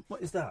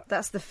what is that?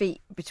 That's the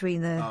feet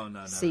between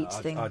the seats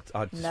thing. I'd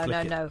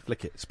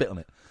flick it, spit on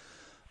it.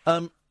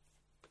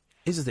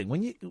 Here's the thing: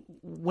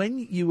 when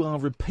you are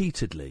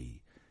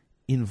repeatedly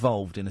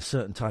involved in a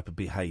certain type of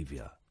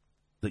behaviour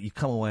that you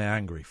come away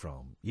angry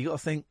from, you got to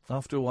think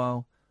after a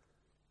while: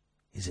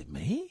 is it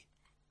me?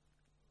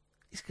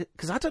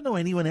 Because I don't know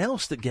anyone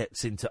else that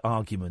gets into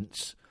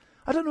arguments.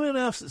 I don't know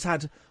anyone else that's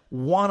had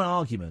one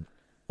argument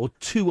or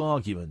two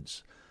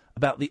arguments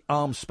about the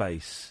arm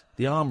space,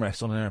 the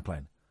armrest on an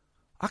airplane.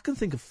 I can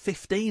think of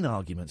 15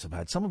 arguments I've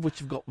had, some of which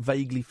have got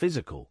vaguely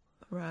physical.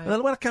 Right. And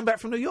then when I came back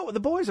from New York with the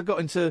boys, I got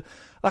into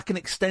like an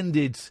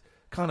extended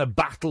kind of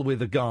battle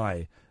with a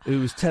guy who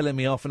was telling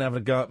me off and having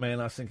a go at me,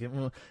 and I was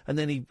thinking, and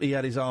then he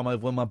had his arm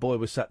over when my boy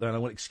was sat there, and I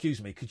went,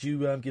 excuse me, could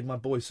you give my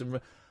boy some...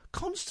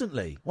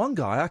 Constantly. One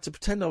guy, I had to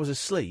pretend I was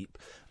asleep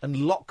and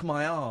lock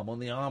my arm on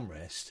the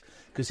armrest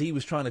because he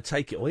was trying to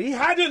take it. Well, he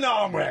had an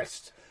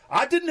armrest.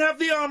 I didn't have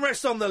the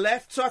armrest on the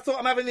left, so I thought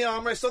I'm having the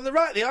armrest on the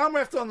right. The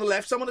armrest on the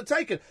left, so I'm going to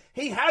take it.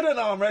 He had an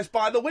armrest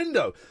by the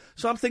window.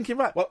 So I'm thinking,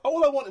 right, well,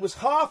 all I wanted was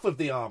half of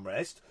the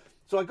armrest.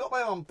 So I got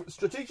my arm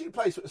strategically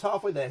placed, it was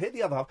halfway there, hit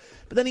the other half.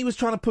 But then he was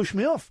trying to push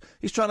me off.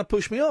 He's trying to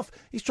push me off.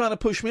 He's trying to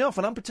push me off.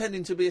 And I'm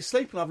pretending to be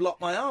asleep and I've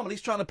locked my arm and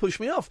he's trying to push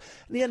me off.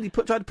 In the end, he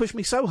tried to push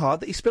me so hard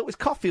that he spilt his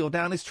coffee all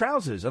down his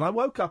trousers. And I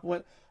woke up and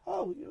went,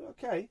 oh, you're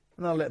okay.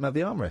 And I let him have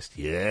the armrest.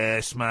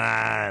 Yes,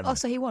 man. Oh,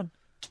 so he won?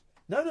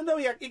 No.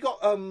 He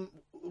got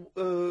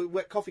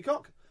wet coffee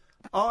cock.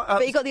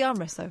 But he got the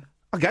armrest, though.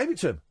 I gave it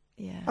to him.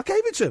 Yeah. I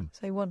gave it to him.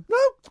 So he won? No,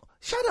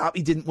 shut up.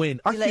 He didn't win.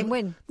 You let him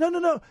win?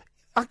 No.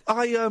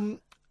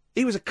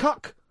 He was a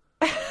cuck.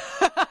 I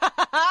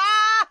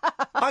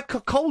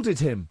cuckolded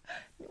him.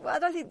 Well, I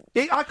don't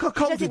think... I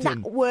cuckolded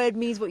him. That word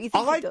means what you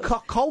think I it does.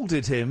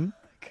 cuckolded him,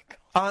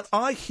 and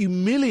I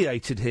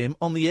humiliated him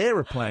on the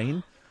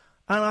aeroplane,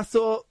 and I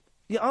thought,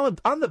 yeah,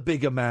 I'm the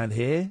bigger man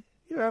here.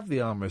 You have the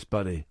armrest,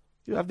 buddy.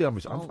 You have the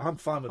armrest. I'm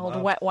fine with that.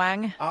 Old wet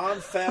wang.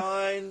 I'm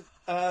fine.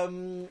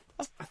 I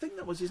think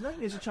that was his name.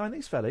 He's a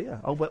Chinese fella,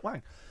 yeah. Old wet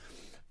wang.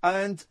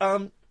 And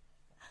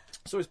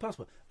saw his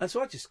passport. And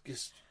so I just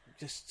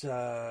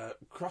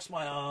crossed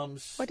my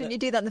arms. Why didn't you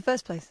do that in the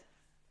first place?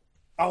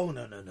 Oh,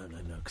 no.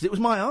 Because it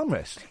was my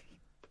armrest.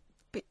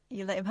 But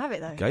you let him have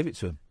it, though. Gave it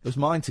to him. It was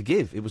mine to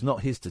give. It was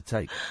not his to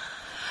take.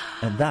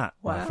 And that,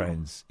 my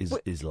friends,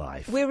 is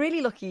life. We're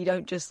really lucky you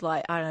don't just,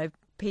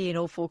 pee in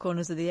all four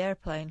corners of the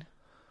airplane.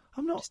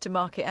 I'm not... Just to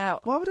mark it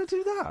out. Why would I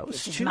do that?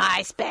 It's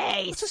my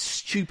space. What's a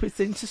stupid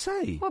thing to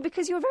say? Well,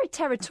 because you were very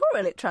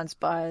territorial, it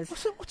transpires.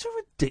 What's a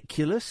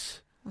ridiculous...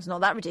 It's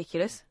not that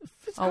ridiculous.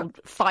 Old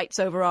fights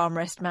over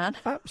armrest, man.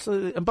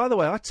 Absolutely. And by the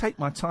way, I take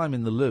my time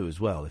in the loo as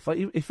well. If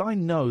I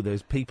know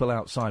there's people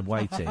outside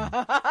waiting,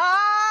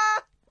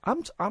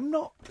 I'm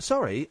not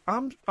sorry.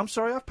 I'm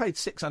sorry. I've paid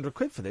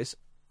 £600 for this.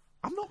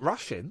 I'm not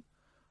rushing.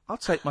 I'll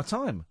take my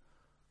time,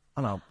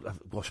 and I'll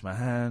wash my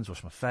hands,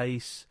 wash my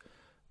face,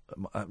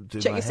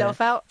 check yourself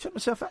out. Check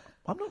myself out.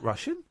 I'm not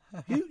rushing.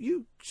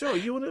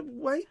 Sorry. You want to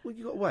wait? Well,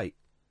 you got to wait.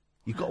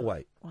 You got to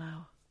wait.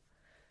 Wow.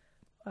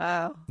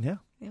 Yeah.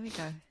 Here we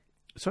go.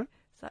 Sorry?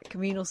 It's that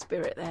communal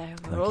spirit there.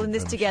 We're all in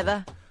this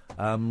together.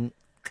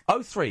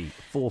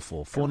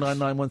 0344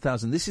 499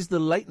 1000. This is the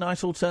late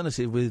night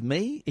alternative with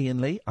me, Iain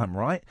Lee, I'm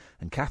right,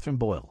 and Catherine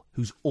Boyle,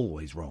 who's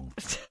always wrong.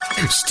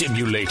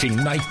 Stimulating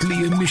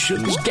nightly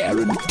emissions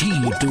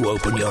guaranteed to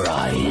open your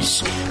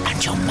eyes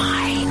and your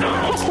mind.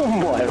 Oh,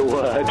 my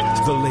word.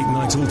 The late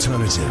night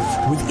alternative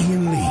with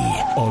Iain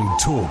Lee on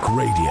Talk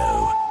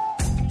Radio.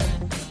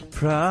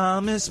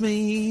 Promise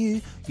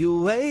me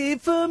you'll wait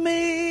for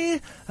me,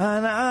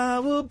 and I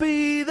will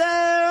be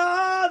there,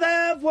 all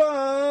that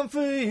one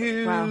for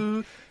you. Wow.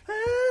 And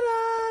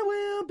I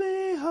will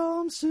be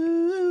home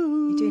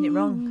soon. You're doing it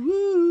wrong.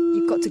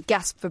 You've got to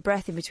gasp for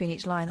breath in between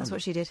each line. That's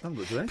what she did. I'm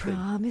not doing anything.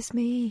 Promise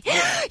me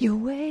you'll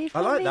wait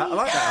for me. I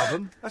like that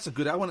album. That's a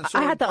good album.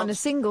 I had that on a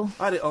single.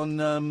 I had it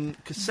on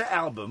cassette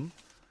album,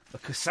 a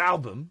cassette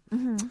album.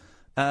 Mm-hmm.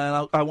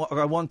 And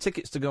I won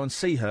tickets to go and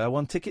see her. I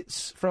won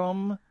tickets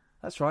from...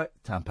 That's right,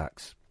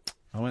 Tampax.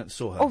 I went and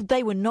saw her. Oh,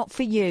 they were not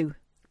for you.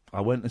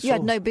 I went and saw her. You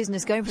had no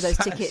business going for those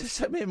tickets.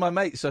 So me and my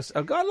mates, I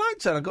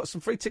liked her, and I got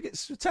some free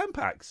tickets for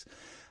Tampax.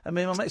 And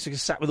me and my mates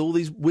just sat with all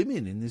these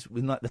women in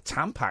the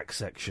Tampax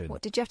section.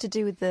 What did you have to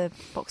do with the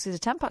boxes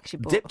of Tampax you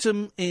bought? Dipped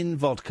them in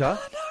vodka.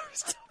 Oh, no,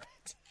 stop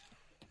it.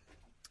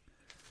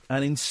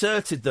 And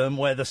inserted them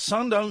where the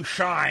sun don't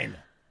shine.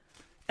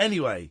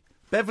 Anyway,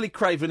 Beverley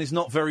Craven is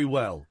not very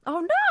well. Oh,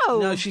 no.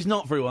 No, she's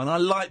not very well.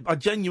 And I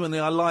genuinely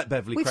like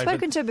Beverley Craven. We've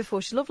spoken to her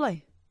before. She's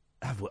lovely.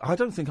 Have we? I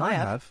don't think I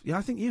have. Yeah,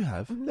 I think you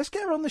have. Mm-hmm. Let's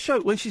get her on the show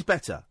when she's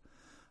better.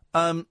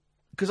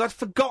 Because I'd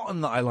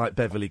forgotten that I like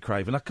Beverley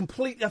Craven.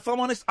 If I'm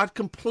honest, I'd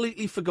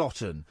completely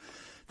forgotten.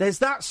 There's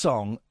that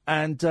song,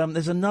 and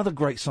there's another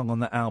great song on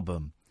that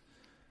album.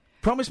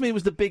 Promise Me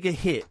was the bigger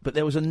hit, but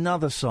there was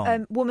another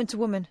song. Woman to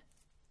Woman.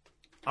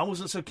 I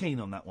wasn't so keen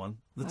on that one.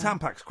 The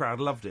Tampax crowd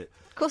loved it.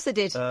 Of course they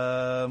did.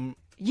 Um,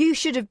 You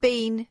should have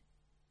been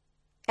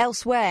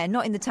elsewhere,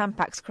 not in the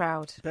Tampax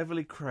crowd.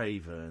 Beverley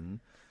Craven,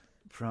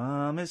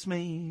 promise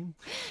me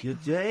you'll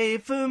day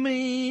for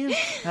me,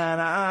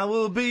 and I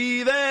will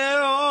be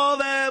there all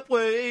that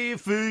way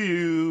for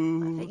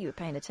you. I think you were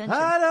paying attention.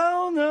 I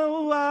don't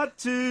know what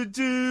to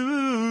do.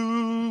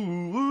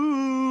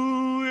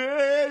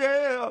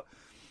 Yeah.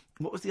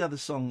 What was the other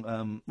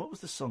song? What was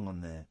the song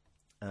on there?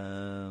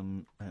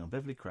 Hang on,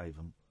 Beverley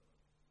Craven.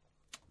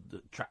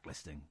 The track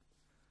listing.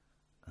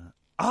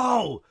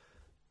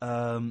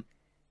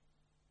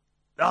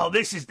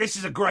 This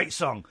is a great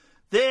song.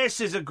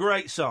 This is a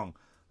great song.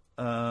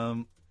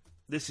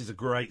 This is a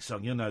great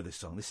song. You'll know this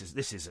song. This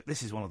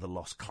is one of the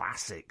lost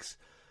classics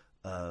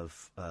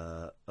of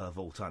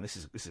all time. This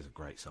is a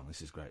great song.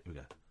 This is great. Here we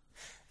go.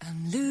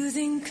 I'm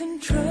losing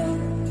control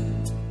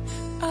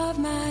of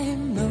my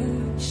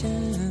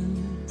emotions.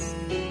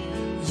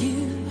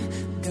 You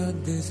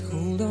got this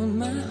hold on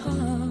my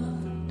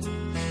heart.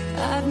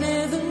 I've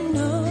never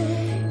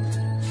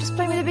known. Just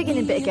play me the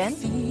beginning bit again.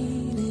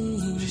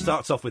 She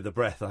starts off with the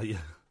breath, are you?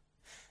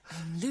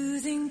 I'm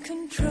losing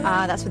control.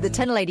 That's with the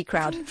Ten Lady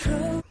crowd.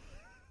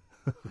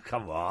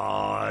 Come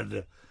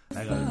on.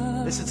 Hang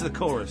on. Listen to the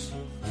chorus.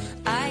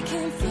 I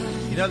can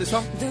find You know this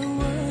song? the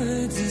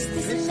words. Is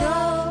this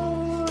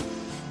love?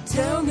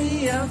 Tell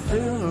me I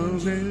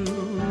found you.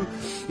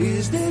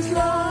 Is this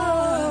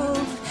love?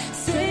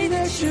 Say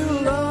that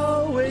you'll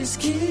always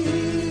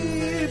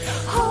keep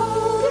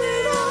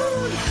holding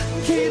on.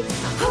 Keep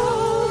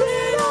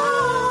holding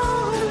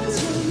on.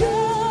 Your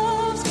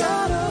love's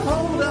got a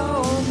hold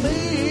on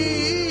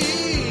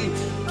me.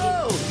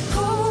 Oh,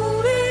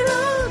 holding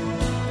on.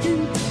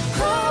 Keep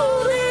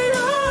holding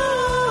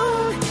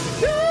on.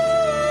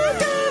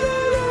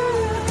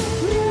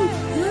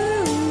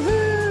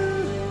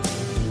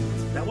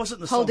 That wasn't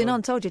the song. Holding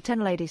on, told you, 10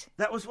 ladies.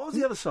 That was, what was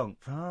the other song?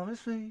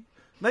 Promise me.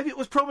 Maybe it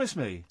was Promise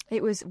Me.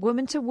 It was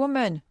Woman to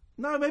Woman.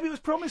 No, maybe it was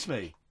Promise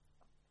Me.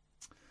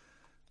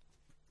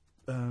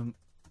 I'm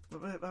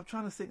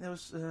trying to think. There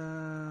was.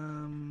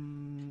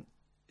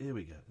 Here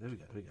we go.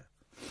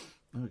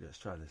 Let's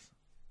try this.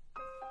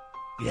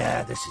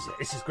 Yeah, this is it.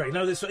 This is great.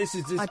 No, this is.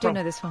 I do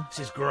know this one. This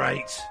is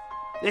great.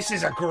 This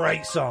is a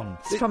great song.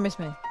 Promise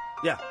Me.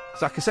 Yeah,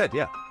 it's like I said.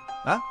 Yeah.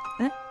 Huh?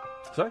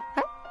 Sorry.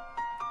 Huh?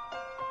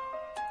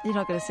 You're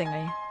not going to sing,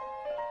 are you?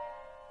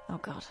 Oh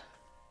God.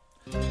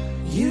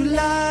 You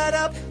light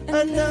up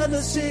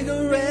another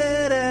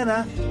cigarette and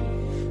I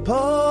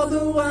pour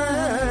the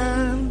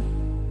wine.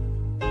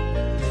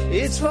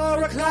 It's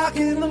 4 o'clock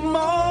in the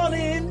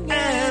morning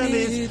and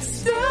it's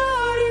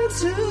starting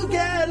to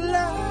get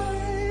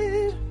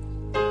light.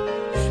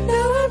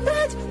 Now I'm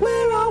right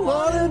where I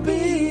wanna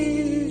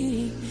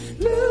be,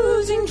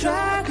 losing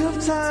track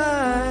of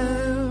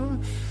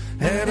time.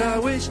 And I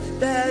wish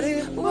that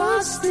it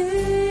was still.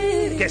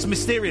 It gets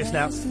mysterious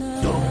now.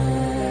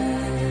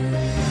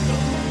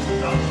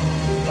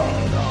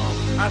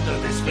 I've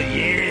done this for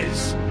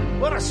years.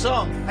 What a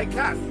song. Hey,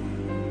 Kath.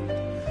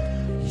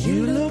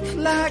 You look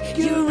like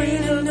you're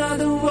in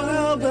another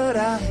world, but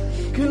I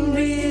can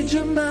read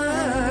your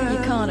mind.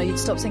 You can't, or you'd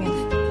stop singing.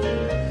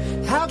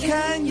 How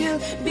can you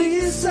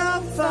be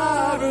so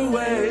far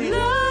away,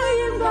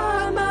 lying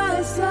by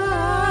my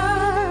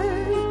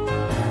side?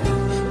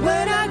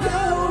 When I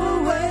go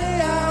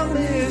away, I'll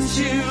miss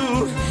you,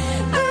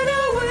 and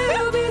I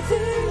will be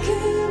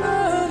thinking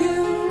of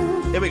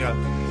you. Here we go.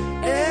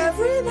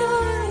 Every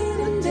night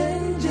and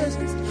day, just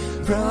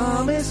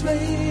promise me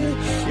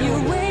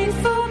you'll wait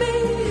for me,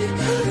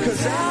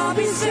 'cause I'll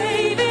be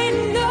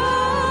saving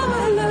all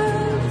my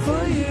love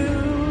for you,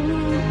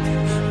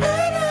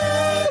 and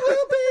I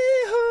will be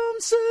home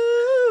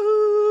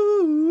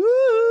soon.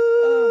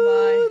 Oh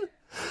my.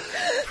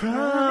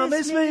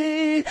 Promise me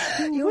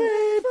you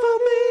wait for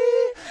me.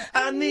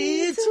 I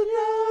need to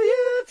know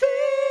you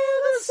feel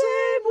the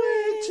same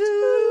way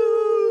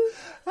too.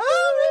 I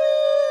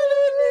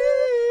really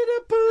need a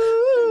boo.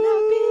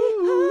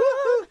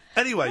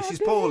 Anyway, she's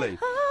poorly.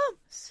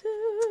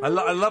 I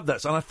love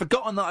that song. I've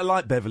forgotten that I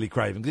like Beverley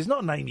Craven, because it's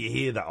not a name you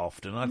hear that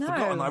often. I've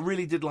forgotten that I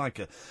really did like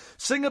her.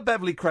 Singer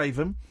Beverley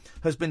Craven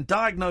has been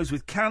diagnosed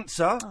with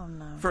cancer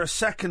for a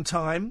second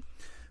time.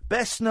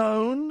 Best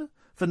known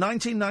for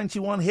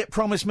 1991 hit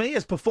Promise Me,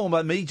 as performed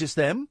by me just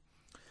then.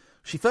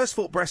 She first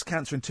fought breast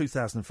cancer in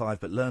 2005,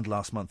 but learned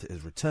last month it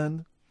has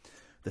returned.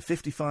 The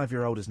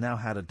 55-year-old has now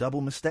had a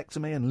double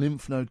mastectomy and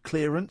lymph node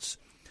clearance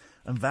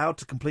and vowed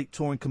to complete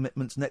touring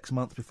commitments next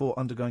month before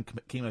undergoing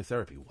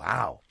chemotherapy.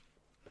 Wow.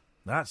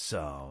 That's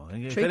so.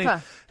 If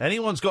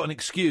anyone's got an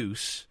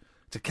excuse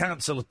to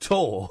cancel a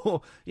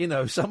tour, you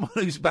know, someone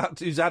who's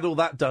had all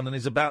that done and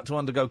is about to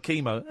undergo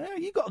chemo,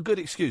 you got a good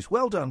excuse.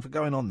 Well done for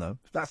going on, though.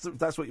 If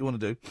that's what you want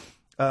to do.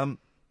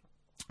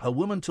 A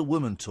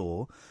woman-to-woman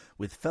tour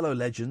with fellow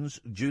legends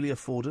Julia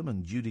Fordham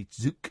and Judy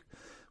Zook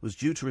was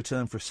due to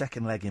return for a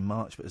second leg in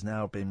March, but has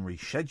now been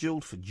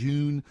rescheduled for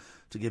June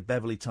to give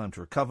Beverley time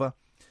to recover.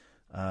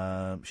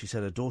 She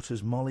said her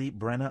daughters Molly,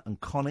 Brenna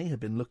and Connie had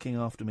been looking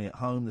after me at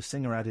home. The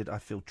singer added, I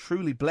feel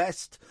truly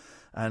blessed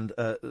and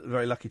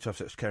very lucky to have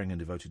such caring and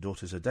devoted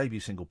daughters. Her debut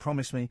single,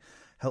 Promise Me,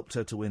 helped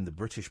her to win the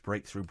British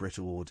Breakthrough Brit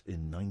Award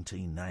in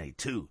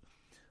 1992.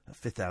 Her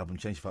fifth album,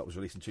 Change of Heart, was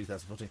released in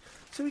 2014.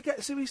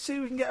 So we see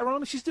we can get her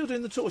on. She's still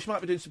doing the tour. She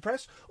might be doing some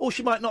press, or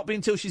she might not be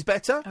until she's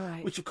better,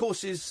 which of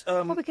course is...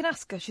 Well, we can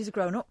ask her. She's a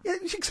grown-up. Yeah,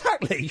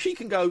 exactly. She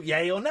can go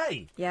yay or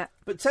nay. Yeah.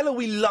 But tell her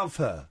we love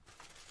her.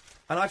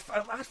 And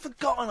I'd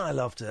forgotten I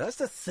loved her. That's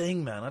the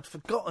thing, man. I'd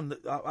forgotten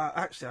that.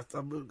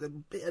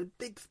 A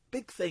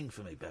big thing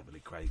for me, Beverley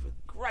Craven.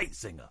 Great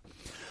singer.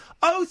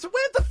 Oh, so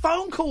where'd the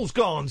phone calls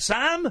gone,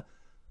 Sam?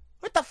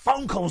 Where'd the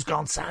phone calls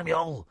gone,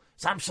 Samuel?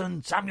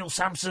 Samson,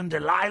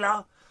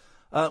 Delilah?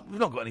 We've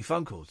not got any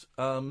phone calls.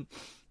 And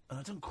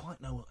I don't quite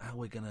know how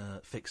we're going to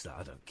fix that.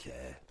 I don't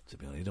care, to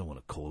be honest. You don't want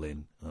to call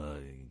in.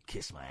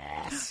 Kiss my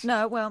ass.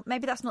 No, well,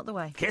 maybe that's not the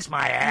way. Kiss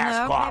my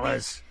ass,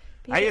 callers.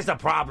 Here's the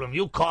problem.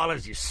 You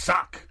callers, you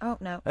suck. Oh,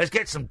 no. Let's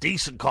get some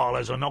decent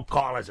callers or no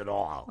callers at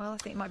all. Well, I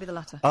think it might be the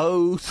latter.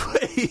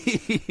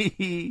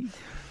 03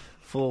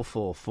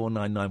 44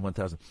 499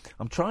 1000.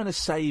 I'm trying to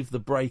save the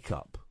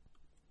breakup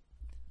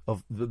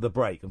of the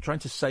break. I'm trying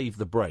to save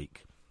the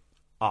break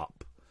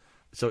up.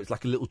 So it's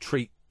like a little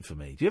treat for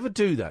me. Do you ever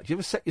do that? Do you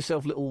ever set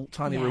yourself little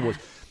tiny rewards?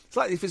 It's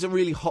like if it's a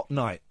really hot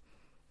night.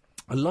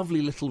 A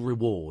lovely little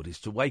reward is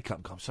to wake up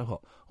and go, I'm so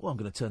hot. Oh, I'm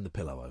going to turn the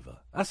pillow over.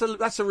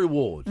 That's a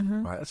reward,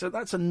 right?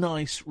 That's a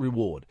nice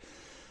reward.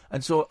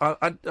 And so I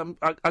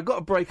got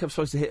a break I'm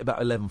supposed to hit about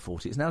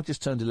 11:40. It's now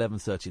just turned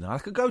 11:39. I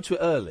could go to it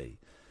early,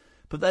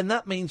 but then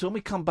that means when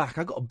we come back,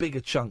 I've got a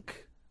bigger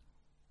chunk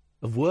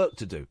of work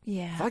to do.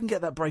 Yeah. If I can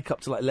get that break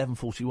up to like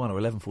 11:41 or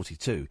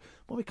 11:42,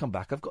 when we come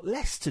back, I've got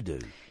less to do.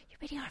 You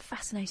really are a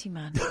fascinating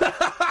man.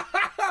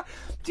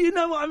 Do you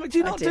know what I mean? Do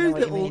you not do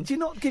little? Do you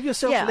not give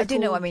yourself? Yeah, I do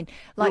know what I mean.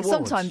 Like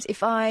rewards? sometimes,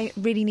 if I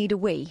really need a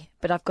wee,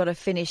 but I've got to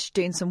finish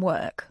doing some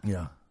work.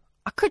 Yeah.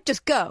 I could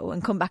just go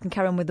and come back and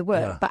carry on with the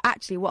work, Yeah. but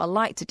actually, what I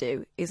like to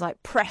do is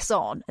like press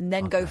on and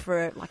then go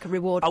for a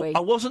reward wee. I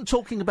wasn't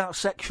talking about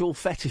sexual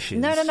fetishes.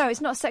 No, it's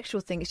not a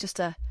sexual thing. It's just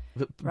a.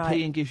 That Right.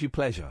 peeing gives you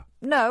pleasure.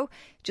 No,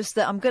 just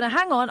that I'm going to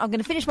hang on. I'm going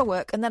to finish my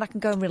work and then I can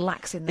go and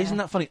relax in there. Isn't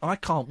that funny? I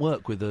can't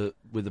work with a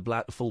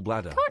full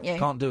bladder. Can't you?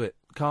 Can't do it.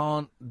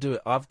 Can't do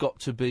it. I've got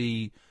to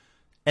be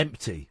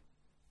empty,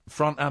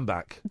 front and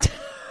back.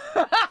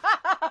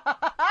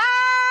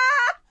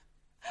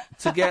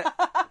 to get.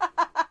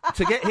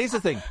 Here's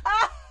the thing.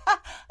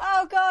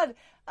 Oh God!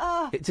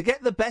 To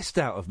get the best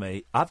out of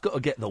me, I've got to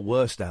get the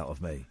worst out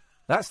of me.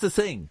 That's the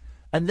thing.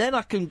 And then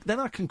I can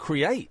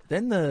create.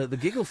 Then the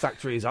giggle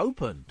factory is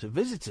open to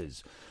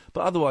visitors.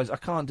 But otherwise, I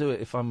can't do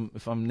it if I'm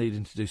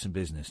needing to do some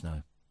business.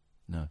 No.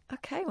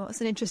 Okay, well, it's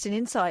an interesting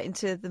insight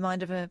into the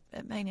mind of a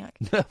maniac.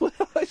 Well,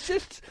 it's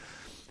just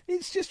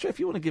if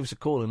you want to give us a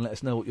call and let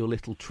us know what your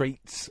little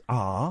treats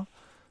are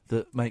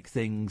that make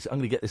things. I'm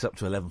going to get this up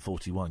to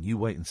 11:41. You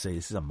wait and see.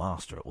 This is a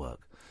master at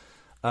work.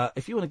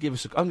 If you want to give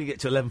us, I'm going to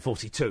get to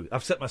 11:42.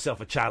 I've set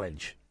myself a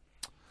challenge.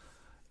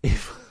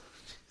 If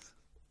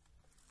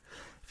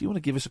you want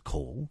to give us a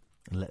call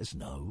and let us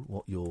know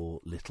what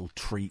your little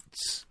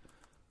treats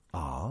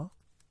are,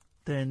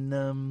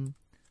 then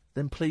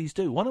please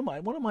do. One of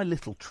my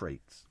little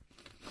treats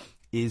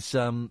is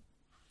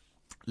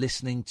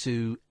listening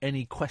to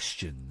Any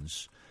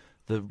Questions,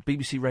 the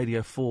BBC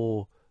Radio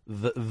 4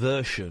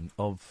 version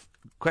of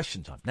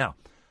Question Time. Now,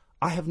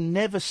 I have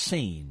never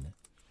seen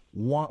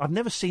I've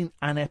never seen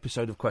an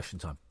episode of Question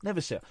Time. Never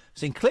seen it. I've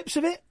seen clips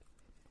of it.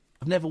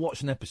 I've never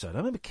watched an episode. I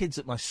remember kids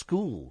at my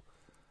school,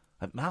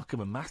 like Malcolm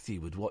and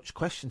Matthew, would watch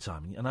Question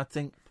Time, and I'd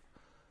think,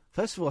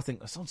 first of all, I think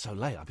that's on so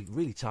late. I'd be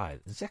really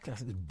tired. And secondly, I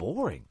think it's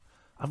boring.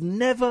 I've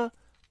never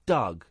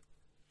dug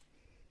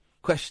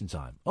Question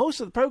Time.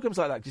 Also, the programmes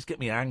like that just get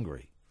me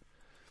angry.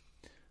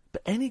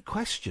 But Any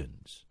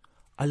Questions,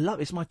 I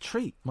love. It's my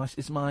treat.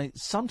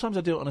 Sometimes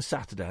I do it on a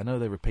Saturday. I know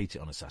they repeat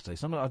it on a Saturday.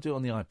 Sometimes I do it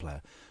on the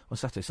iPlayer on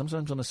Saturday.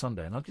 Sometimes on a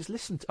Sunday, and I'll just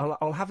listen.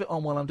 I'll have it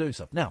on while I'm doing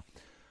stuff. Now,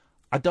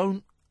 I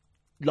don't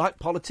like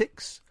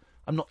politics.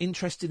 I'm not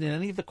interested in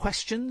any of the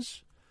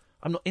questions.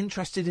 I'm not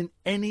interested in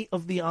any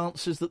of the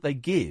answers that they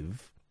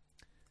give.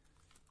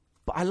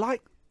 But I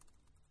like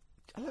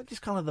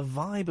just kind of the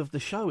vibe of the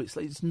show.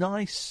 It's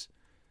nice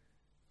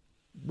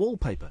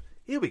wallpaper.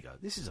 Here we go.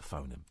 This is a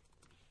phone-in.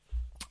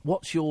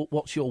 What's your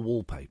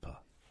wallpaper?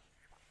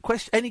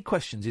 Any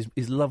Questions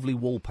is lovely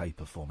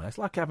wallpaper for me. It's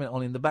like having it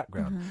on in the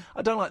background. Mm-hmm.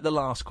 I don't like the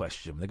last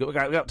question. We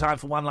got time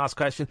for one last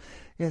question.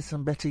 Yes,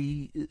 I'm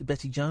Betty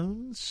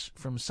Jones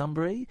from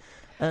Sunbury.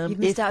 You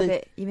missed out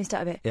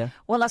a bit. Yeah.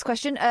 One last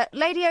question.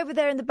 Lady over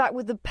there in the back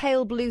with the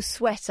pale blue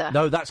sweater.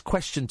 No, that's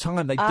Question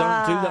Time. They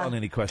don't do that on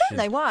Any Questions. Don't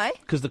they? Why?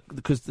 Because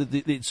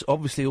it's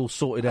obviously all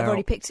sorted out. I've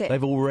already picked it.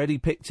 They've already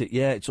picked it.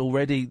 Yeah, it's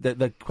already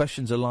the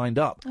questions are lined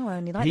up. Oh, I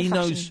only like he the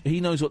knows. fashion.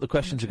 He knows what the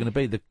questions are going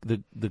to be.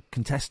 The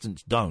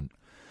contestants don't.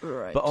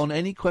 Right. But on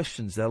Any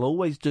Questions, they'll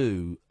always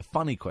do a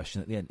funny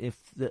question at the end. If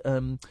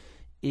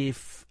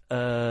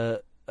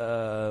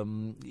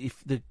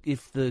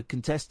the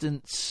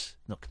contestants,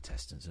 not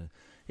contestants,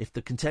 if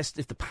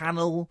the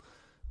panel,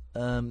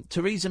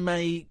 Theresa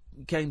May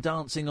came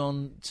dancing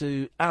on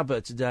to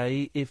ABBA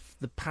today, if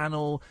the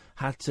panel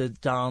had to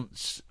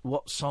dance,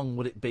 what song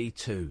would it be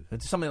to?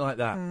 Something like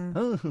that.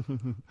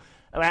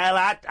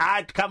 Well,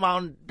 I'd come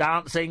on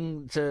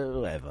dancing to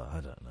whoever, I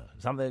don't know.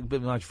 Something a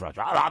bit Nigel Farage.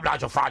 I'm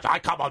Nigel Farage, I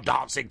come on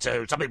dancing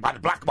to something by the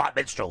Black and White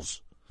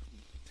Minstrels.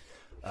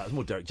 It was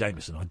more Derek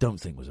Jameson, I don't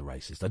think was a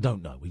racist. I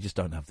don't know. We just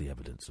don't have the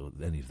evidence or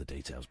any of the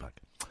details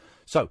back.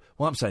 So,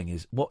 what I'm saying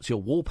is, what's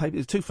your wallpaper?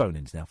 There's 2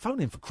 phone-ins now.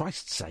 Phone in for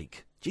Christ's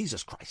sake.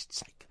 Jesus Christ's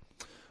sake.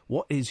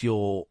 What is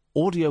your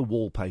audio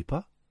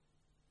wallpaper?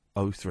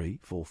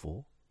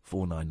 0344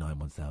 499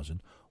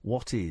 1000.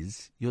 What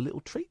is your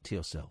little treat to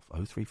yourself?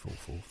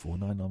 0344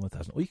 499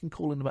 1000. Or you can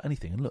call in about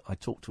anything. And look, I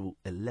talked to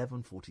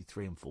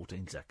 11:43 and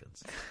 14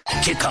 seconds.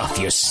 Kick off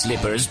your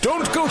slippers.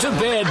 Don't go to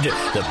bed.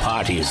 The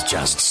party is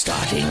just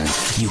starting.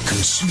 You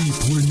can sleep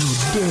when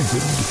you're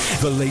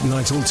dead. The Late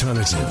Night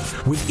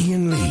Alternative with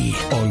Iain Lee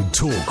on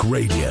Talk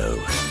Radio.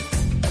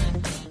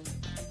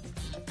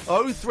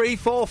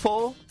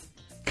 0344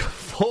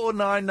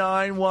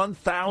 499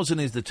 1000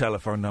 is the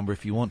telephone number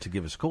if you want to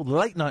give us a call. The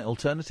Late Night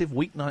Alternative,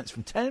 weeknights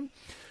from 10.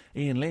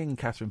 Iain Lee and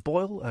Catherine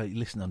Boyle. You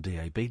listen on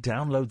DAB.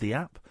 Download the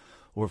app.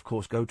 Or, of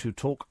course, go to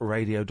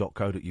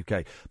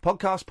talkradio.co.uk.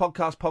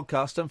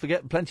 Podcast. Don't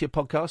forget, plenty of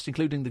podcasts,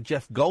 including the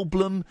Jeff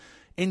Goldblum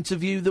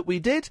interview that we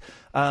did.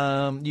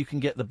 You can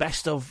get the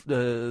best of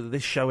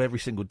this show every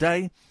single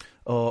day.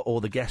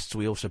 Or the guests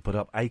we also put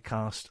up.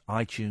 Acast,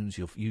 iTunes,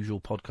 your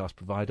usual podcast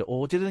provider.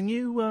 Or did a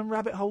new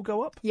rabbit hole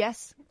go up?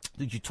 Yes.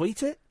 Did you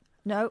tweet it?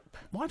 Nope.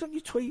 Why don't you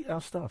tweet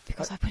our stuff?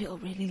 Because I put it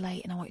up really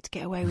late and I wanted to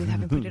get away with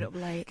having put it up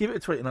late. Give it a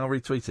tweet and I'll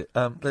retweet it.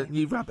 The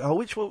new rabbit hole.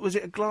 Which one was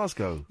it?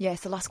 Glasgow? Yeah,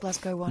 it's the last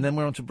Glasgow one. And then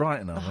we're on to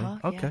Brighton,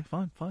 aren't we? Okay,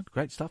 yeah. fine.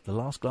 Great stuff. The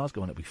last Glasgow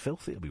one. It'll be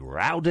filthy. It'll be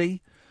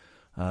rowdy.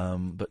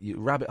 But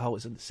rabbit hole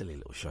is a silly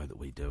little show that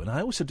we do. And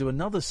I also do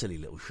another silly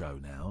little show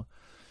now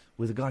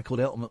with a guy called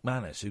Elton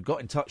McManus who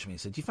got in touch with me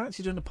and said, do you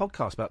fancy doing a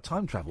podcast about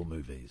time travel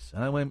movies?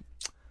 And I went,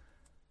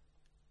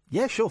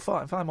 yeah, sure,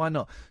 fine, why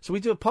not? So we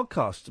do a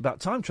podcast about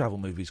time travel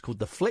movies called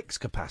The Flicks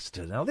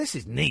Capacitor. Now, this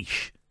is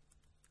niche.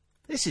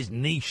 This is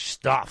niche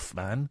stuff,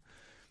 man.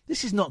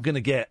 This is not going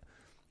to get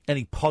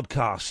any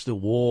podcast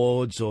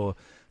awards or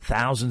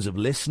thousands of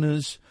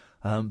listeners,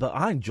 but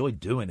I enjoyed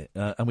doing it.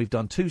 And we've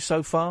done 2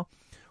 so far.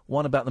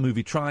 One about the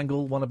movie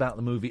Triangle, one about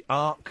the movie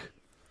Arc.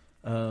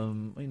 What are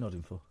you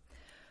nodding for?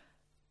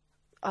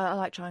 I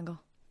like Triangle.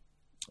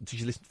 Did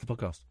you listen to the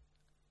podcast?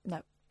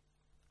 No.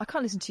 I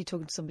can't listen to you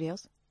talking to somebody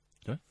else.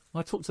 Okay.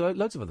 I talk to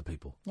loads of other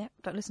people. Yeah,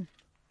 don't listen.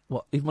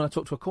 What, even when I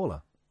talk to a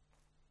caller?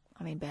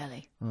 I mean,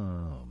 barely.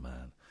 Oh,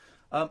 man.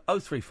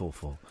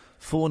 0344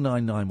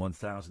 499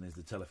 1000 is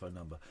the telephone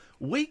number.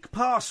 Weak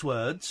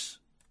passwords.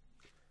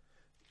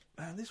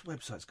 Man, this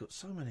website's got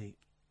so many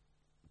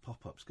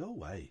pop-ups. Go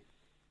away.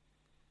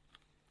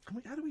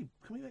 Can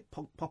we make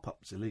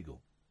pop-ups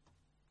illegal?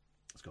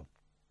 Let's go.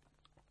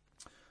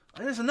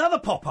 And there's another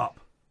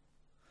pop-up.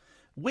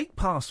 Weak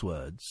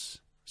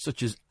passwords,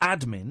 such as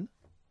admin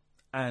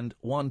and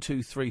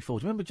 1234.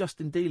 Do you remember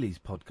Justin Dealey's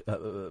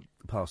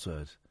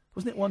password?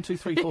 Wasn't it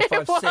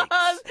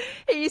 123456?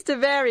 It used to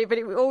vary, but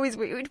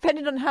it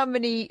depended on how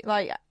many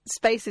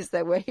spaces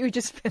there were. He would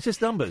just it's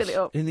just numbers fill it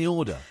up in the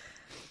order.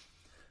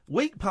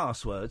 Weak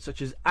passwords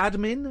such as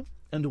admin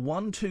and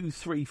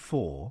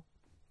 1234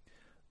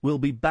 will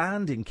be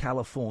banned in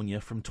California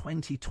from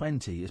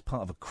 2020 as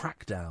part of a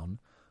crackdown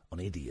on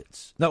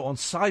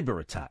cyber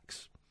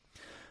attacks.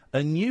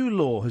 A new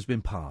law has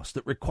been passed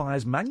that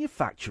requires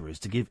manufacturers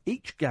to give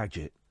each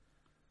gadget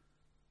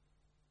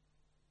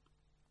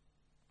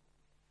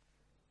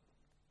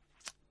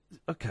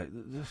Okay,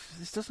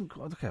 this doesn't...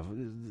 Okay,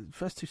 the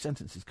first 2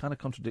 sentences kind of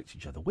contradict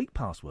each other. Weak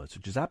passwords,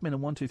 such as admin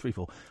and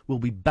 1234, will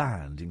be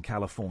banned in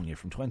California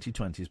from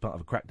 2020 as part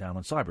of a crackdown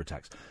on cyber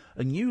attacks.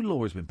 A new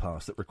law has been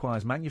passed that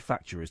requires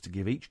manufacturers to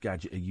give each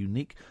gadget a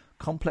unique,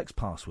 complex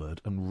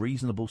password and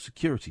reasonable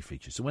security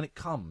features. So when it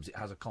comes, it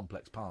has a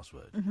complex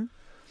password. Mm-hmm.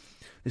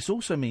 This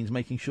also means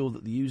making sure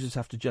that the users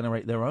have to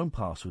generate their own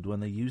password when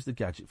they use the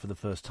gadget for the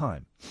first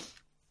time.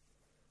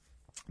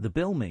 The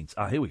bill means,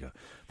 here we go,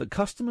 that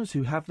customers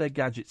who have their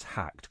gadgets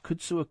hacked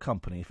could sue a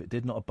company if it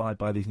did not abide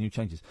by these new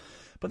changes.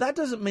 But that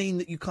doesn't mean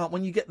that you can't,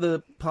 when you get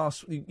the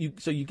you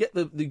get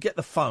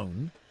the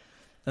phone,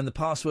 and the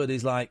password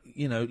is like,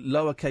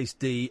 lowercase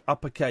d,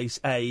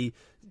 uppercase a,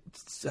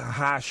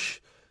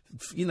 hash,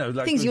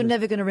 like things you're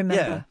never going to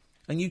remember. Yeah.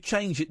 And you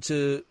change it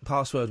to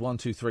password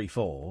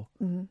 1234.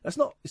 Mm-hmm.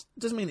 It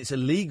doesn't mean it's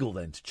illegal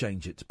then to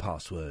change it to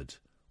password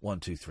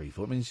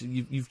 1234. It means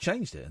you've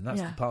changed it, and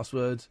that's the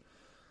password.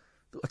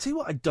 I'll tell you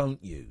what I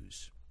don't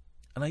use.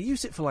 And I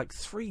used it for like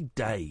 3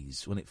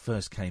 days when it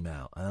first came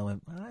out. And I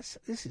went,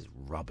 this is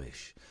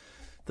rubbish.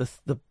 The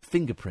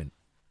fingerprint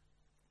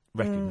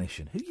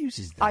recognition. Who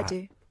uses that? I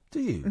do.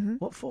 Do you? Mm-hmm.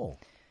 What for?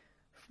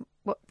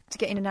 What, to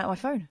get in and out of my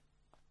phone.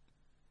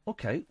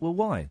 Okay, well,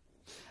 why?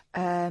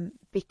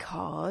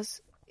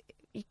 Because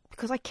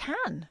I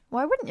can.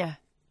 Why wouldn't you?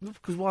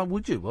 Because why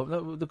would you?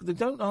 Well, they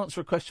don't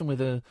answer a question with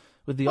the...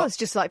 Well, it's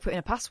just like putting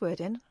a password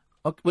in.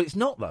 Well, it's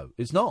not, though.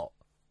 It's not.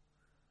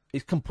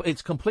 It's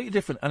completely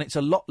different, and it's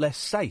a lot less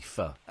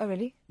safer. Oh,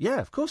 really? Yeah,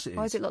 of course it is.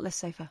 Why is it a lot less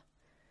safer?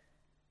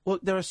 Well,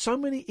 there are so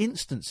many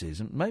instances,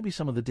 and maybe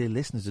some of the dear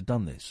listeners have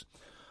done this,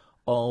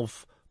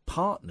 of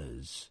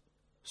partners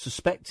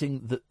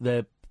suspecting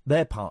that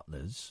their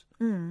partners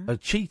are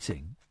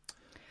cheating.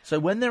 So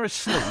when they're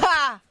asleep...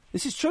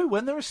 This is true,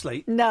 when they're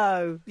asleep...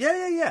 No.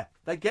 Yeah.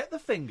 They get the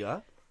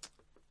finger,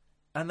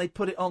 and they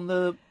put it on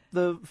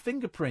the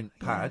fingerprint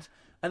pad...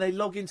 And they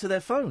log into their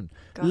phone.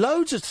 Gosh.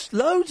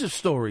 Loads of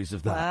stories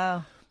of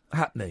that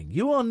happening.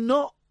 You are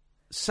not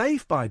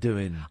safe by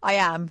doing... I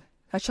am.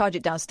 I charge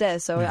it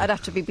downstairs, so I'd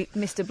have to be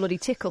Mr. Bloody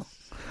Tickle.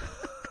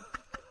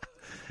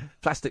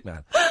 Plastic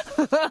man.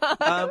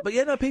 But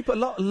yeah, no, people.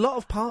 A lot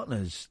of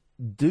partners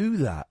do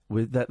that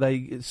with that.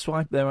 They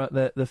swipe their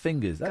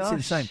fingers. That's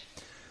insane.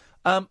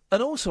 And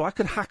also, I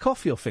could hack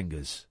off your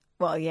fingers.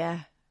 Well,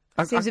 yeah.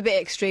 Seems a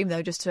bit extreme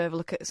though, just to have a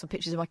look at some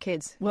pictures of my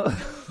kids. Well.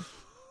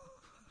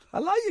 I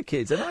like your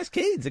kids. They're nice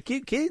kids. They're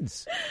cute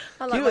kids.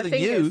 I like Cuter my than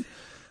fingers. you.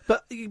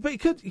 But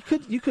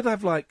you could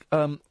have like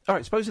all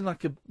right. Supposing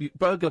like a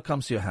burglar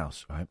comes to your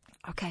house, right?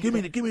 Okay. Give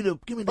me the.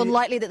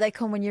 Unlikely that they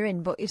come when you're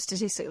in, but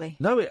statistically.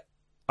 No, it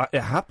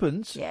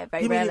happens. Yeah,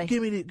 very rarely.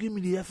 Give me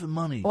the effing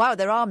money. Wow,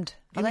 they're armed.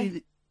 Are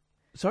they?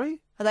 Sorry?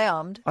 Are they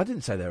armed? I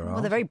didn't say they were armed.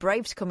 Well, they're very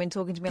brave to come in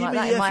talking to me Give like me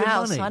that the in my effing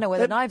house. money. I know where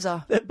the knives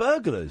are. They're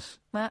burglars.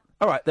 Matt.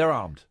 All right, they're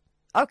armed.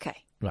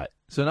 Okay. Right.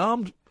 So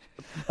an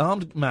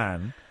armed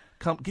man.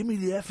 Come, give me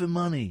the effing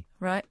money.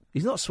 Right.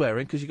 He's not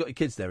swearing because you've got your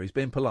kids there. He's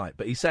being polite,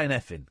 but he's saying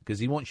effing because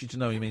he wants you to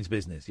know he means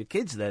business. Your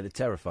kids there, they're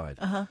terrified.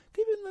 Uh-huh.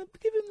 Give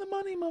him the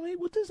money, mummy.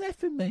 What does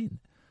effing mean?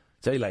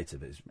 Tell you later,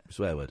 but it's a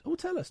swear word. Oh,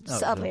 tell us. No,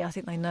 Sadly, no. I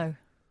think they know.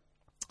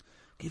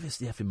 Give us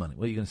the effing money.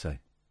 What are you going to say?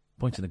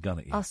 Pointing a gun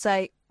at you. I'll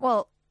say,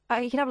 well,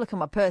 you can have a look at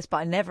my purse, but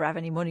I never have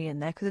any money in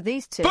there because of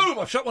these two. Boom!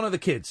 I shot one of the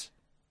kids.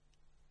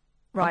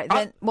 Right,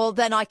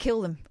 then I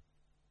kill them.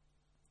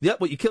 Yeah,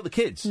 you killed the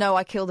kids? No,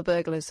 I kill the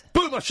burglars.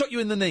 Boom! I shot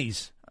you in the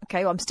knees.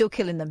 Okay, well, I'm still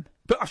killing them.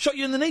 But I shot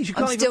you in the knees. You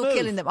can't I'm even still move.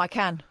 killing them. I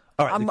can.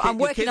 All right, I'm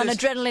working on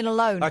adrenaline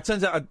alone. It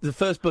turns out the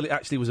first bullet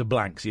actually was a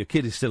blank, so your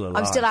kid is still alive.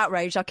 I'm still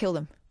outraged. I'll kill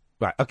them.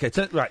 Right. Okay.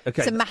 Okay.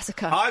 It's a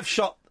massacre. I've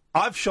shot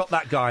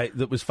that guy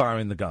that was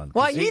firing the gun.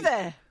 Why are you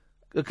there?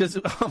 Because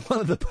I'm one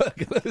of the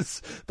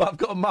burglars, but I've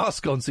got a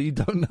mask on, so you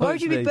don't know. Why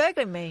would you be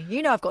burgling me?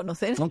 You know I've got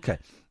nothing.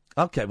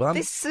 Okay, well...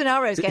 This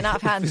scenario's getting out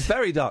of hand. It's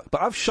very dark,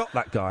 but I've shot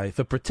that guy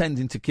for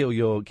pretending to kill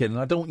your kid, and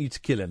I don't want you to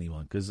kill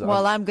anyone, because...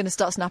 Well, I'm going to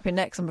start snapping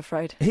necks, I'm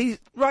afraid.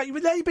 Right,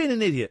 now you're being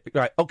an idiot.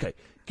 Right, okay,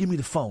 give me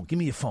the phone. Give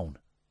me your phone.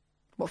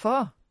 What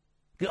for?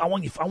 I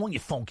want your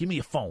phone. Give me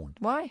your phone.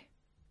 Why?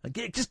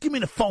 Just give me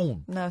the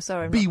phone. No,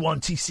 sorry.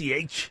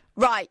 B1TCH.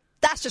 Right,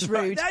 that's just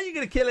rude. Right, now you're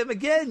going to kill him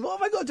again. What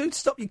have I got to do to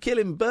stop you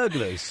killing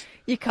burglars?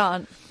 You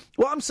can't.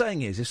 What I'm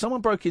saying is, if someone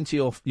broke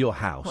into your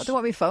house... What do I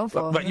want my phone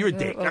for? Right, you're a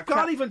dick. I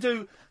can't even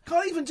do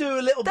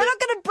a little bit... They're not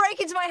going to break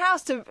into my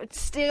house to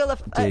steal a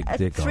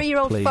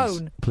 3-year-old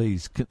phone.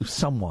 Please,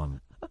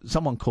 someone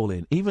call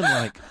in. Even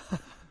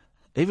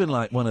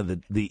like one of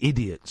the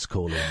idiots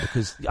call in,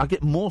 because I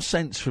get more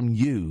sense from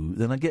you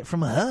than I get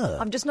from her.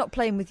 I'm just not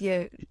playing with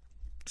your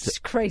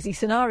crazy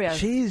scenario.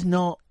 She's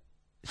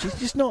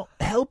just not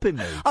helping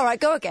me. All right,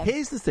 go again.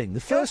 Here's the thing. The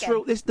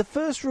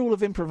first rule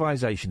of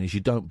improvisation is you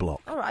don't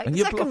block. All right. And the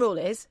second rule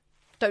is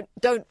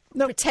don't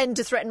pretend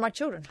to threaten my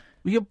children.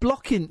 Well, you're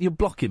blocking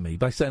me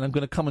by saying I'm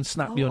going to come and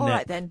snap your neck. All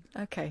right then.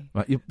 Okay.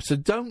 Right. So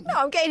don't. No,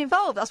 I'm getting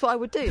involved. That's what I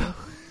would do.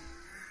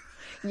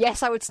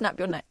 Yes, I would snap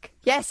your neck.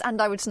 Yes,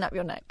 and I would snap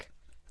your neck.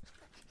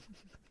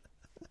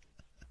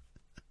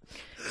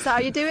 Is that how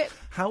you do it?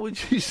 How would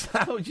you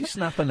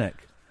snap a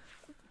neck?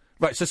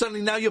 Right, so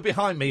suddenly now you're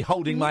behind me,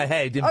 holding my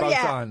head in both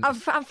hands.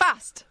 I'm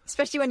fast,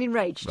 especially when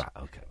enraged. Right,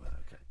 okay.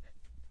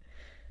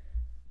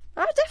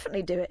 I'll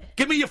definitely do it.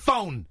 Give me your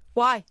phone.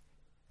 Why?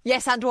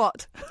 Yes, and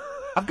what?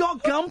 I've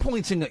got a gun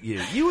pointing at you.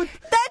 They're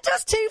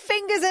just 2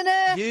 fingers in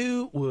a...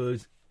 You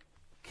would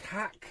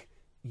cack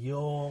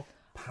your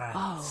pants.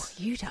 Oh,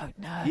 you don't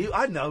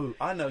know.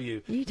 I know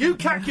you. You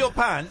cack your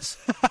pants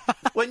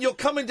when you're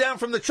coming down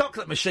from the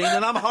chocolate machine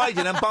and I'm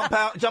hiding and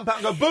jump out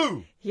and go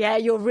boo. Yeah,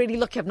 you're really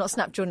lucky I've not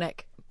snapped your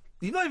neck.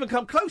 You've not even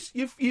come close.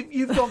 You've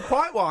gone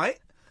quite white.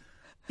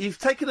 You've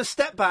taken a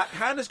step back.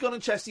 Hand has gone on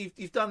chest.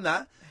 You've done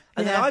that.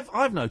 And then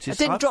I've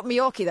noticed. I didn't drop my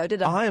Yorkie though,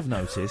 did I? I have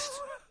noticed.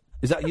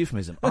 Is that a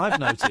euphemism? I've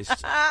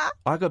noticed.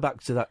 I go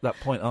back to that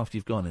point after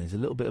you've gone, and there's a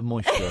little bit of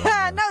moisture.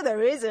 No,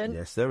 there isn't.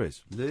 Yes, there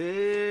is.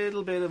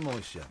 Little bit of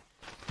moisture.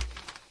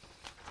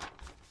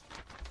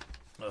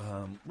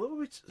 What were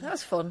we? That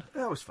was fun.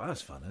 That was fun.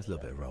 There's a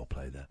little bit of role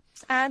play there.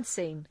 And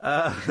scene.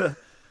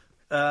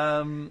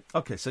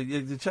 Okay, so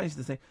you changed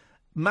the thing.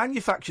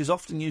 Manufacturers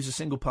often use a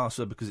single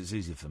password because it's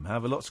easier for them.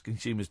 However, lots of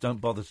consumers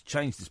don't bother to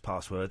change this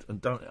password and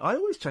don't. I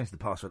always change the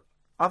password.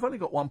 I've only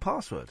got one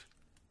password.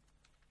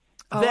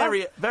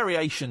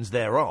 Variations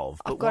thereof.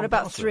 But I've got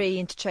about password.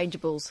 3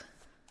 interchangeables.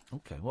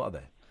 Okay, what are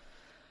they?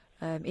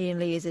 Iain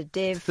Lee is a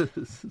div.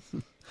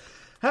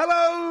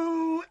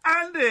 Hello,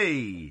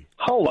 Andy.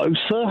 Hello,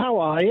 sir. How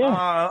are you?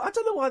 I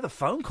don't know why the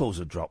phone calls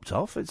have dropped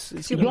off. It's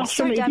You asked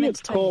some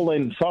idiots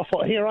calling, so I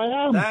thought, here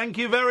I am. Thank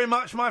you very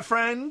much, my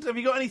friend. Have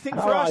you got anything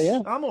for How us? are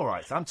you? I'm all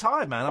right. I'm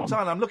tired, man. I'm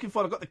tired. I'm looking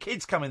forward. I've got the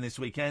kids coming this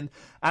weekend,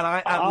 and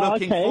I am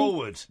looking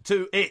forward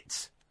to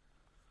it.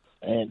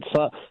 It's,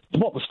 what,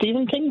 the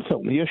Stephen King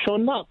film? Are you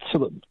showing that to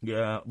them?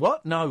 Yeah.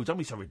 What? No, don't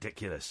be so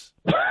ridiculous.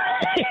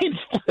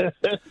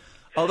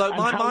 Although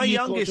my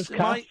youngest, he's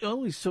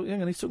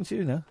talking to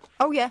you now.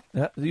 Oh, yeah.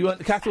 Yeah, you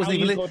weren't. Kath wasn't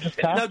even.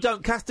 No,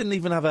 don't. Kath didn't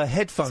even have her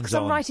headphones Because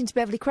I'm on. writing to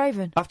Beverley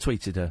Craven. I've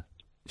tweeted her.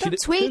 Don't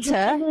tweet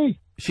her.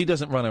 She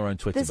doesn't run her own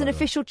Twitter. There's an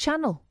official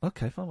channel.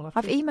 Okay, fine. Well,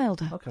 I've emailed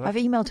her. Okay, I've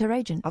emailed her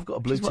agent. I've got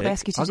a blue tick. What they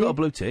ask you to I've do. got a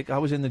blue tick. I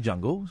was in the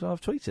jungle, so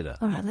I've tweeted her.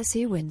 All right, let's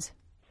see who wins.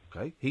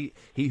 Okay.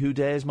 He who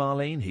dares,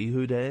 Marlene. He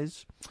who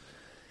dares.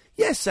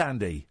 Yes,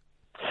 Sandy.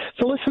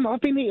 So listen, I've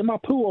been eating my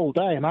poo all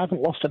day and I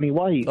haven't lost any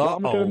weight. What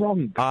am I doing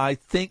wrong? I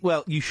think,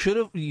 well,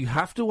 you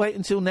have to wait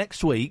until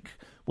next week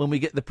when we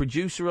get the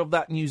producer of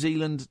that New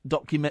Zealand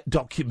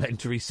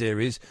documentary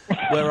series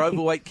where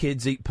overweight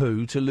kids eat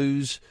poo to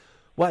lose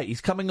weight. He's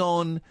coming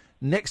on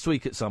next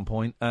week at some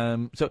point.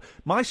 So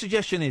my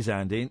suggestion is,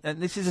 Andy,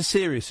 and this is a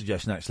serious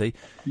suggestion actually,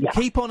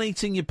 keep on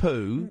eating your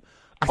poo.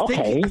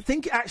 I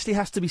think it actually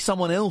has to be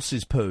someone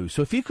else's poo.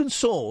 So if you can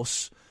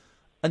source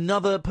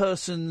another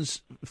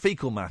person's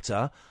fecal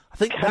matter, I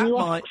think Can you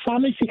ask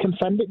Sam if you can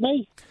send it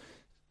me?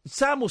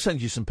 Sam will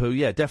send you some poo,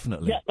 yeah,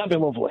 definitely. Yeah, that'd be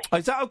lovely.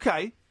 Is that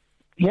okay?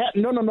 Yeah,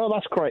 no,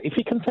 that's great. If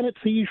you can send it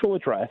to the usual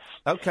address.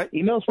 Okay.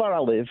 He knows where I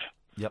live.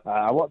 Yep.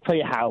 I won't tell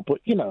you how,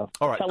 but, you know,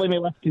 all right. Tell him he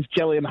left his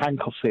jelly and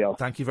handcuffs here.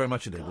 Thank you very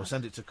much indeed. We'll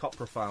send it to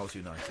Coprophiles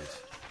United.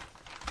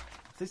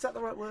 Is that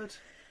the right word?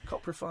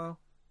 Coprophile?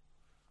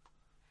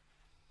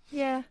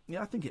 Yeah.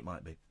 Yeah, I think it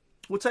might be.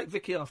 We'll take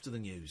Vicky after the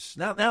news.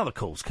 Now the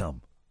calls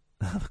come.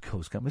 Now the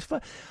calls come. It's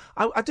fun.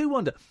 I do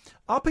wonder,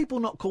 are people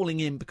not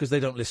calling in because they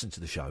don't listen to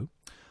the show?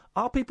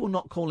 Are people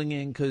not calling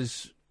in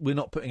because we're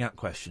not putting out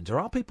questions? Or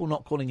are people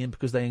not calling in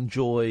because they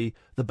enjoy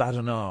the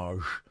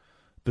badinage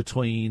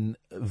between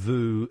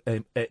vous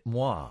et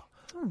moi?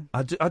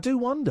 I do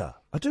wonder.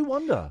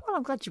 Well,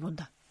 I'm glad you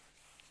wonder.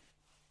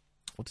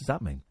 What does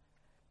that mean?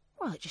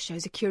 Well, it just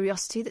shows a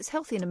curiosity that's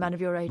healthy in a man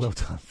of your age. Well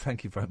done.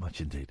 Thank you very much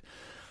indeed.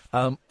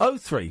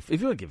 03, if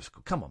you want to give us a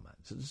call, come on, man.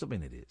 Stop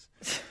being idiots.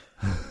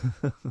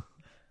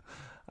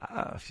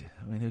 I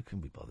mean, who can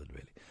be bothered,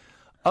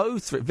 really?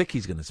 03,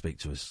 Vicky's going to speak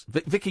to us.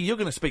 Vicky, you're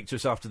going to speak to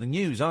us after the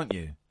news, aren't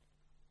you?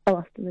 Oh,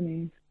 after the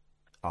news.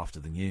 After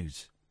the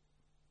news.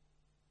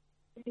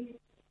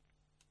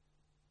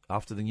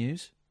 After the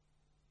news?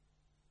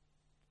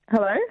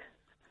 Hello?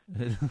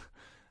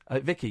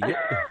 Vicky, you're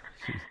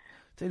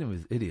dealing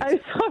with idiots. Oh,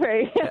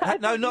 sorry.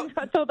 No, not.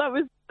 I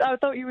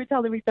thought you were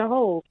telling me to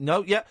hold.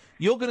 No, yeah.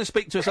 You're going to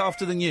speak to us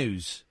after the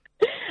news.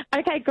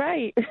 Okay,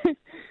 great.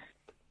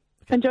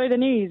 Enjoy the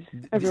news,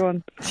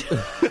 everyone.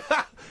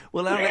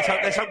 Well, now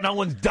let's hope no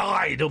one's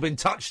died or been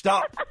touched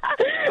up.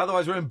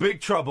 Otherwise, we're in big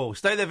trouble.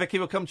 Stay there, Vicky.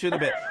 We'll come to you in a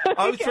bit.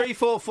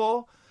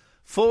 0344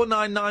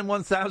 499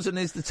 1000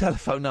 is the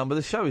telephone number.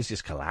 The show is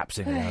just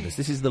collapsing around us.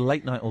 This is the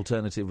late night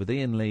alternative with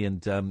Iain Lee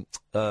and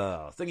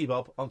Thingy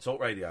Bob on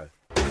Talk Radio.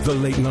 The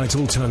Late Night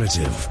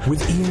Alternative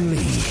with Iain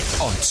Lee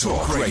on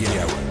Talk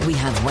Radio. We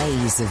have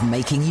ways of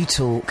making you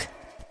talk.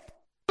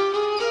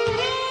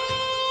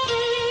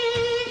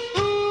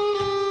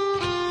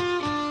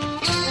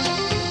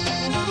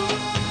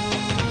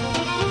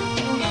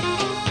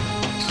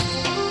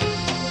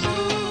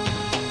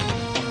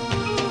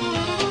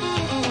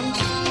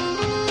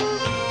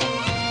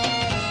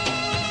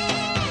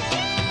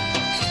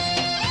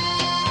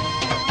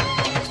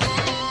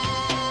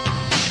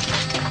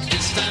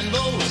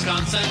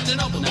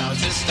 Constantinople, now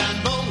it's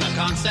Istanbul, not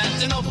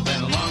Constantinople,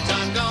 been a long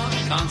time gone.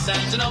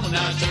 Constantinople,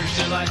 now it's Turkish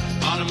delight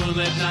on a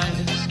moonlit night.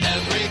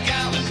 Every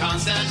gal in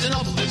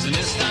Constantinople lives in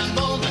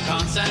Istanbul, not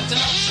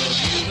Constantinople. So if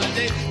you've a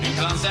date in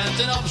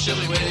Constantinople, she'll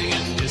be waiting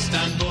in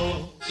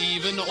Istanbul.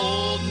 Even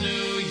old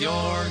New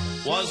York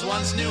was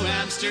once New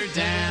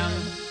Amsterdam.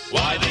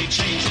 Why they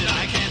changed it,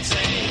 I can't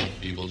say.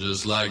 People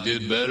just liked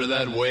it better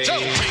that way. So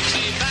take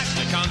me back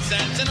to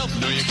Constantinople.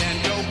 No, you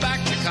can't go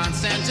back to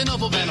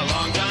Constantinople. Been a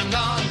long time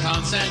gone.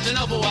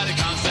 Constantinople, why did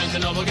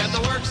Constantinople get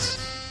the works?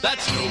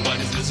 That's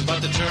nobody's business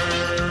but the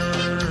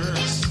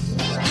Turks.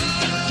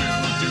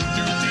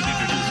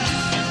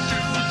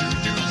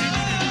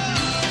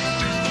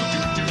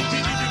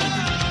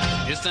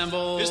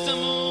 Istanbul.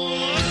 Istanbul.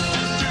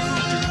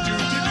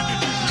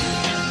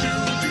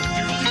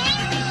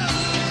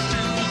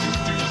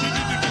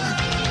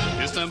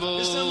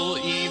 Istanbul,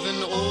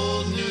 even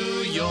old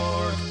New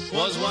York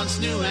was once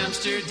New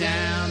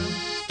Amsterdam.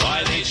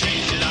 Why they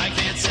changed it, I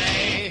can't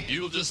say.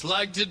 People just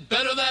liked it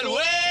better that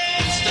way.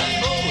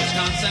 Istanbul was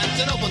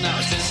Constantinople, now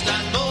it's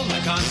Istanbul,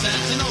 not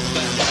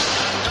Constantinople.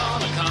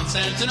 Not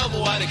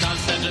Constantinople, why did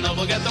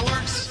Constantinople get the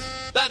works?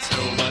 That's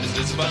nobody's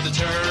business but the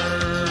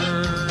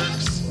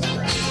Turks.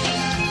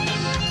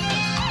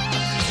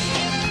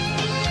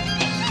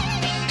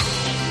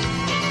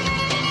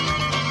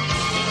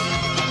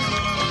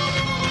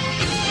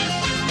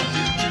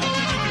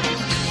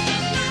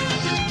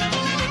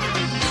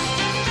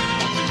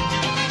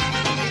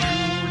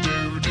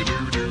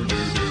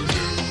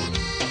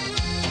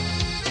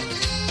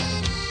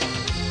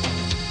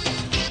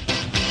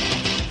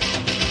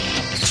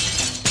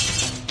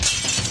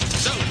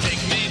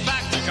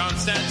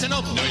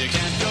 Constantinople. No, you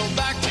can't go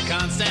back to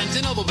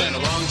Constantinople. Been a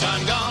long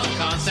time gone.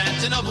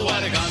 Constantinople,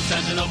 why did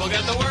Constantinople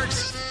get the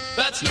works?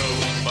 That's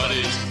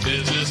nobody's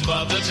business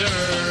but the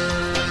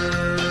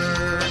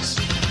Turks.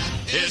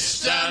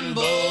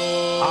 Istanbul.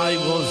 I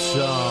was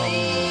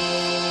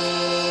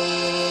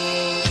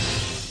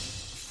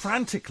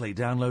frantically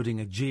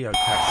downloading a geocaching.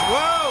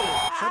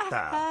 Whoa! Shut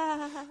that.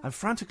 I'm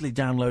frantically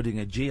downloading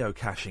a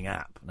geocaching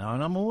app now,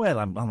 and I'm aware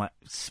I'm like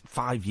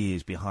 5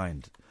 years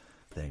behind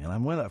thing, and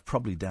I'm aware that I've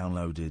probably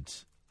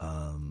downloaded.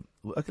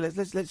 Okay,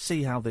 let's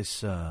see how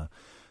this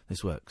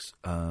works.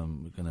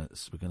 We're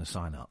gonna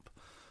sign up.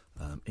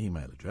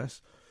 Email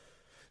address.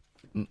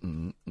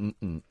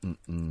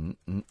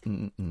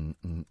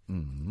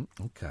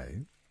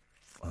 Okay.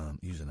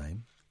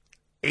 Username.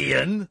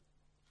 Iain.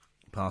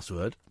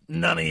 Password.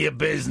 None of your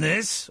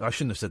business. I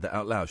shouldn't have said that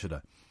out loud, should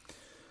I?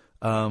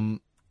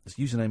 This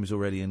username is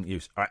already in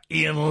use. All right,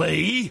 Iain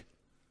Lee.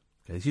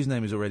 Okay, this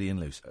username is already in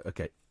use.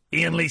 Okay.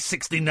 Iain Lee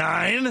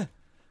 69.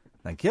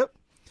 Thank you.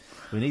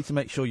 We need to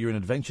make sure you're an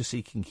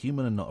adventure-seeking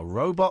human and not a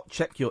robot.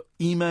 Check your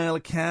email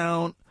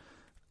account.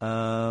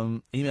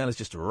 Email has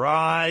just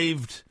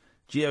arrived.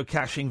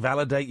 Geocaching,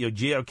 validate your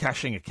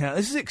geocaching account.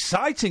 This is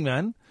exciting,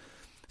 man.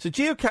 So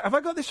have I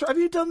got this right? Have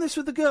you done this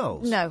with the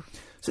girls? No.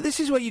 So this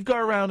is where you go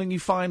around and you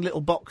find little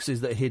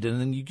boxes that are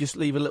hidden, and you just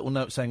leave a little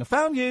note saying, I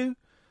found you,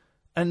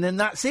 and then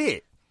that's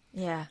it.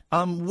 Yeah.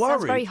 I'm worried.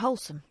 Sounds very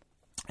wholesome.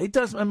 It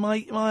does, and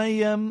my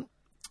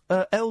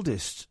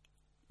eldest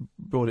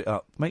brought it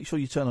up. Make sure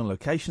you turn on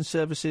location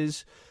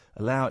services,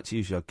 allow it to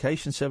use your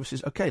location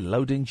services. Okay,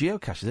 loading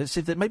geocaches. Let's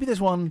see if maybe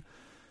there's one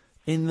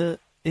in the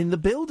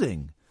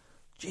building.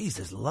 Jeez,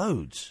 there's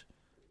loads.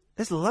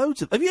 There's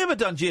loads of... Have you ever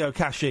done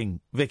geocaching,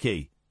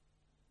 Vicky?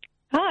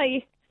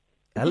 Hi.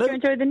 Hello?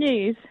 Did you enjoy the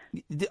news?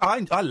 I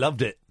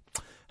loved it.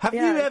 Have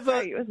you ever...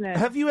 Great, wasn't it?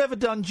 Have you ever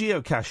done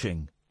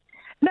geocaching?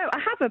 No, I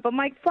haven't, but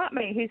my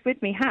flatmate who's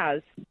with me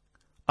has.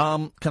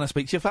 Can I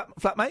speak to your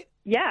flatmate?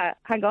 Yeah,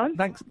 hang on.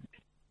 Thanks.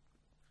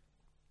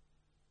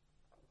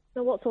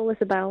 So what's all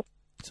this about?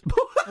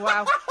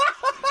 Wow.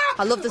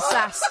 I love the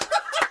sass.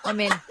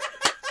 I'm in.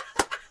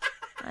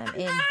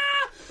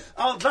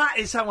 Oh, that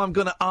is how I'm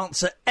going to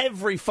answer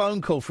every phone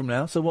call from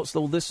now. So what's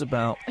all this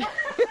about?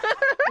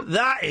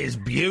 That is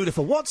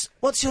beautiful.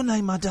 What's your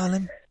name, my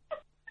darling?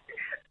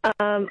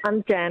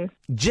 I'm Jen.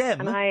 Jem?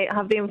 And I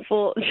have the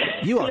unfortunate...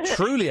 You are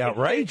truly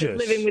outrageous.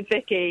 Living with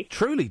Vicky.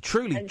 Truly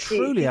outrageous. She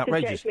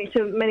subjects me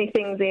to many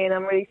things, Ian.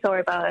 I'm really sorry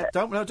about it.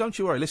 Don't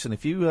you worry. Listen,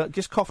 if you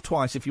just cough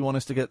twice if you want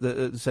us to get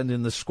send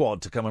in the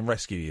squad to come and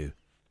rescue you.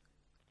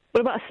 What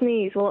about a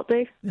sneeze? Will it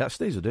do? Yeah,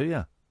 sneeze will do,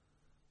 yeah.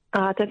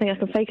 I don't think I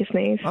can fake a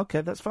sneeze.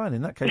 Okay, that's fine.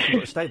 In that case, you've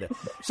got to stay there.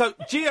 So,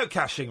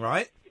 geocaching,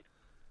 right?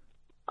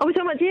 Oh, we're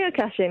talking about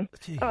geocaching.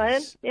 All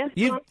right, then.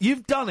 Yeah,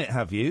 You've done it,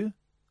 have you?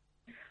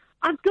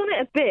 I've done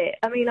it a bit.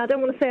 I mean, I don't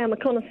want to say I'm a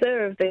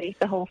connoisseur of the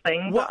whole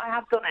thing, but I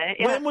have done it.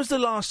 Yeah. When was the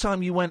last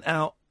time you went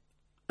out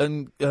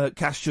and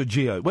cached your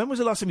geo? When was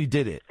the last time you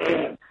did it?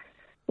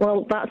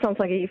 Well, that sounds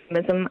like a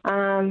euphemism.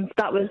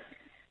 That was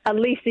at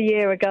least a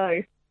year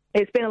ago.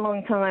 It's been a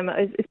long time.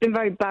 It's been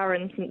very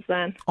barren since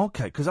then.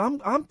 Okay, because I'm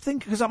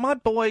thinking, because my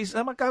boys,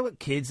 I go with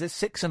kids, they're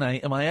 6 and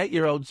 8, and my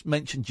 8-year-olds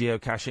mentioned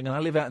geocaching, and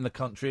I live out in the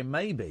country, and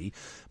maybe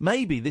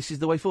this is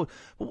the way forward.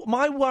 But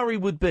my worry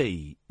would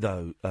be,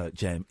 though,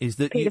 Jem, is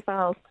that...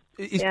 Paedophiles.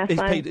 It's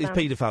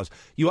paedophiles.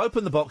 You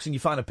open the box and you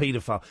find a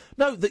paedophile.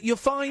 No, that you'll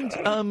find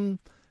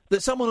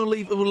that someone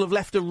will have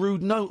left a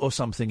rude note or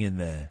something in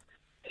there.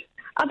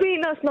 I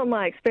mean, that's not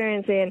my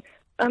experience, Ian.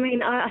 I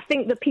mean, I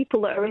think the people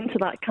that are into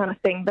that kind of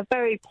thing, they're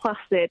very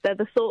placid. They're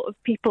the sort of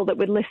people that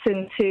would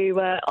listen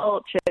to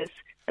Archers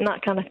and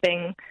that kind of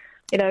thing.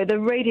 You know, the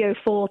Radio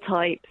 4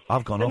 types.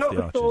 I've gone off the Archers.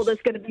 Not the sort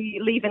that's going to be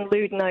leaving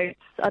lewd notes.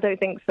 I don't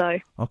think so.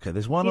 Okay,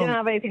 there's one You don't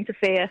have anything to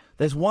fear.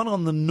 There's one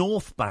on the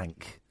North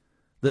Bank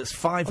that's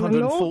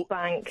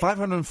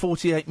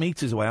 548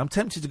 metres away. I'm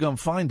tempted to go and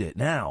find it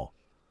now.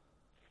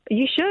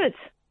 You should.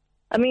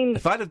 I mean,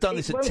 if I'd have done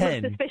this at 10... It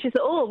won't look suspicious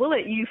at all, will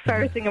it? You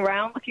ferreting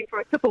around looking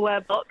for a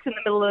Tupperware box in the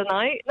middle of the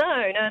night?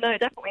 No,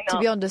 definitely not. To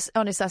be honest,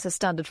 that's a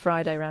standard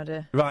Friday round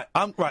here. Right,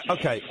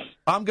 okay.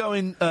 I'm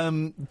going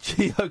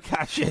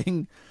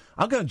geocaching.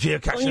 I'm going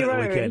geocaching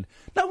at the weekend.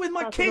 No, with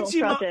my kids,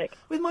 you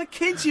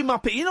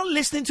muppet. You're not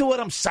listening to what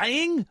I'm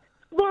saying?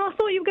 Well, I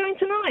thought you were going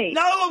tonight.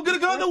 No, I'm going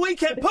to go on the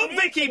weekend. Put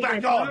Vicky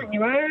back on.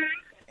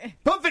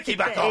 Put Vicky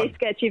back on.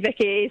 Sketchy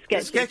Vicky.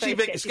 Sketchy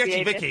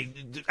Vicky.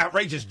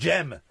 Outrageous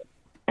Jem.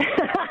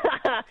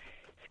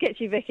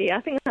 Sketchy Vicky.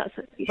 I think that's...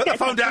 Put the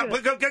phone down. Go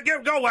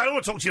away. I don't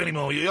want to talk to you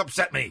anymore. You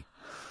upset me.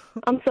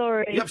 I'm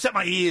sorry. You upset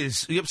my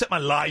ears. You upset my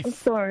life. I'm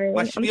sorry.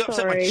 You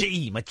upset my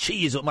chi. My chi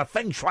is... My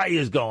feng shui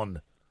is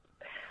gone.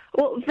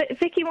 Well,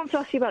 Vicky wants to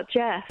ask you about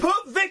Jeff.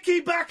 Put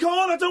Vicky back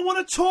on. I don't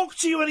want to talk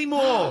to you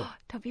anymore.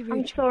 Don't be rude.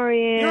 I'm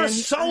sorry, Ian.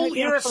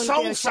 You're a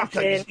soul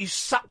sucker. You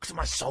sucked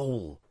my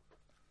soul.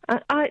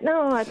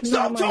 No,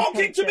 Stop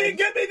talking to me and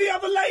get me the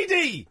other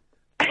lady.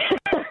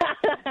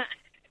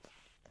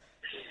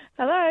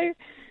 Hello.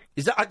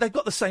 Is that they've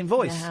got the same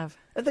voice? They have.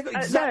 They've got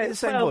exactly the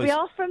same voice. We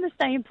are from the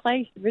same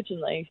place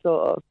originally,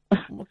 sort of.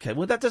 Okay,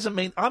 well, that doesn't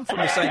mean I'm from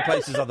the same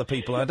place as other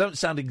people. I don't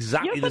sound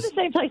exactly You're from the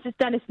same place as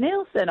Dennis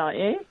Nielsen, aren't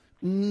you?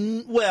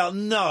 Well,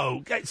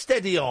 no. Get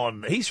steady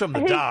on. He's from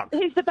the dark.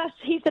 He's the best.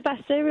 He's the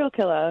best serial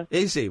killer.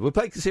 Is he? We'll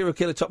play serial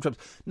killer top trumps.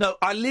 No,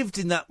 I lived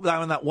in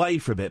that way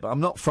for a bit, but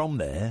I'm not from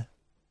there.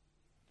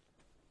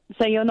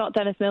 So you're not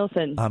Dennis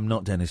Nielsen? I'm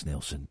not Dennis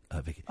Nielsen,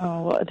 Vicky.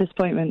 Oh, what a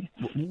disappointment.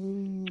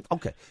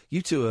 Okay.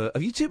 You two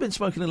have you two been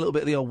smoking a little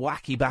bit of the old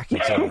wacky backy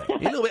tonight? You're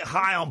a little bit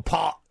high on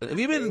pot. Have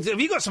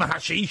you got some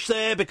hashish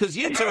there? Because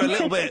you two are a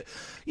little bit...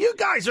 You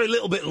guys are a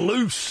little bit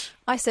loose.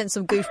 I sent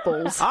some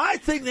goofballs. I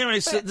think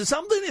there's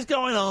something is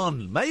going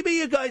on. Maybe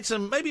you made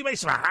some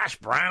hash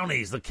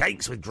brownies, the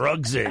cakes with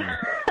drugs in.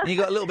 And you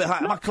got a little bit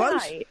high. Am I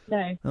close?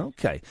 No.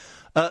 Okay.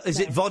 Is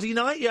it voddy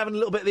night? You having a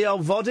little bit of the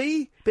old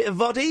voddy? Bit of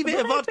voddy?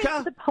 Bit of vodka? Been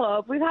to the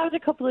pub. We've had a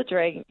couple of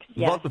drinks.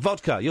 Yeah.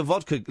 Vodka. You're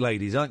vodka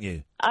ladies, aren't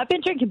you? I've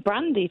been drinking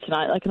brandy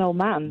tonight like an old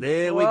man.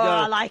 There we go.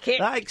 I like it.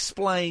 That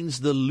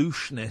explains the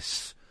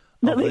looseness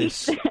of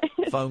this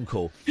phone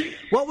call.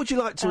 What would you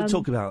like to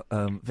talk about,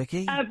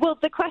 Vicky? Well,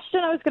 the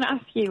question I was going to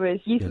ask you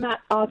is, you've met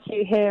our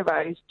two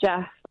heroes,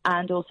 Jeff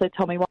and also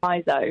Tommy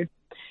Wiseau.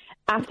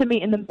 After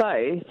meeting them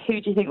both,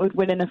 who do you think would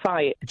win in a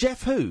fight?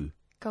 Jeff who?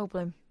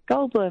 Goldblum.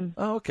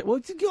 Oh, okay.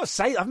 Well, you got to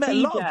say I've met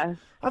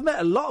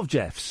a lot of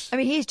Jeffs. I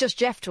mean, he's just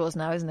Jeff to us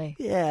now, isn't he?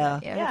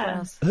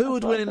 Yeah. Who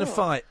would win in a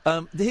fight?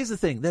 Here's the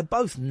thing: they're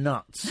both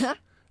nuts.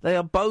 They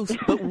are both,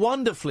 but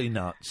wonderfully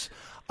nuts.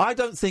 I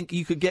don't think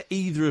you could get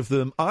either of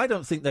them. I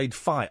don't think they'd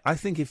fight. I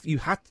think if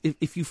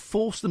you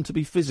forced them to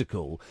be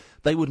physical,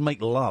 they would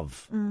make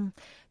love.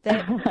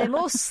 They're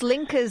more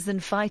slinkers than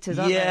fighters,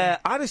 aren't they? Yeah,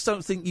 I just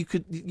don't think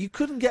you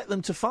couldn't get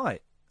them to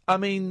fight. I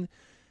mean,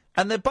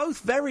 and they're both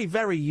very,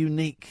 very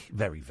unique.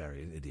 Very,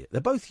 very idiot. They're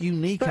both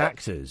unique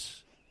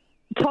actors.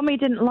 Tommy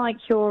didn't like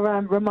your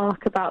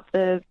remark about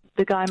the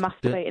guy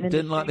masturbating in the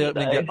Didn't like the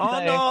street, opening though,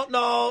 gambit.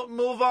 Oh,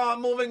 no,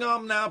 moving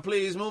on now,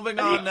 please, moving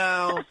on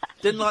now.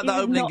 Didn't like the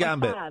opening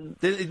gambit.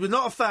 He was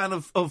not a fan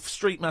of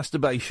street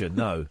masturbation,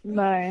 no.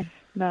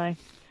 No.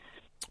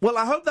 Well,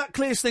 I hope that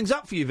clears things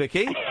up for you,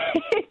 Vicky.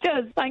 It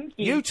does, thank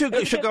you. You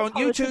two should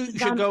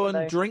go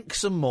and drink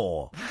some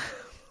more.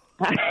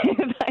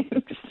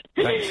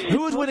 Thanks.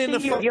 Who would win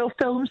in your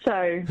film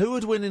show? Who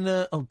would win in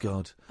a... Oh,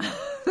 God.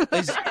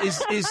 Is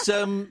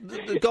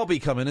Gobby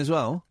coming as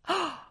well?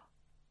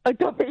 Oh,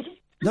 Gobby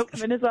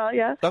coming as well,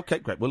 yeah. Okay,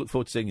 great. We'll look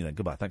forward to seeing you then.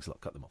 Goodbye. Thanks a lot.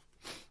 Cut them off.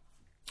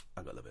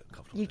 I got a little bit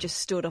uncomfortable. You just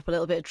stored up a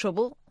little bit of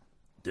trouble.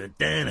 I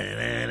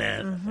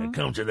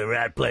come to the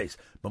right place.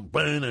 I'm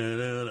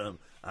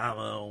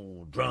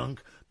all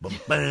drunk.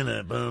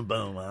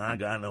 I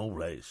got no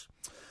place.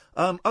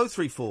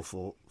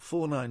 0344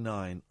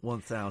 499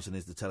 1000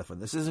 is the telephone.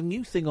 This is a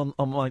new thing on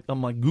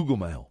my Google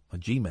Mail, my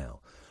Gmail.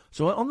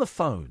 So on the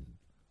phone,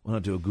 when I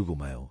do a Google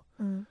Mail,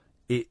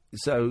 it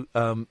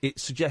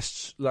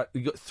suggests, like,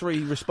 you've got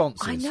 3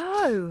 responses. I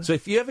know. So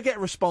if you ever get a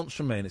response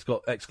from me and it's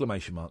got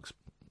exclamation marks,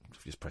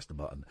 just press the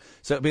button.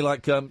 So it'd be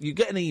like, you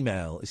get an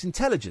email. It's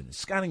intelligent,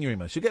 scanning your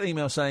email. So you get an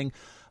email saying,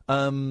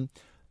 I'd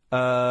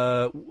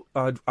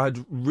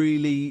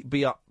really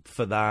be up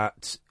for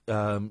that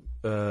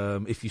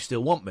if you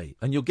still want me.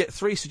 And you'll get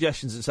 3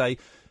 suggestions that say,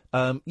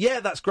 yeah,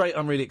 that's great,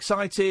 I'm really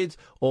excited,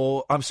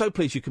 or I'm so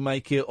pleased you can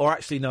make it, or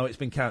actually, no, it's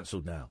been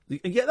cancelled now. You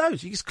get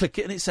those. You just click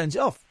it and it sends it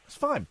off. It's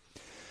fine.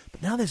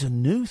 But now there's a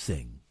new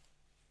thing.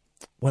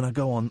 When I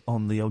go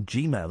on the old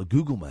Gmail, the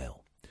Google Mail,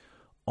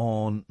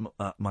 on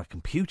my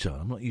computer,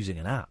 I'm not using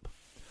an app,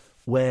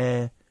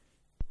 where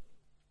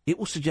it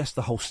will suggest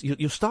the whole...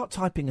 You'll start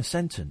typing a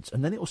sentence,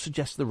 and then it will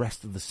suggest the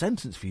rest of the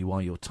sentence for you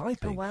while you're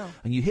typing. Oh, wow.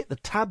 And you hit the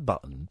tab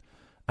button,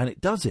 and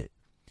it does it.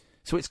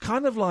 So it's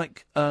kind of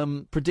like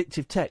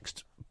predictive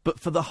text, but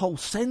for the whole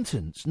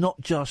sentence,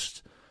 not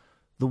just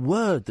the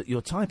word that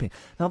you're typing.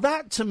 Now,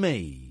 that to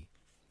me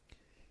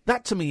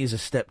is a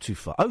step too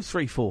far.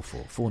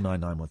 0344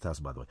 499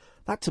 1000, by the way.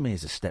 That to me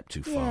is a step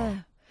too far. Yeah.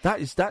 That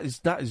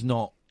is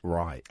not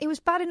right. It was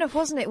bad enough,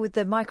 wasn't it, with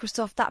the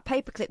Microsoft, that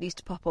paperclip used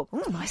to pop up.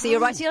 I see you're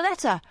writing a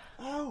letter.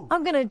 Oh.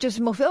 I'm going to just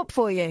muff it up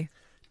for you.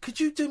 Could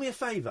you do me a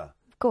favour?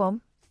 Go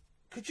on.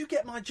 Could you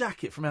get my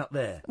jacket from out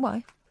there?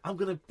 Why? I'm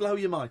going to blow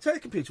your mind. Take the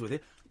computer with you.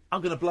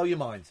 I'm going to blow your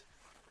mind.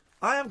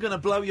 I am going to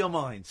blow your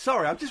mind.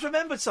 Sorry, I've just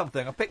remembered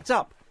something I picked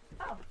up.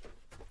 Oh.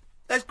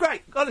 That's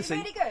great, honestly.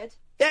 Is it really good?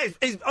 Yeah,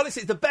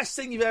 honestly, it's the best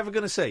thing you're ever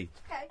going to see.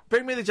 Okay.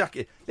 Bring me the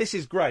jacket. This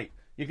is great.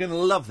 You're going to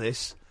love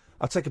this.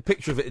 I'll take a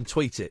picture of it and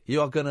tweet it.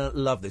 You are going to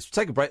love this.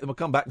 Take a break, then we'll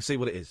come back and see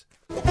what it is.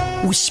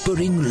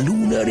 Whispering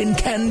lunar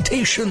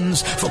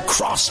incantations for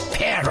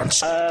cross-parents,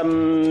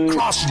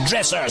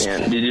 cross-dressers.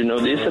 Yeah, did you know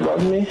this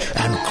about me?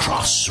 And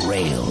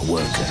cross-rail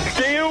workers.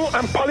 Steel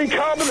and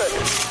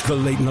polycarbonate. The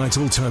Late Night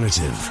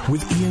Alternative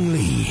with Iain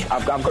Lee.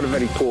 I've got a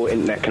very poor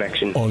internet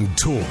connection. On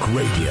Talk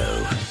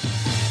Radio.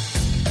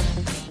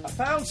 I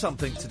found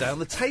something today on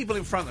the table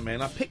in front of me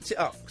and I picked it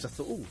up because I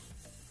thought, ooh,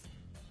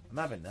 I'm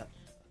having that.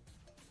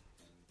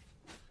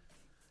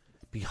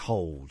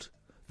 Behold,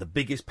 the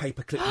biggest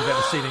paperclip you've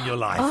ever seen in your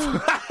life.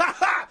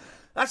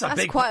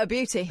 That's quite a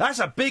beauty. That's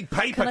a big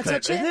paperclip, Can I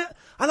touch isn't it?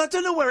 And I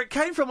don't know where it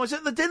came from. I was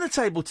at the dinner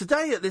table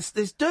today at this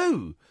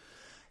do.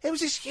 It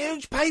was this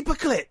huge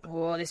paperclip.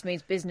 Oh, this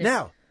means business.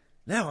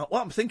 Now,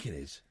 what I'm thinking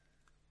is,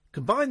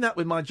 combine that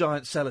with my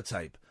giant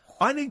sellotape.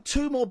 I need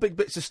 2 more big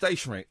bits of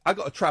stationery. I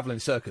got a travelling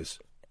circus.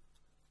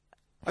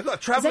 I got a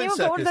travelling circus. Has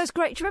anyone got one of those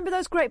great? Do you remember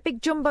those great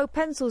big jumbo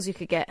pencils you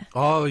could get?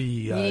 Oh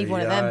yeah, you need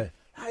one of them.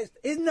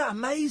 Isn't that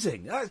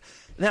amazing?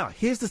 Now,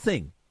 here's the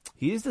thing.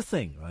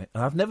 Right?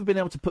 And I've never been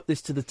able to put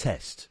this to the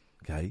test.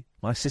 Okay,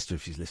 my sister,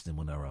 if she's listening,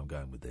 will know where I'm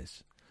going with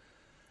this.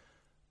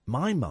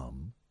 My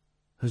mum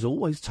has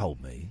always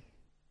told me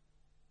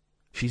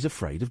she's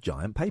afraid of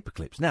giant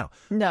paperclips. Now,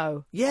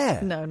 no,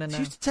 yeah, no. She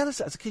used to tell us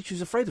that as a kid. She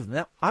was afraid of them.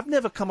 Now, I've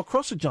never come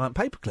across a giant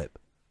paperclip.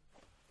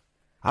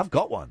 I've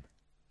got one.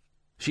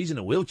 She's in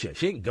a wheelchair.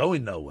 She ain't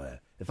going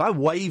nowhere. If I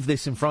wave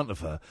this in front of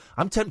her,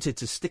 I'm tempted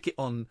to stick it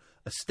on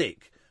a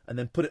stick and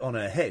then put it on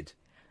her head.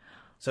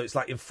 So it's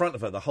like in front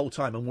of her the whole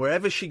time. And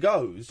wherever she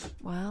goes,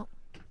 well,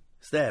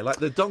 it's there. Like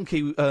the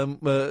donkey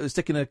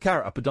sticking a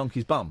carrot up a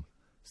donkey's bum.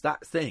 It's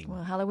that thing.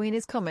 Well, Halloween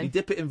is coming. You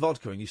dip it in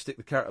vodka and you stick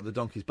the carrot up the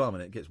donkey's bum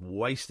and it gets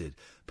wasted.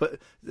 But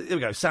here we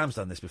go. Sam's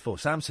done this before.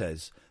 Sam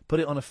says, put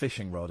it on a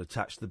fishing rod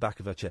attached to the back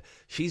of her chair.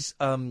 She's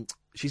in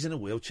a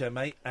wheelchair,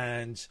 mate,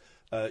 and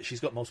she's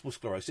got multiple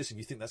sclerosis, and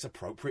you think that's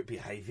appropriate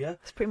behaviour?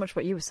 That's pretty much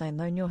what you were saying,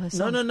 though, and you're her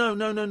son.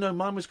 No.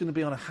 Mine was going to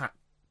be on a hat.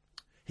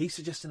 He's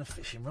suggesting a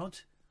fishing rod.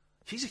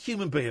 She's a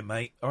human being,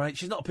 mate, all right?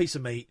 She's not a piece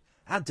of meat.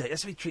 How dare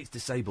that's how he treats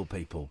disabled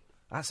people.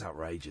 That's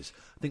outrageous.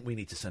 I think we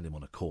need to send him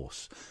on a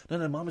course. No,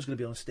 mine was going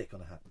to be on a stick,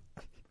 on a hat.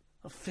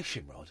 A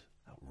fishing rod?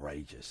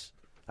 Outrageous.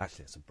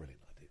 Actually, that's a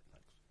brilliant idea.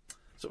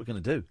 That's what we're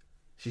going to do.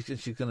 She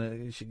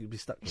could be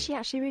stuck. Is she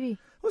actually really?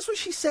 Well, that's what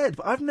she said,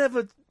 but I've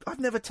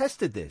never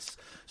tested this.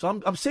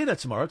 So I'm seeing her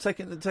tomorrow,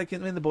 taking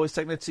the boys,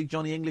 taking her to see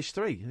Johnny English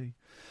 3.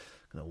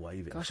 Gonna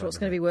wave it. Gosh, what's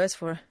going to be worse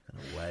for her?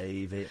 Gonna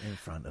wave it in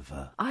front of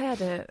her.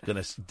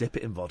 Gonna dip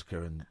it in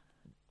vodka and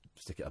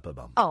stick it up her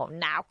bum. Oh,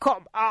 now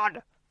come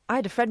on! I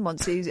had a friend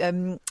once whose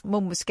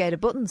mum was scared of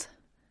buttons.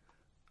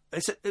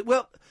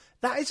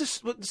 That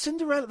is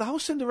Cinderella. The whole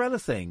Cinderella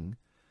thing.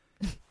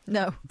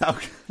 No.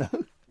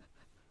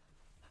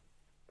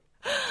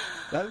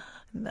 No?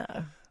 No.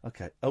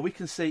 Okay. We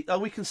can see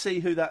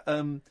who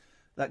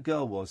that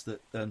girl was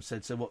that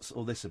said, so what's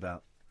all this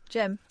about?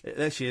 Jem.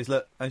 There she is,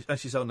 look. And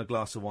she's holding a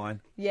glass of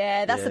wine.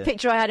 Yeah, that's the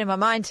picture I had in my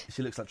mind.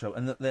 She looks like trouble.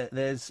 And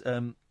there's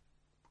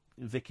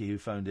Vicky who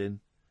phoned in.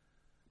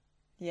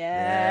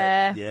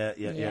 Yeah.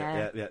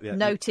 Yeah.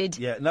 Noted.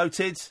 Yeah,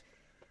 noted.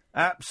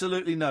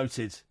 Absolutely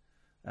noted.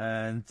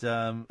 And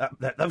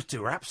those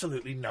two are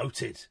absolutely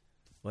noted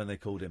when they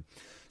called him.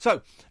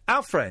 So,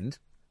 our friend...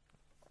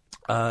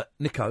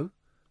 Niko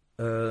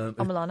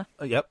Omilana.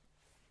 Yep.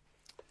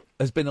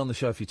 Has been on the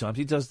show a few times.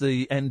 He does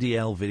the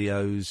NDL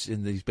videos,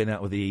 and he's been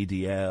out with the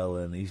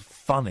EDL, and he's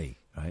funny,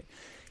 right?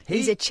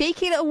 He's a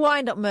cheeky little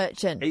wind-up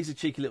merchant. He's a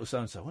cheeky little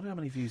so-and-so. I wonder how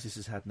many views this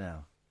has had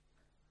now.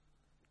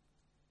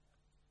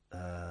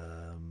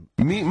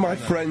 Meet my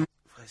friend.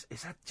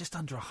 It's had just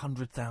under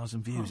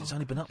 100,000 views. It's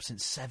only been up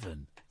since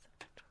 7.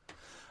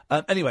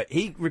 Anyway,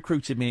 he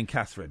recruited me and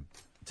Catherine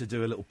to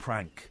do a little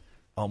prank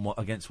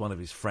against one of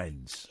his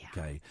friends,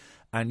 okay?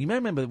 And you may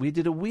remember we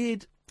did a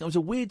weird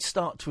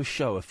start to a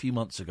show a few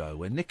months ago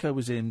when Niko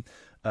was in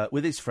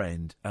with his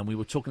friend, and we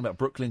were talking about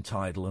Brooklyn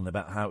Tidal and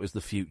about how it was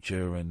the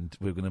future, and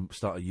we were going to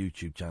start a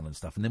YouTube channel and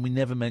stuff, and then we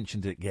never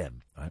mentioned it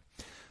again, right?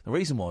 The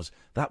reason was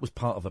that was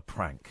part of a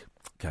prank,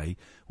 okay,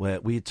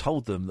 where we had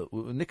told them that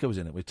Niko was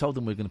in it. We told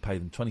them we were going to pay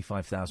them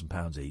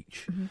 £25,000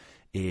 each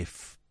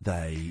if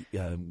they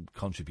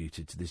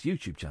contributed to this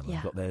YouTube channel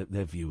and got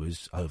their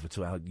viewers over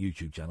to our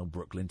YouTube channel,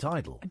 Brooklyn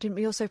Tidal. Didn't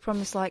we also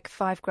promise like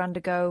 $5,000 a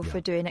go for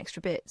doing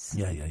extra bits?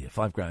 Yeah.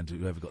 $5,000 to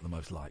whoever got the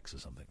most likes or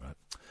something, right?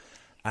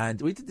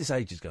 And we did this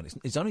ages ago. And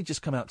it's only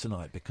just come out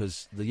tonight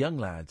because the young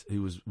lad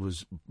who was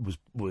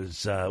what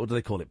do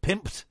they call it?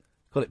 Pimped.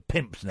 Call it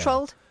pimped now.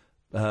 Trolled.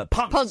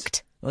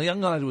 Punked. Well, the young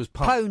lad who was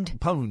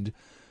pwned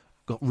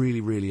got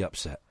really, really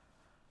upset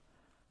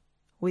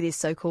with his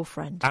so-called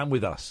friend and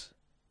with us.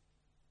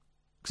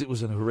 Because it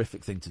was a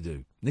horrific thing to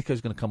do. Niko's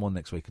going to come on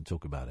next week and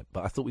talk about it,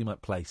 but I thought we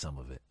might play some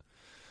of it.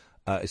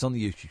 It's on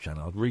the YouTube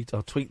channel.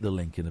 I'll tweet the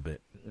link in a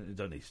bit.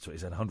 Don't need to tweet.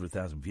 It's had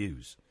 100,000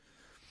 views.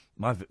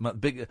 My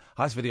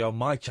highest video on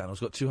my channel's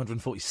got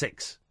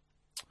 246.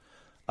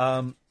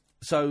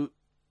 So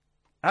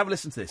have a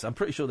listen to this. I'm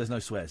pretty sure there's no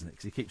swears in it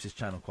because he keeps his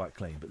channel quite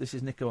clean. But this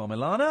is Niko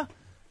Omilana.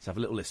 Let's have a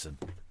little listen.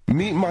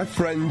 Meet my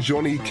friend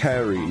Johnny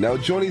Carey. Now,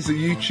 Johnny's a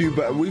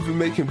YouTuber and we've been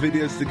making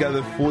videos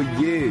together for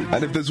years.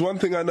 And if there's one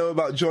thing I know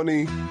about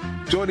Johnny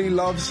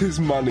loves his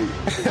money.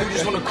 We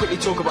just want to quickly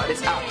talk about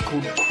this app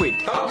called Quid.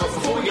 But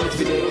before we get into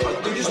the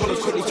video, we just want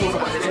to quickly talk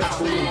about this app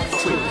called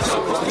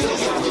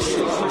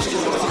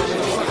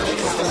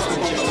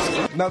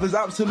Quid. Now, there's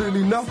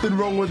absolutely nothing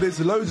wrong with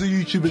this. Loads of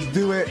YouTubers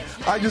do it.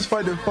 I just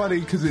find it funny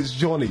because it's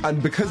Johnny.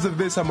 And because of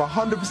this, I'm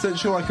 100%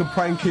 sure I can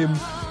prank him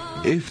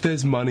if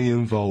there's money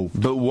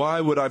involved. But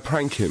why would I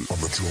prank him? I'm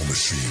a draw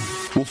machine.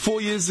 Well,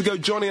 4 years ago,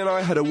 Johnny and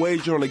I had a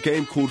wager on a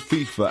game called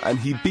FIFA, and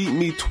he beat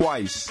me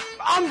twice.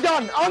 I'm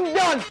done.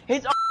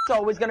 His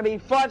arsehole was going to be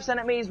 5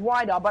 centimetres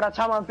wider by the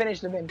time I'm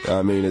finished with him.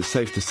 I mean, it's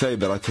safe to say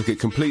that I took it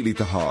completely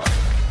to heart.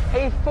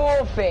 He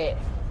forfeit.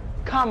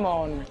 Come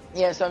on.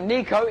 Yeah, so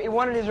Niko, he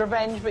wanted his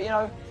revenge,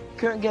 but,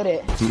 couldn't get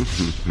it.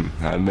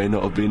 I may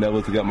not have been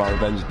able to get my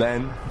revenge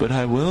then, but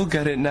I will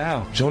get it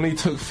now. Johnny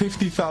took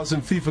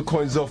 50,000 FIFA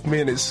coins off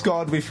me and it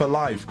scarred me for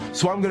life.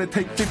 So I'm going to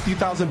take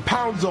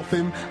 £50,000 off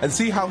him and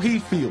see how he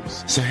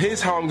feels. So here's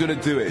how I'm going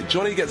to do it.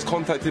 Johnny gets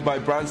contacted by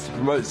brands to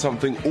promote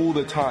something all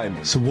the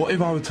time. So what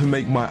if I were to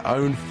make my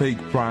own fake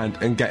brand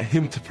and get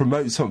him to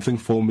promote something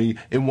for me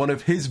in one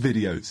of his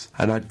videos?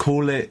 And I'd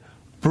call it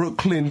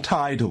Brooklyn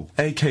Tidal,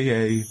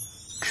 aka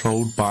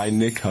Trolled by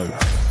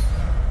Niko.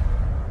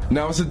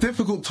 Now, it's a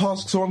difficult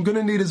task, so I'm going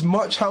to need as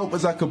much help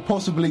as I could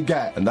possibly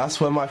get. And that's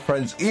where my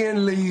friends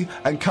Iain Lee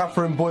and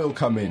Catherine Boyle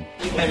come in.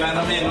 Hey man,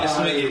 I'm Iain, nice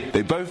to meet you.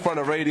 They both run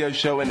a radio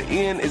show, and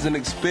Iain is an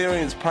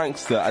experienced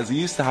prankster, as he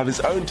used to have his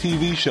own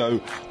TV show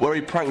where he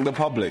pranked the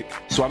public.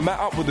 So I met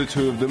up with the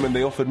two of them, and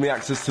they offered me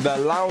access to their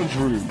lounge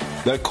room,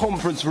 their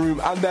conference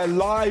room, and their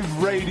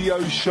live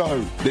radio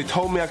show. They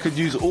told me I could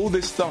use all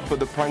this stuff for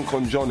the prank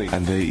on Johnny,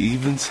 and they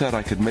even said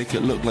I could make it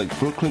look like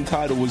Brooklyn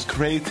Tidal was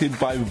created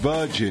by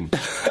Virgin.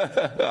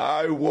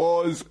 I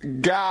was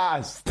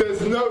gassed.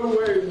 There's no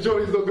way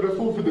Johnny's not going to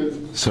fall for this.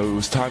 So it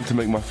was time to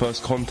make my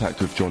first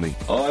contact with Johnny.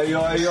 Oi,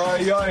 oi,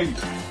 oi, oi.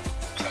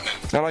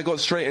 And I got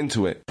straight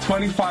into it.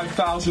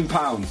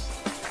 £25,000.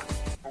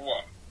 For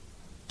what?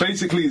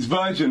 Basically, it's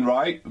Virgin,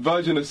 right?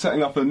 Virgin is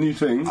setting up a new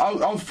thing.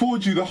 I'll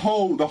forward you the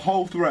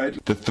whole thread.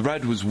 The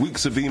thread was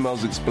weeks of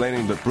emails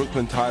explaining that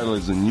Brooklyn Tidal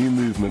is a new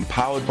movement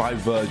powered by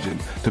Virgin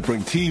to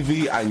bring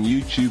TV and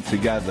YouTube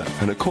together.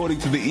 And according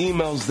to the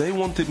emails, they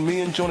wanted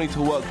me and Johnny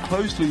to work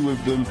closely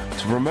with them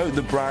to promote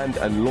the brand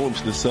and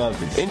launch the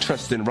service.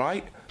 Interesting,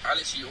 right? All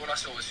I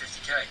saw was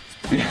 50k.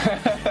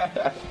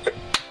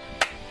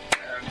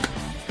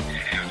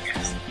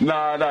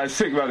 Nah, it's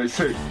sick, man, it's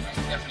sick.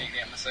 Definitely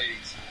get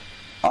Mercedes.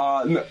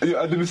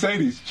 The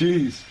Mercedes,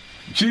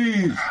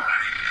 jeez.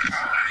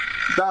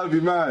 That would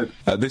be mad.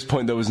 At this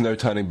point, there was no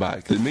turning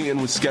back. The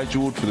meeting was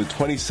scheduled for the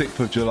 26th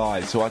of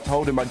July, so I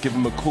told him I'd give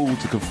him a call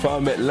to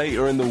confirm it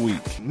later in the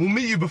week. We'll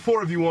meet you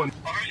before if you want.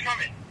 Oh, who's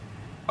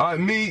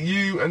coming? Me,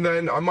 you, and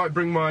then I might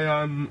bring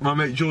my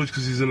mate George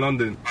because he's in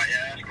London. Oh,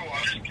 yeah, that's cool.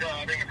 I'll just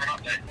bring him for an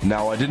update.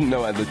 Now, I didn't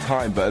know at the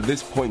time, but at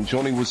this point,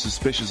 Johnny was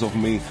suspicious of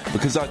me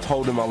because I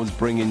told him I was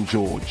bringing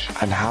George.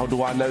 And how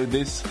do I know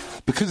this?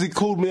 Because he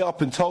called me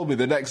up and told me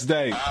the next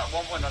day. At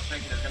one point I was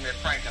thinking there's going to be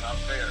a prank and I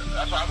was there.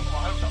 That's why I haven't got my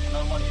hopes up for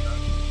no money,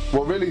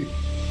 What, really?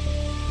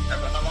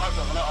 I've got my hopes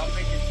up for no. I'm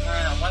thinking,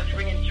 why did you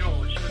bring in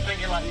George? I was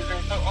thinking like he was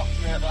going so off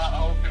to me about the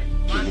whole thing.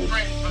 My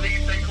friends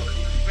believe they could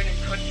win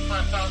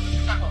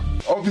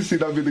 £25,000. Obviously,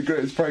 that'd be the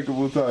greatest prank of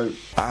all time.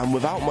 And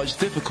without much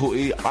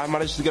difficulty, I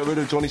managed to get rid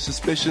of Johnny's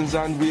suspicions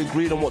and we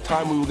agreed on what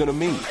time we were going to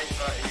meet.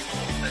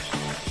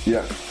 8:30.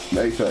 Yeah,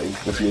 8:30.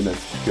 That's me then.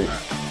 Okay.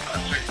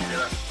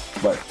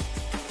 Bye.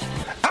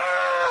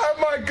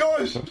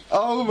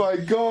 Oh my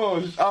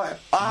gosh!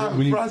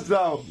 I'm frazzed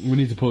out. We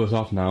need to pull this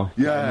off now.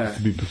 Yeah. It needs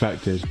to be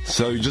perfected.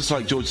 So, just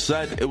like George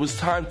said, it was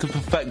time to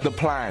perfect the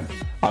plan.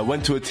 I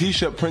went to a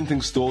t-shirt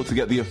printing store to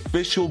get the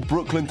official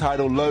Brooklyn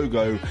Tidal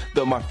logo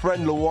that my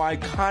friend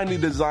Lawai kindly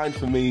designed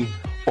for me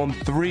on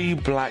 3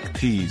 black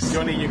tees.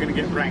 Johnny, you're going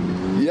to get pranked.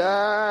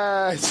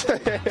 Yes!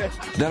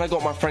 Then I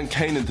got my friend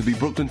Kanan to be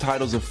Brooklyn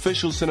Tidal's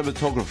official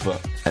cinematographer.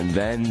 And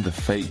then the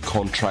fake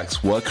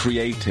contracts were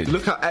created.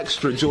 Look how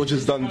extra George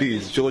has done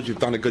these. George, you've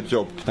done a good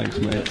job. Thanks,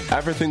 mate.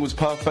 Everything was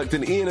perfect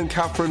and Iain and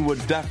Catherine were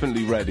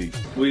definitely ready.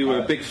 We were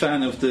a big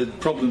fan of the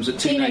problems that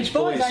teenage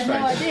boys I had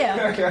no idea.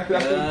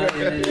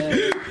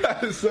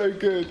 That is so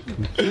good.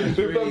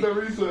 They've done their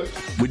research.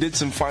 We did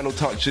some final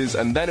touches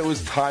and then it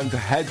was time to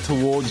head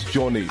towards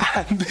Johnny.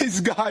 And this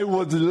guy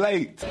was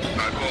late.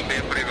 I've got to be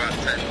pretty about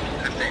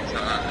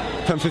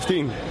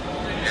 10:15.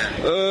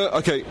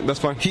 Okay, that's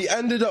fine. He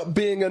ended up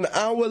being an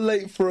hour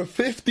late for a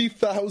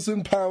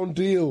 £50,000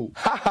 deal.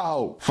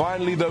 How?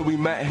 Finally, though, we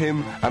met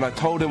him, and I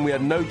told him we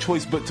had no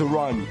choice but to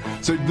run.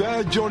 So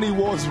there Johnny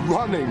was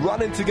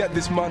running to get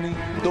this money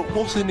that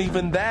wasn't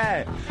even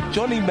there.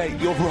 Johnny, mate,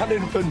 you're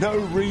running for no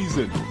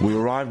reason. We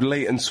arrived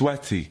late and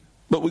sweaty.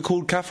 But we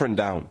called Catherine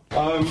down.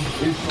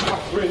 It's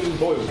Catherine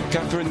Boyle.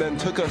 Catherine then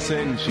took us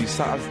in, she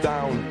sat us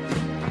down,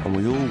 and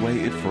we all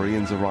waited for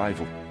Iain's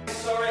arrival.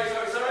 Sorry.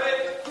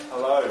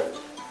 Hello.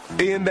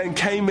 Iain then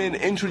came in,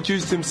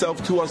 introduced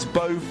himself to us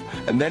both,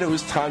 and then it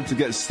was time to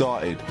get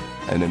started.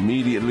 And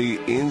immediately,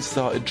 Iain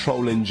started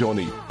trolling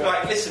Johnny.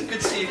 Right, listen,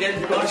 good to see you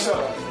again. Nice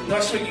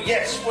to meet you.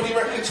 Yes, what do you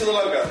reckon to the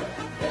logo?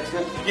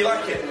 You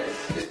like it?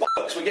 It's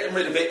bollocks. works. We're getting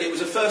rid of it. It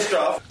was a first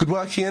draft. Good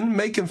work, Ian.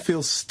 Make him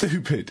feel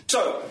stupid.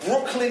 So,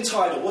 Brooklyn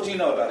Tidal. What do you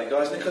know about it,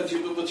 guys? Nico,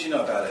 what do you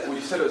know about it? Well,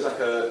 you said it was like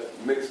a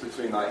mix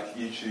between like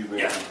YouTube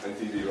and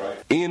TV, right?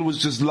 Ian was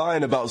just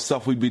lying about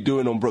stuff we'd be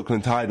doing on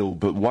Brooklyn Tidal,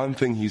 but one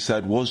thing he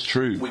said was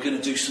true. We're going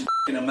to do some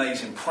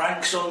amazing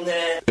pranks on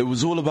there. It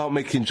was all about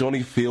making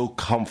Johnny feel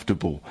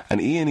comfortable,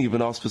 and Ian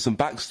even asked for some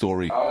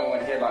backstory. I only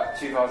went here like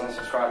 2,000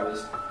 subscribers,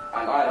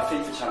 and I had a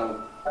FIFA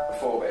channel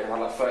before, but it had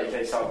like 30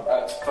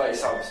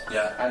 subs.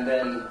 Yeah. And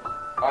then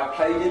I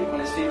played him on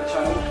his FIFA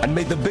channel. And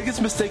made the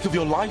biggest mistake of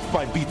your life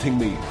by beating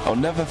me. I'll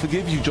never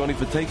forgive you, Johnny,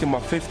 for taking my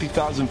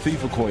 50,000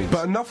 FIFA coins.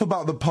 But enough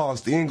about the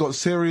past. Ian got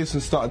serious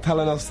and started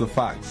telling us the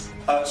facts.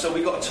 So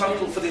we got a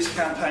total for this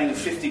campaign of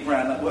 50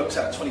 grand. That works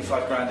out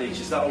 25 grand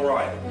each. Is that all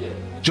right? Yeah.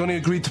 Johnny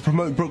agreed to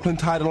promote Brooklyn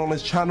Tidal on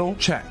his channel.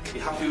 Check.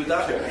 You happy with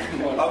that?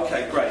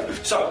 Okay, great.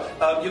 So,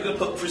 you're going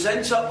to put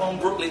presenter on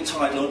Brooklyn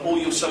Tidal on all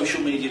your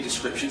social media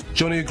descriptions.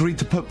 Johnny agreed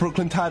to put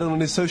Brooklyn Tidal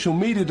on his social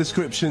media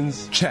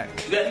descriptions. Check.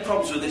 If you get any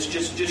problems with this,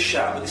 just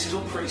shout, but this is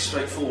all pretty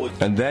straightforward.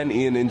 And then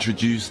Ian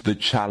introduced the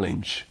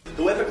challenge.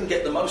 Whoever can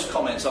get the most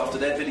comments after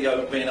their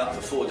video being up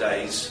for 4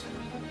 days,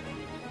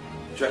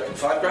 do you reckon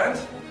 5 grand?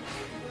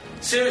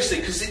 Seriously,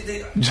 because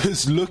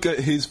Just look at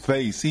his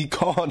face. He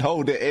can't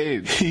hold it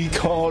in. He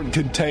can't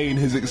contain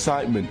his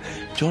excitement.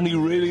 Johnny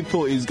really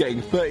thought he was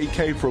getting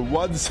 30k from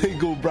one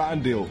single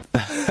brand deal.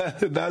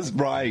 That's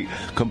right.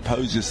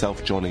 Compose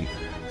yourself, Johnny,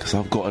 because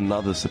I've got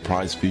another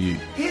surprise for you.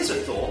 Here's a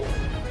thought.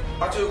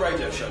 I do a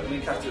radio show. Me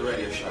and Kath do a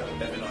radio show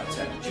every night at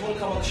 10. Do you want to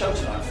come on the show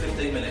tonight for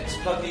 15 minutes?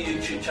 Plug your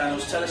YouTube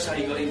channels, tell us how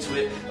you got into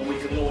it, and we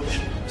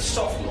can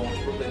soft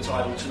launch Brooklyn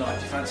Tidal tonight.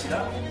 Do you fancy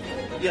that?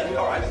 Yeah,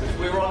 all right.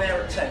 We're on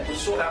air at 10. We'll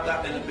sort out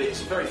that in a bit.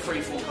 It's a very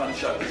free-form kind of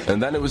show.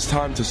 And then it was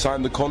time to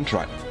sign the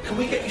contract. Can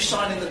we get you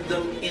signing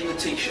them in the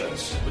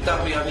T-shirts? Would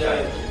that be okay?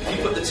 Yeah. If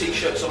you put the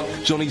T-shirts on...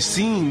 Johnny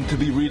seemed to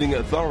be reading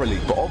it thoroughly,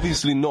 but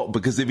obviously not,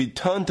 because if he'd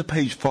turned to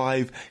page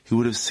 5, he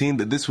would have seen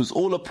that this was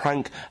all a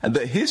prank and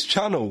that his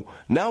channel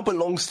now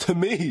belongs to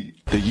me.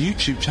 The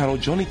YouTube channel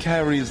Johnny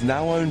Carey is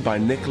now owned by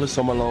Niko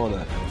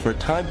Omilana for a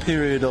time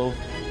period of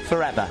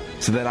forever.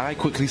 So then I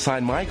quickly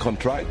signed my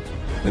contract,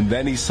 and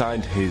then he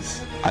signed his.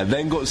 I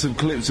then got some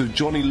clips of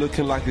Johnny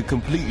looking like a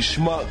complete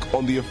schmuck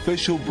on the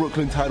official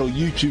Brooklyn Tidal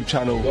YouTube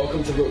channel.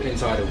 Welcome to Brooklyn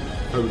Tidal.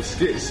 Home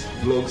skits,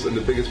 vlogs, and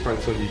the biggest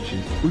pranks on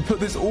YouTube. We put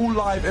this all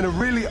live in a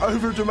really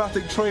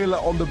over-dramatic trailer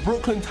on the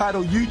Brooklyn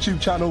Tidal YouTube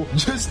channel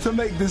just to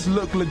make this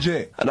look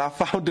legit. And I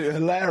found it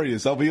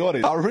hilarious, I'll be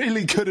honest. I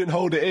really couldn't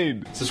hold it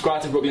in.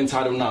 Subscribe to Brooklyn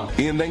Tidal now.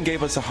 Ian then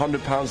gave us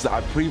 £100 that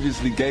I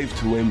previously gave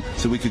to him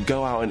so we could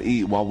go out and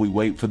eat while we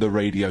wait for the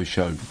radio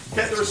show.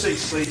 Get the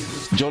receipts,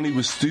 please. Johnny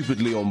was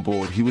stupidly on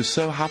board. He was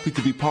so happy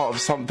to be part of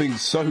something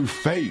so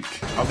fake.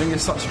 I think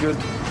it's such a good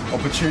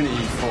opportunity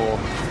for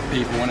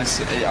people, and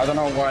I don't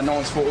know why no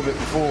one's thought of it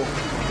before,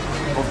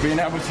 of being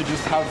able to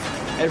just have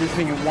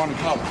everything in one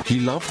cup. He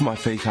loved my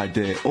fake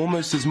idea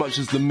almost as much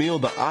as the meal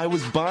that I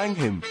was buying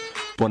him.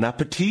 Bon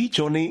appetit,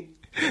 Johnny.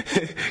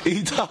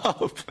 Eat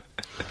up.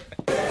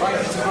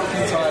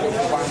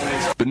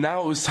 But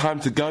now it was time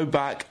to go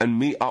back and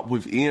meet up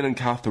with Ian and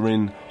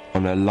Catherine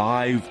on a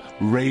live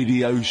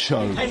radio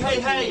show.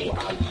 Hey!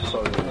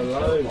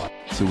 Hello.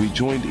 So we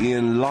joined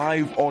Ian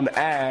live on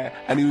air,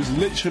 and he was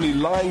literally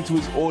lying to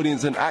his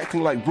audience and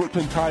acting like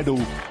Brooklyn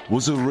Tidal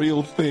was a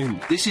real thing.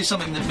 This is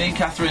something that me and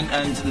Catherine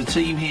and the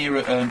team here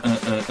at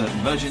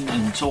Virgin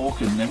and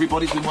Talk and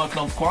everybody's been working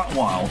on for quite a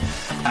while,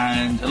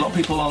 and a lot of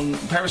people on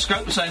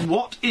Periscope are saying,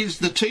 what is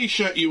the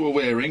T-shirt you were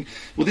wearing?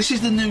 Well, this is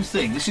the new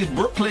thing. This is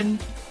Brooklyn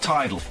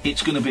Tidal.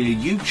 It's going to be a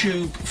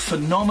YouTube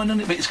phenomenon,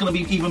 but it's going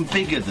to be even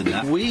bigger than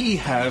that. We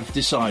have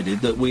decided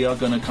that we are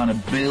going to kind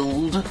of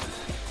build...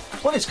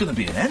 Well, it's going to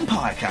be an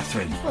empire,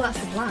 Catherine. Well, that's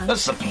the plan.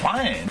 That's the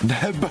plan.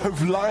 They're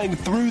both lying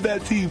through their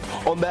teeth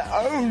on their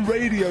own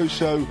radio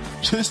show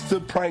just to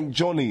prank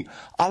Johnny.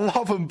 I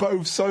love them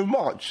both so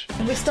much.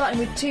 And we're starting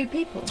with 2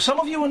 people. Some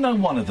of you will know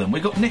one of them.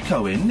 We've got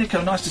Niko in.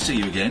 Niko, nice to see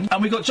you again.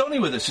 And we've got Johnny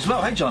with us as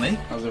well. Hey, Johnny.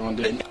 How's everyone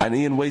doing? And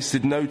Ian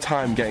wasted no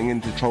time getting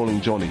into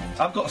trolling Johnny.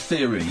 I've got a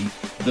theory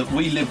that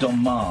we lived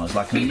on Mars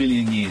like 1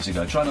 million years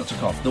ago. Try not to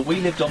cough. That we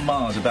lived on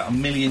Mars about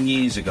 1 million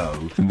years ago.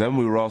 And then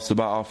we were asked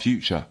about our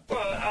future. Well,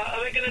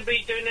 are they going to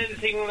be doing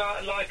anything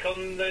like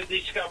on the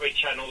Discovery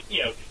Channel?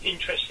 You know,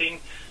 interesting,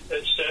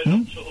 that's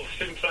not sort of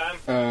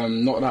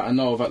flim-flam? Not that I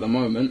know of at the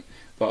moment,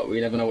 but we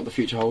never know what the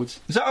future holds.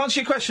 Does that answer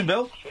your question,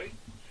 Bill?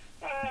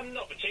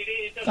 Not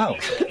particularly. It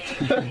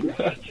doesn't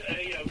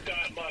go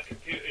at my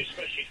computer,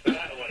 especially for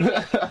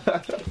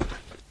that one.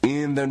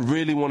 Ian then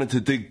really wanted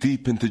to dig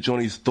deep into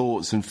Johnny's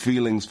thoughts and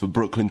feelings for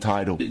Brooklyn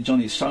Tidal.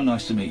 Johnny, it's so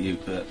nice to meet you.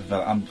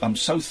 I'm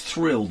so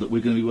thrilled that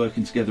we're going to be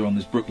working together on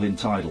this Brooklyn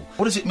Tidal.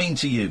 What does it mean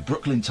to you,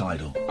 Brooklyn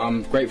Tidal?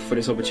 I'm grateful for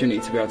this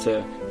opportunity to be able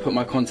to put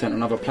my content on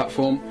another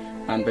platform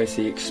and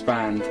basically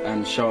expand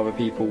and show other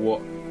people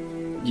what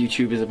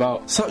YouTube is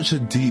about. Such a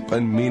deep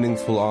and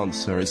meaningful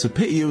answer. It's a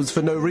pity it was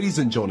for no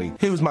reason, Johnny.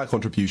 Here was my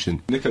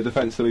contribution. Niko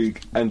Defence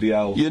League,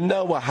 NDL. You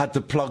know I had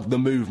to plug the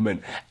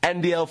movement.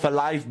 NDL for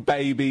life,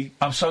 baby.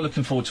 I'm so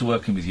looking forward to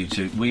working with you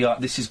two.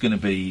 This is going to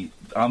be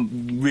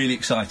I'm really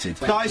excited.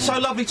 Guys, so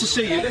lovely to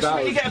see you. Let's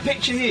really get a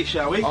picture here,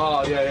 shall we?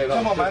 Oh, yeah.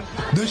 Come on, man.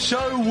 The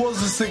show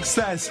was a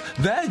success.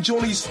 There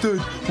Johnny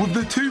stood with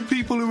the two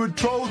people who had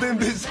trolled him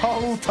this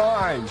whole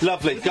time.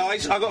 Lovely.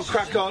 Guys, I've got to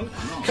crack on.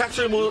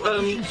 Catherine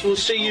will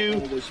see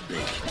you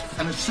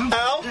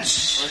out.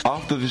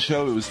 After the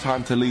show, it was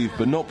time to leave,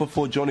 but not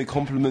before Johnny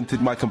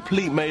complimented my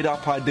complete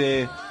made-up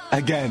idea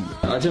again.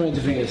 I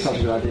genuinely think it's such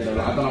a good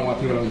idea. I don't know why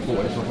people haven't thought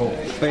of this before.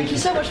 Thank you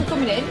so much for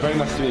coming in. Very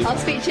nice to meet you. I'll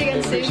speak to you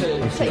again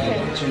soon. Take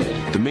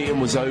care. The meeting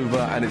was over,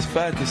 and it's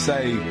fair to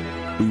say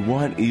we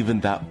weren't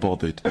even that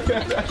bothered.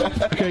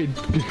 Okay.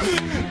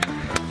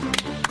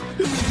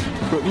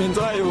 Brooklyn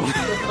title.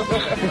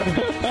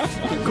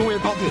 Call me a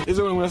puppet. It's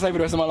all I'm going to say for the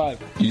rest of my life.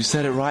 You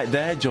said it right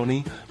there,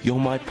 Johnny. You're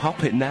my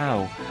puppet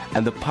now.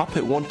 And the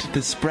puppet wanted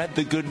to spread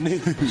the good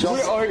news.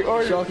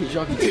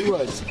 Sharky, 2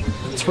 words.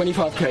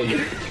 25k.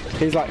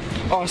 He's like,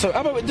 oh, so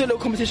how about we do a little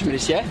competition with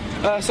this,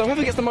 yeah? So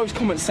whoever gets the most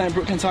comments saying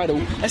Brooklyn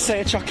title, let's say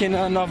I chuck in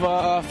another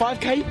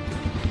 5k.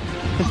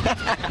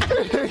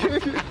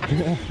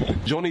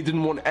 Johnny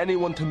didn't want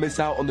anyone to miss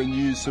out on the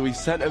news, so he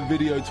sent a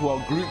video to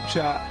our group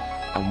chat.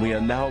 And we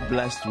are now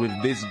blessed with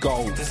this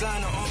goal.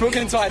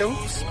 Brooklyn title,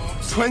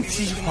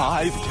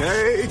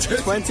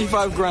 25k.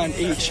 25 grand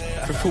each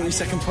for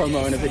 40-second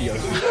promo in a video.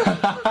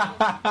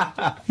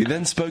 He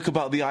then spoke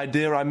about the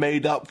idea I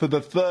made up for the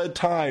 3rd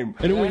time.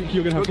 In a week,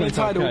 you're going to have 25k.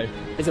 Title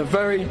is a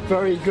very,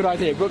 very good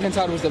idea. Brooklyn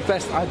title was the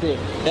best idea.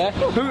 Yeah?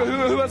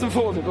 Who hasn't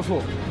thought of it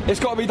before? It's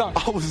got to be done.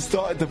 I was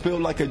starting to feel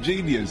like a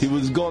genius. He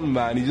was gone,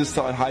 man. He just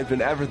started hyping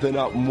everything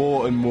up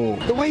more and more.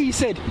 The way he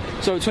said,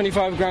 so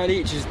 25 grand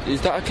each, is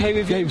that okay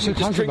with you? Yeah, he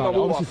just drink my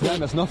water. Obviously for them,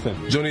 that's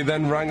nothing. Johnny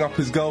then rang up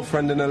his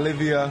girlfriend and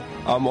Olivia.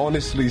 I'm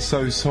honestly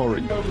so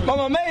sorry.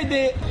 Mama made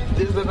it!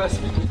 This is the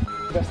best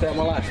day of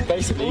my life,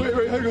 basically.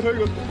 Wait, hang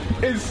on.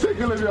 It's sick,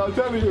 Olivia, I'm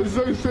telling you, it's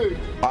so sick.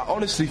 I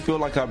honestly feel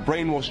like I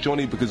brainwashed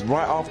Johnny because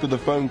right after the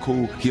phone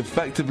call, he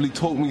effectively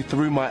talked me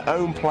through my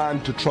own plan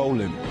to troll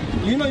him.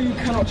 You know you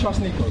cannot trust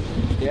Niko,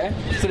 yeah?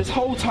 So this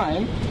whole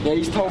time, yeah,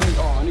 he's told me,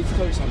 I need to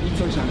tell you something,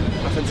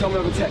 I said, tell me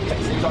over text.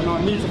 He's like, no,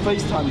 I need to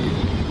FaceTime you.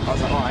 I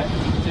was like, alright.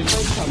 So he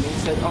FaceTimed me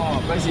and said,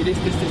 basically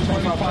this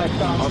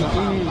 25,000. I was like,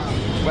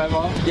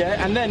 whatever.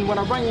 Yeah, and then when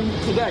I rang him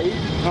today,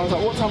 and I was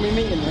like, what time are we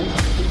meeting then?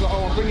 He was like,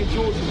 I'm bringing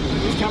George with me,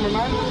 his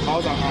cameraman. I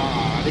was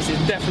like, this is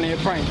definitely a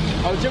prank.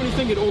 I was generally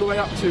thinking all the way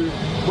up to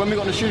when we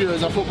got in the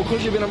studios, I thought,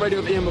 because you've been on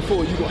radio with Iain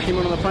before, you got him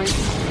on the prank.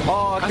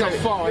 Oh, okay.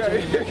 That's far.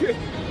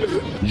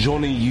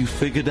 Johnny, you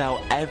figured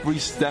out every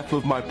step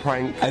of my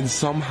prank, and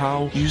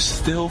somehow you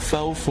still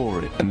fell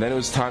for it. And then it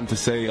was time to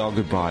say our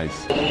goodbyes.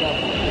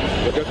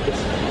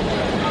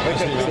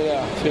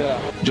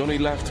 Johnny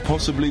left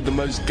possibly the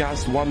most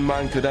gassed one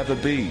man could ever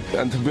be.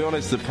 And to be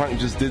honest, the prank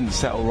just didn't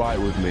settle right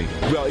with me.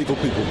 We are evil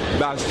people.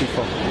 That's too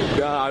far.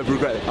 I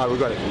regret it. I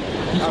regret it.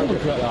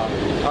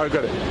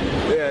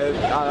 Yeah,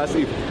 that's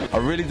evil. I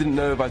really didn't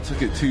know if I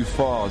took it too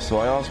far, so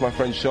I asked my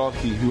friend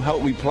Sharky, who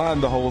helped me plan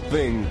the whole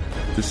thing,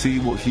 to see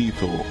what he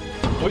thought.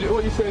 What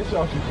are you saying,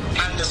 Sharky?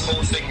 And this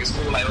whole thing is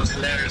cool, like, it was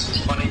hilarious, it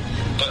was funny,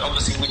 but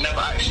obviously the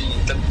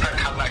prank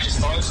hadn't actually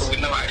started, so we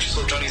never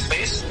actually saw Johnny's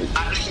face.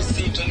 Actually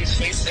see Johnny's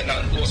face in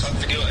that WhatsApp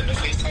video and the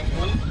FaceTime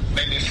call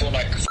made me feel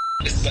like,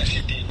 this is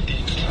actually deep.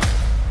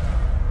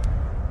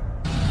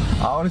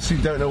 I honestly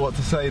don't know what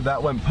to say.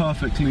 That went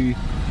perfectly,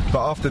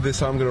 but after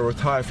this I'm going to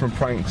retire from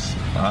pranks.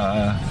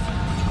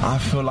 I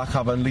feel like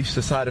I've unleashed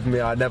a side of me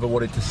I never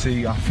wanted to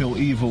see. I feel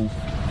evil.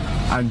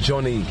 And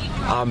Johnny,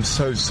 I'm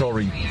so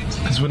sorry,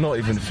 because we're not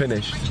even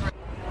finished.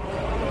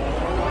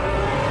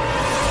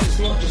 It's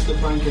not just a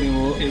prank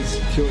anymore, it's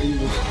pure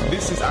evil.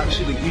 This is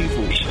actually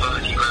evil. So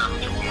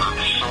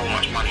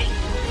much money.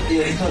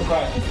 Yeah, he's gonna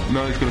cry.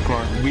 No, he's gonna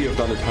cry. We have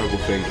done a terrible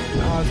thing.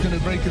 Oh, it's gonna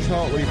break his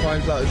heart when he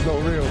finds out it's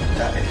not real.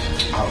 That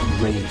is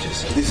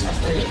outrageous. This is...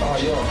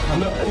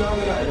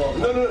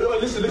 No,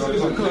 listen. I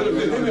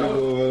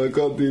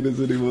can't do this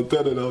anymore.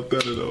 Turn it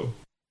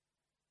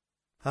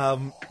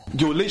off.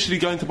 You're literally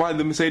going to buy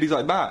the Mercedes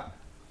like that?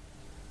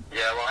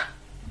 Yeah, right.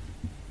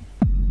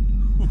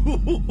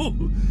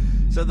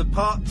 So the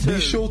part 2... Be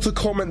sure to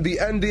comment the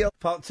NDL...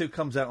 Part 2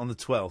 comes out on the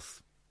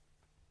 12th.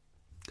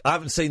 I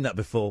haven't seen that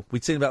before.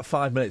 We'd seen about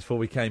 5 minutes before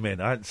we came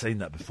in. I hadn't seen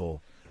that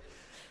before.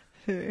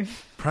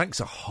 Pranks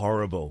are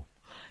horrible.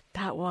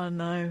 That one,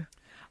 no.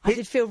 I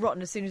did feel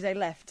rotten as soon as they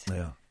left.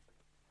 Yeah.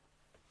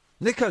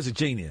 Niko's a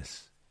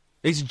genius.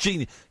 He's a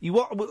genius.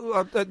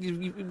 I've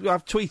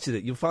tweeted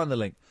it. You'll find the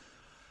link.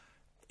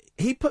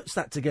 He puts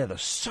that together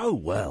so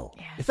well.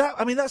 Yeah.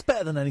 That's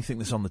better than anything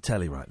that's on the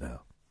telly right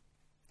now.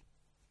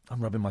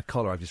 I'm rubbing my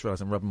collar. I've just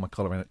realised I'm rubbing my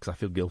collar in it because I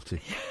feel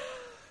guilty.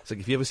 So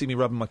if you ever see me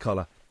rubbing my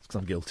collar, it's because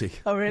I'm guilty.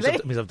 Oh, really?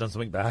 It means I've done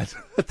something bad,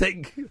 I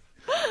think.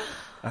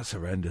 That's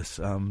horrendous.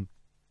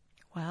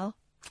 Well,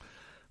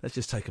 let's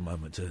just take a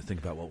moment to think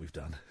about what we've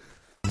done.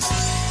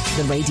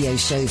 The radio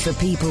show for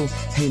people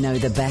who know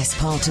the best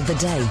part of the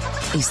day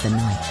is the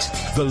night.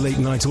 The Late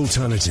Night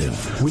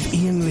Alternative with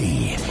Iain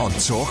Lee on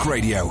Talk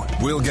Radio.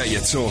 We'll get you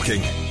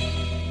talking.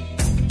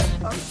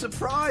 I'm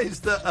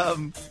surprised that,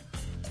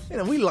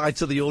 we lie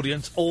to the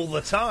audience all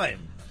the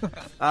time.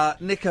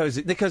 Niko's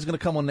going to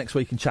come on next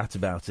week and chat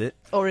about it.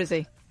 Or is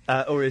he?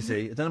 I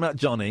don't know about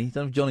Johnny. Don't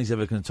know if Johnny's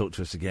ever going to talk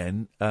to us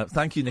again.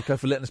 Thank you, Niko,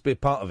 for letting us be a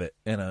part of it.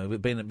 You know,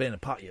 being a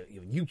part of your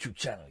YouTube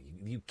channel,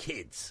 you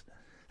kids.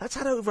 That's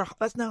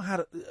now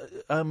had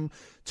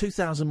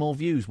 2,000 more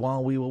views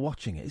while we were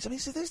watching it. I mean,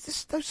 those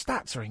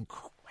stats are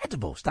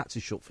incredible. Stats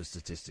is short for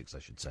statistics, I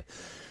should say.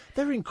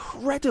 They're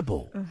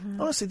incredible.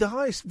 Mm-hmm. Honestly, the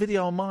highest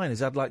video on mine has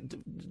had like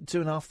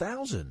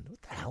 2,500.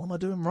 What the hell am I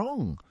doing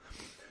wrong?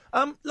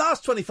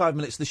 Last 25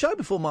 minutes of the show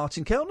before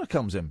Martin Kellner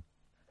comes in.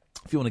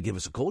 If you want to give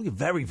us a call, you're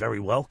very, very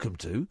welcome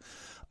to.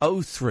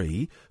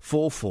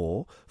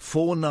 0344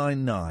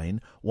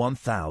 499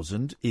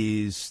 1000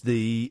 is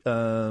the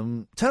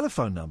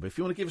telephone number. If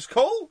you want to give us a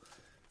call,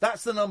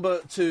 that's the number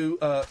to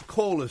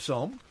call us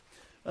on.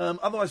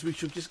 Otherwise, we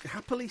should just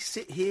happily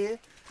sit here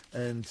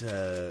and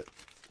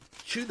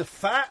chew the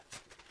fat.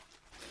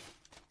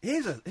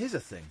 Here's a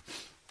thing.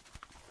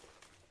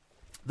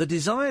 The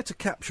desire to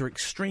capture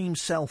extreme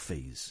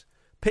selfies,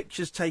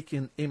 pictures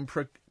taken in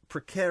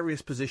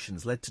precarious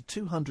positions, led to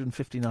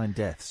 259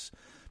 deaths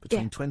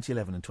between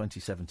 2011 and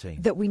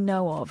 2017. That we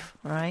know of,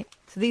 right?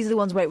 So these are the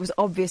ones where it was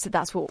obvious that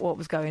that's what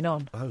was going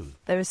on. Oh.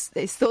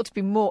 It's thought to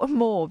be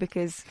more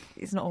because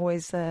it's not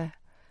always... they're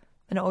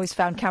not always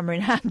found camera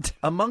in hand.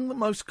 Among the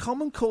most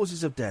common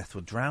causes of death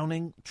were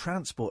drowning,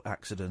 transport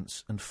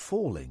accidents and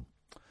falling.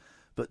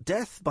 But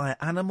death by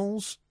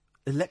animals,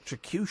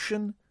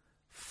 electrocution,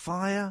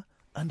 fire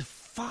and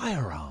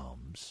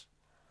firearms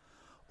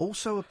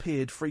also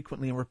appeared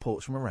frequently in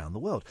reports from around the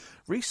world.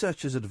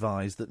 Researchers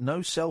advised that no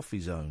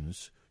selfie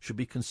zones should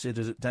be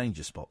considered at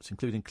danger spots,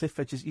 including cliff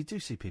edges. You do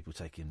see people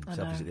taking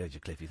selfies at the edge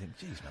of cliff. You think,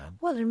 geez, man.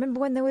 Well, I remember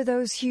when there were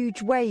those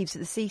huge waves at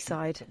the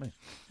seaside.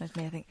 That's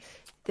me, I think.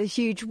 The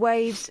huge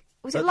waves.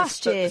 Was it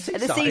last year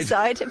at the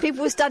seaside? And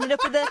people were standing up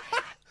at the...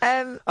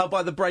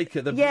 by the breaker.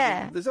 Is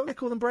that what they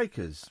call them,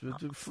 breakers?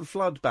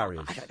 Flood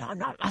barriers? I don't know. I'm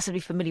not massively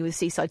familiar with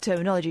seaside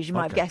terminology, as you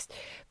might have guessed.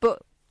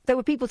 But there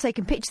were people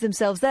taking pictures of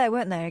themselves there,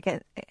 weren't there?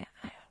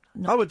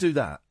 I would do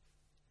that.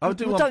 Don't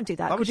do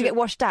that. Would you get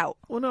washed out?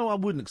 Well, no, I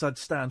wouldn't, because I'd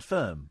stand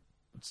firm.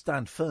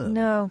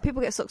 No,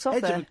 people get sucked off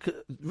there.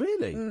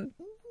 Really?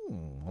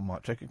 I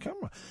might take a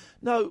camera.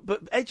 No,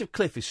 but edge of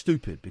cliff is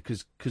stupid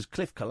because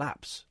cliff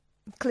collapse.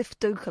 Cliff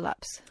do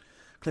collapse.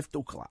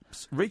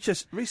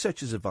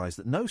 Researchers advise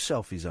that no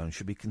selfie zone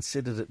should be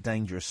considered at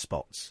dangerous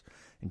spots,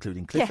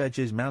 including cliff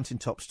edges, mountain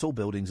tops, tall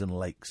buildings and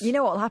lakes. You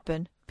know what will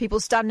happen? People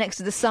stand next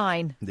to the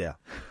sign. Yeah.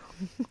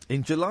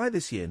 In July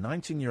this year,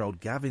 19-year-old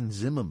Gavin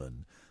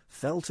Zimmerman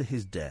fell to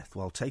his death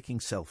while taking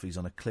selfies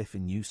on a cliff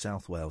in New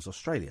South Wales,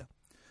 Australia.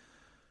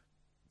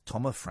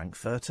 Thomas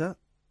Frankfurter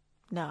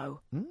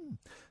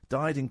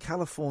died in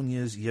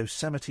California's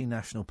Yosemite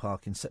National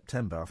Park in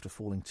September after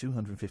falling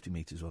 250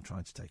 metres while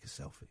trying to take a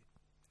selfie.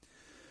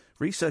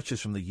 Researchers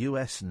from the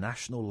US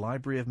National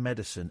Library of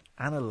Medicine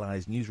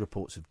analysed news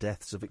reports of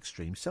deaths of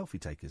extreme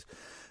selfie takers.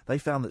 They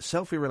found that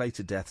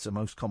selfie-related deaths are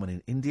most common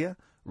in India,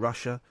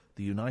 Russia,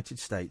 the United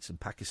States and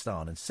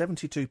Pakistan, and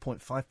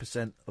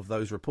 72.5% of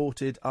those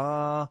reported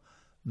are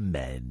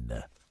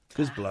men,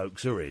 because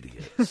blokes are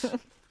idiots.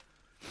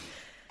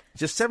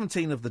 Just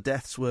 17 of the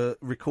deaths were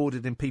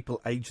recorded in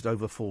people aged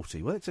over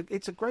 40. Well,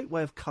 it's a great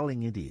way of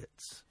culling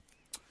idiots.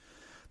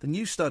 The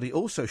new study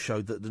also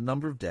showed that the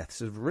number of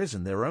deaths have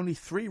risen. There were only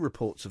 3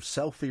 reports of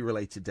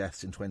selfie-related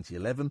deaths in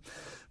 2011,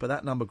 but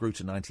that number grew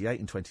to 98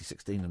 in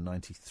 2016 and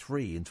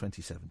 93 in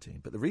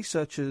 2017. But the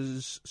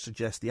researchers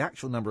suggest the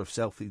actual number of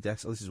selfie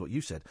deaths, this is what you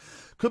said,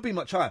 could be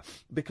much higher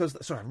because...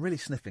 Sorry, I'm really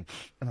sniffing,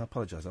 and I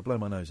apologise. I'll blow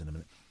my nose in a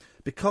minute.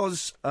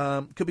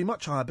 Could be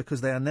much higher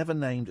because they are never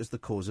named as the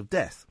cause of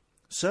death.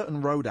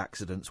 Certain road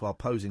accidents while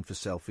posing for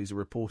selfies are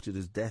reported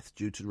as death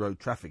due to road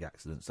traffic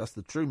accidents. Thus,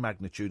 the true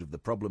magnitude of the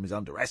problem is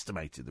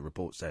underestimated, the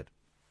report said.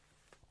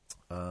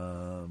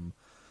 In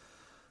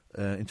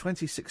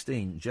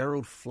 2016,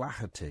 Gerald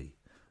Flaherty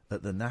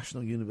at the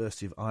National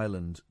University of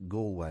Ireland,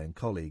 Galway, and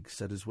colleagues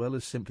said as well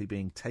as simply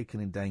being taken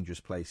in dangerous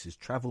places,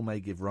 travel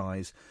may give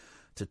rise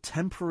to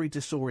temporary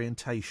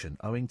disorientation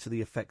owing to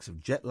the effects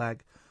of jet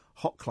lag,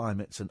 hot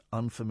climates and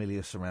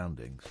unfamiliar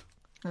surroundings.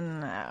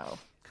 No.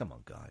 Come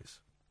on, guys.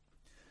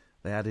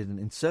 They added,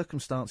 in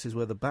circumstances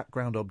where the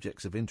background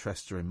objects of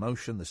interest are in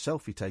motion, the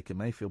selfie taker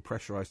may feel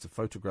pressurised to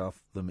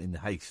photograph them in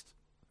haste.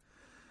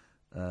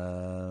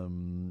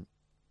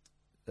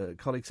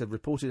 Colleagues said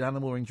reported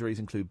animal injuries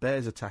include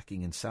bears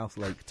attacking in South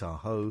Lake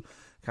Tahoe,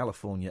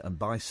 California, and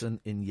bison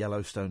in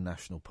Yellowstone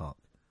National Park.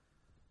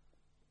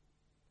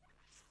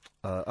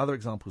 Other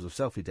examples of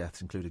selfie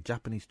deaths include a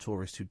Japanese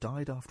tourist who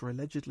died after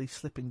allegedly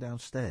slipping down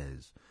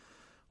stairs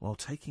while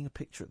taking a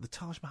picture at the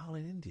Taj Mahal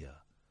in India.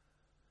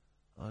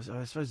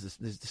 I suppose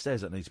the stairs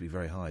don't need to be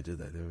very high, do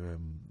they?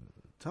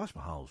 Taj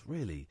Mahal's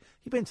really...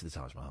 You've been to the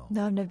Taj Mahal?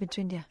 No, I've never been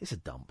to India. It's a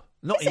dump.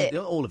 Not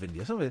all of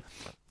India.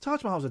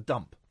 Taj Mahal's a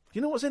dump. Do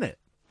you know what's in it?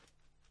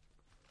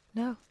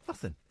 No.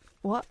 Nothing.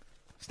 What?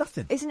 It's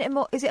nothing. Isn't it?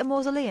 Is it a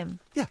mausoleum?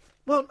 Yeah.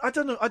 Well, I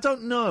don't know. I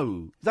don't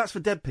know. That's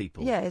for dead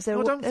people. Yeah. There's a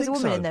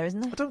woman in there,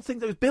 isn't there? I don't think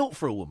that it was built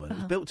for a woman. It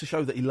was built to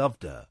show that he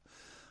loved her.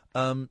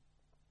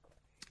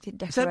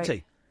 Didn't It's decorate.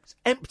 empty. It's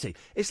empty.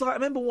 It's like, I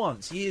remember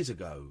once, years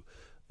ago,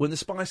 when the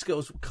Spice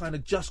Girls kind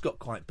of just got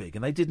quite big,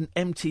 and they did an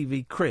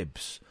MTV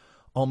Cribs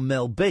on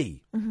Mel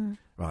B,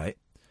 right?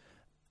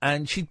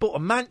 And she'd bought a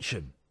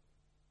mansion.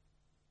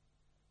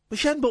 But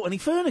she hadn't bought any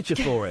furniture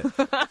for it.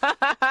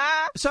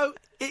 So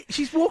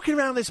she's walking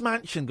around this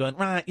mansion going,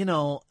 right,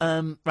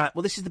 right,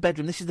 well, this is the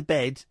bedroom, this is the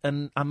bed,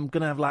 and I'm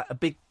going to have, like, a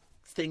big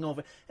thing of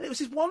it. And it was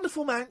this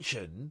wonderful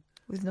mansion.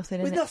 With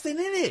nothing in it. With nothing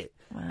in it.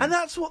 Wow. And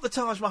that's what the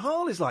Taj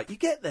Mahal is like. You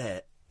get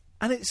there,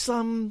 and it's,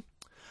 I'll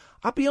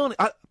be honest,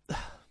 I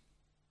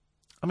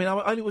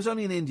was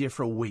only in India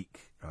for a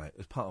week, right? It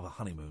was part of a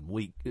honeymoon.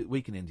 Week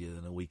in India,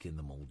 then a week in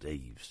the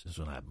Maldives. This is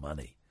when I had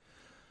money.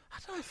 How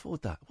did I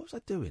afford that? What was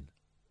I doing?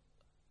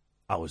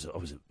 I was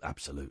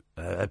absolute.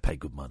 I paid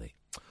good money.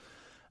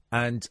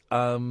 And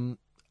I'll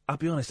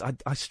be honest,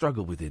 I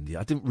struggled with India.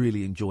 I didn't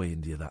really enjoy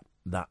India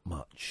that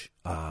much.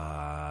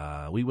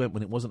 We went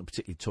when it wasn't a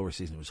particularly tourist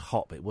season. It was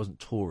hot, but it wasn't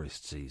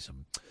tourist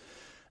season.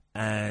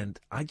 And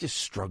I just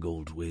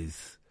struggled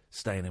with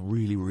staying in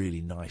really,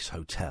 really nice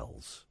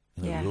hotels.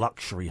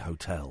 Luxury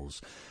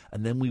hotels.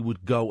 And then we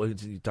would go,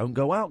 don't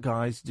go out,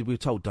 guys. We were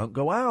told, don't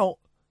go out.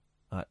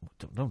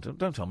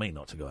 Don't tell me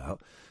not to go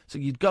out. So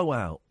you'd go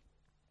out,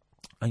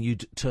 and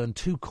you'd turn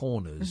two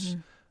corners,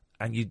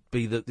 and you'd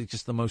be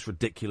just the most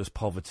ridiculous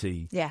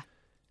poverty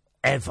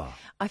ever.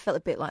 I felt a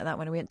bit like that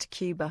when I went to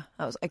Cuba.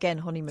 That was, again,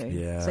 honeymoon.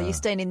 Yeah. So you're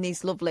staying in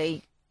these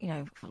lovely,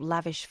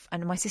 lavish...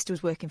 And my sister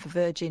was working for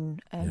Virgin.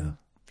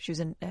 She was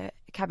a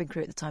cabin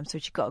crew at the time, so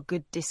she got a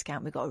good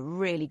discount. We got a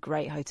really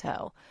great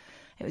hotel.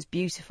 It was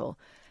beautiful.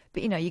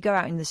 But, you go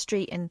out in the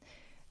street and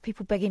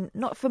people begging,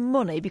 not for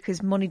money,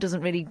 because money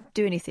doesn't really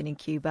do anything in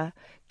Cuba.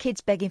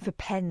 Kids begging for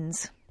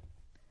pens.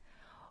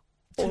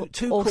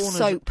 Two or corners,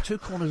 soap. 2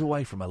 corners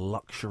away from a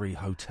luxury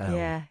hotel.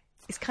 Yeah,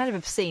 it's kind of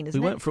obscene, isn't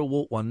it? We went for a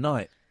walk one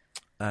night,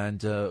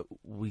 and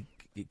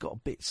it got a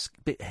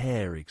bit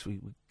hairy because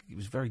it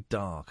was very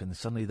dark, and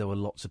suddenly there were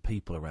lots of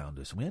people around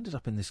us, and we ended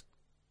up in this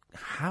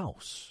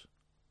house.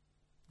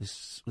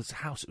 This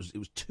house. It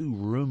was 2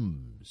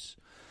 rooms.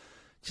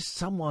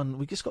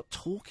 We just got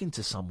talking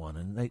to someone,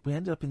 and we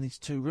ended up in these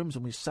 2 rooms,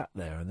 and we sat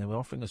there, and they were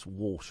offering us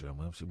water, and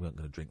we obviously weren't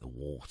going to drink the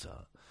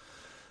water,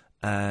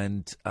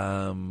 and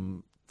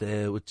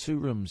there were 2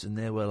 rooms, and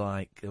there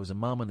was a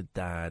mum and a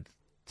dad,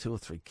 2 or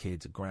 3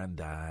 kids, a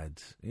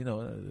granddad, in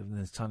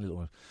this tiny little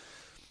room.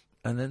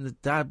 And then the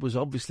dad was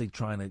obviously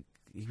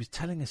he was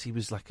telling us he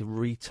was like a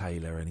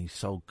retailer and he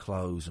sold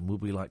clothes, and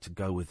would we like to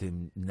go with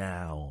him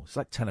now? It's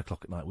like 10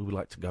 o'clock at night. We would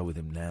like to go with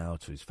him now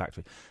to his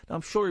factory. Now,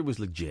 I'm sure he was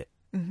legit,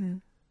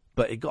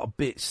 but it got a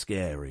bit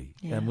scary.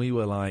 Yeah. And we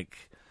were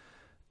like,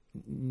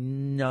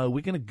 no,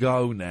 we're going to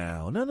go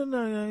now.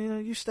 No,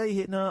 you stay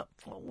here. No,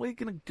 we're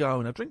going to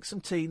go now. Drink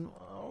some tea.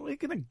 We're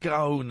going to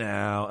go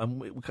now.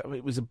 And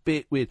it was a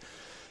bit weird.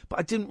 But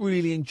I didn't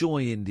really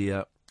enjoy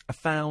India. I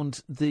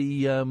found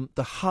the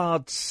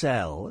hard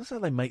sell. That's how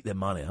they make their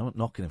money. I'm not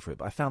knocking them for it,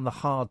 but I found the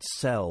hard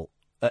sell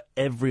at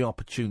every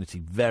opportunity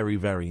very,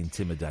 very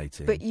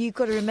intimidating. But you've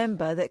got to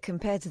remember that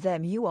compared to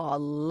them, you are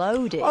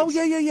loaded. Oh,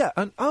 yeah.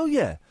 And,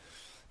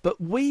 But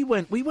we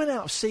went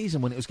out of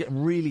season when it was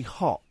getting really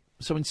hot.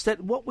 So instead,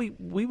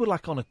 we were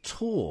like on a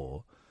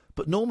tour,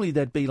 but normally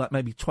there'd be like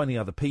maybe 20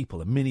 other people,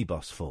 a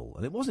minibus full.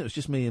 And it wasn't, it was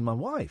just me and my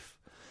wife.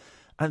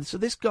 And so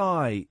this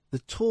guy, the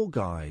tour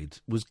guide,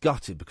 was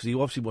gutted because he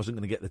obviously wasn't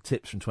going to get the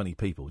tips from 20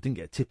 people. He didn't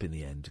get a tip in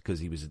the end because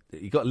he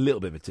got a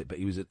little bit of a tip, but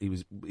he was a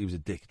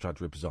dick. He tried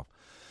to rip us off.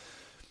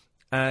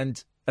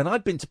 And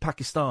I'd been to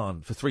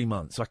Pakistan for 3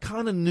 months, so I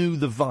kind of knew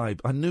the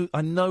vibe.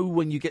 I know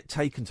when you get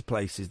taken to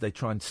places, they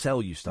try and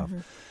sell you stuff.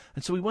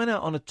 And so we went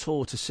out on a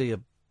tour to see we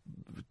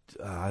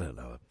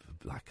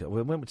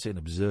went to see an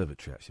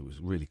observatory, actually. It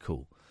was really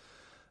cool.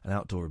 An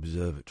outdoor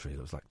observatory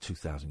that was like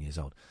 2,000 years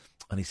old.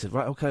 And he said,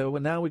 right, okay,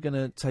 well, now we're going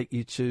to take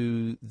you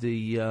to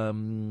the,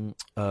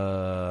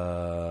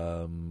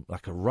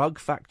 like a rug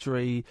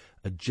factory,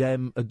 a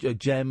gem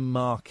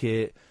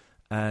market,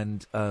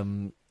 and,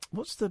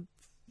 what's the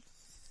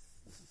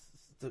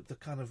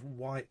kind of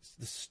white,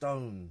 the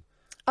stone?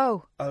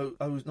 Oh,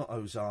 not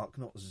Ozark,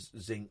 not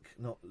zinc,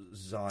 not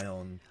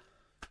Zion.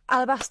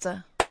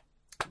 Alabaster.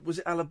 Was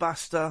it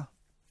alabaster?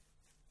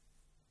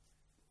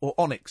 Or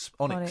onyx.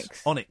 And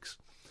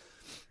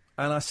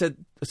I said,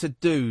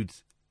 dude,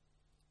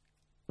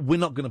 we're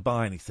not going to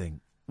buy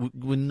anything.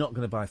 We're not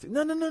going to buy anything.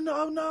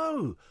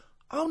 No.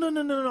 Oh,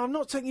 no. I'm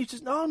not taking you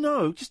to...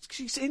 No. Just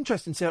it's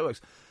interesting to see how it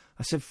works.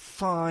 I said,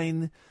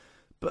 fine.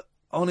 But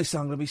honestly,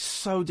 I'm going to be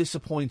so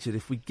disappointed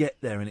if we get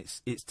there and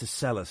it's to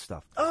sell us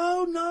stuff.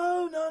 Oh,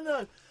 no.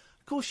 Of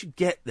course you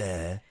get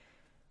there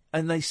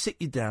and they sit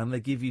you down,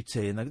 they give you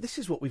tea, and they go, this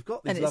is what we've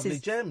got, these lovely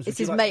gems. It's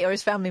his mate or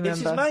his family member.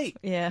 It's his mate.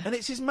 Yeah. And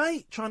it's his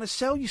mate trying to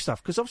sell you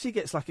stuff, because obviously he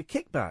gets like a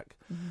kickback.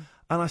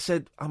 And I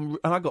said, and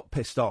I got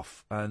pissed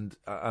off, and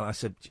I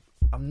said,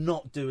 I'm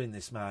not doing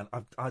this, man.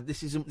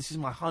 This is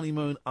my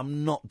honeymoon.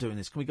 I'm not doing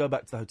this. Can we go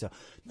back to the hotel?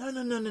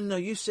 No.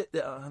 You sit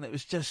there. And it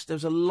was just, there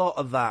was a lot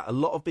of that, a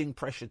lot of being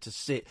pressured to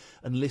sit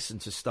and listen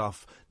to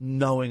stuff,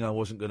 knowing I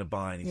wasn't going to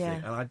buy anything.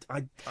 Yeah.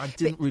 And I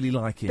didn't really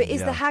like it. But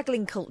is the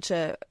haggling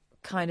culture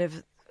kind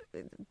of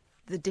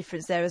the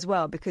difference there as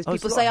well? Because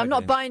people say, I'm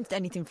not buying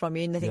anything from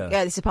you, and they think,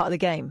 this is part of the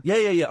game.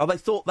 Yeah. Oh, they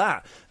thought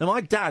that. Now,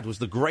 my dad was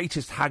the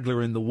greatest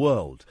haggler in the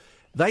world.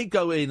 They'd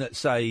go in at,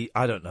 say,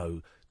 I don't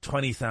know,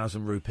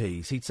 20,000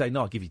 rupees. He'd say,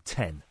 no, I'll give you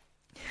 10.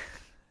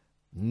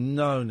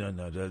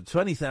 No.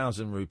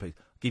 20,000 rupees.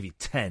 I'll give you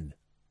 10.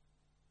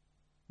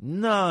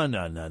 No.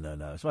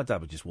 So my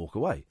dad would just walk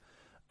away.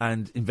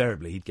 And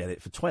invariably, he'd get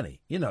it for 20.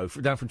 You know,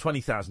 down from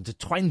 20,000 to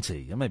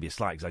 20. And maybe a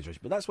slight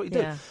exaggeration, but that's what he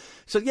did. Yeah.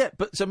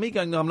 So me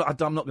going, no, I'm not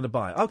going to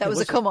buy it. Okay, that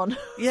was a come on.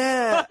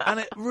 Yeah, and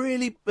it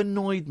really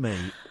annoyed me.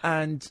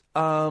 And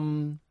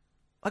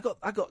I got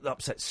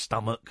upset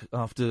stomach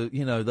after,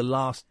 the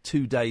last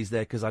 2 days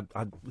there because I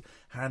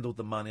handled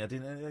the money.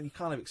 You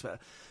kind of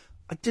expect.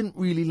 I didn't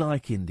really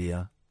like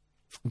India.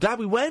 I'm glad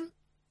we went.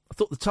 I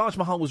thought the Taj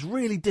Mahal was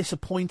really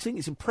disappointing.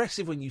 It's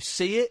impressive when you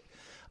see it.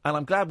 And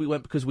I'm glad we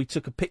went because we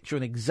took a picture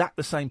in exact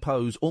the same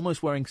pose,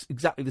 almost wearing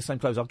exactly the same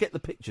clothes. I'll get the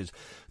pictures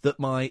that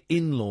my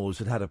in-laws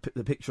had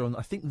the picture on,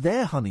 I think,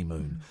 their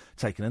honeymoon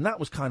taken. And that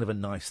was kind of a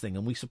nice thing.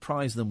 And we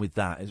surprised them with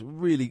that. It's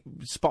really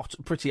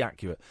pretty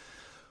accurate.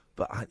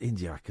 But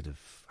India, I could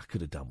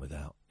have done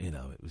without.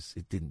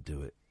 It didn't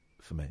do it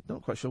for me.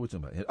 Not quite sure what we're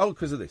talking about here. Oh,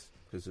 because of this.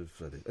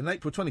 In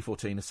April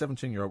 2014, a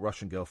 17-year-old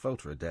Russian girl fell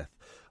to her death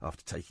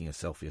after taking a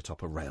selfie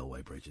atop a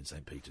railway bridge in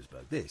St.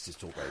 Petersburg. This is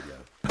Talk Radio.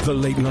 The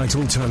Late Night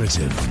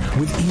Alternative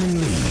with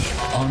Iain Lee.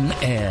 On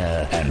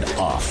air and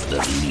off the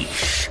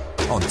leash.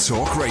 On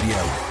Talk Radio.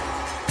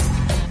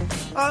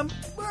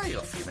 Well, you've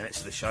got a few minutes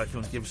of the show if you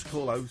want to give us a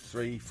call.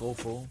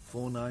 0344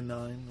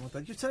 499.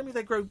 Did you tell me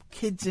they grow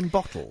kids in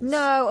bottles?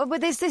 No,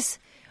 but there's this...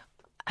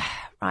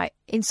 Right,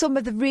 in some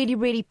of the really,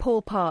 really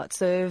poor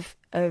parts of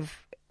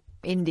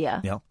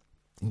India... Yeah.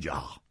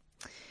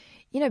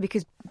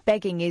 Because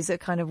begging is a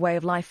kind of way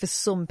of life for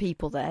some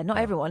people there. Not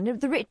everyone.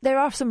 There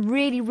are some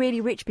really,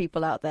 really rich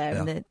people out there,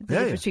 and the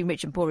difference between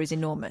rich and poor is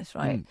enormous,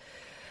 right?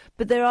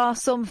 But there are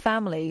some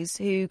families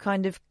who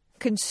kind of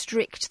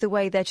constrict the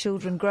way their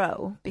children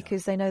grow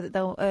because they know that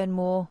they'll earn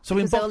more. So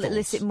in bottles, they'll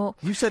elicit more.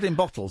 You said in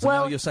bottles, and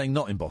now you're saying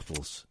not in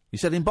bottles. You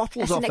said in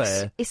bottles off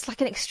air. It's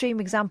like an extreme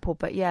example,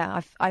 but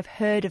yeah, I've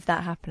heard of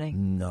that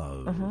happening.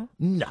 No.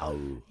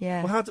 No.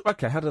 Yeah. Well,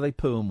 how do they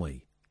poo and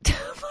wee?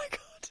 Oh my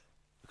God.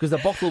 Because the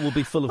bottle will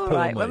be full of poo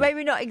and wee. Well,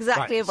 maybe not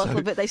exactly a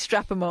bottle, but they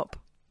strap them up.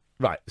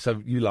 Right,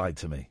 so you lied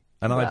to me,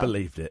 and I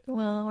believed it.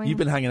 Well, I mean, you've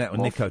been hanging out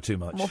with Niko too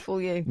much. More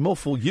fool you. More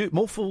fool you.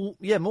 More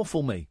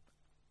fool me.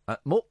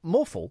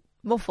 Morphle.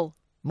 Muffle.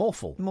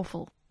 Morphle. Muffle.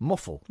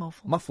 Muffle.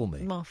 Muffle. Muffle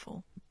me.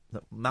 Muffle.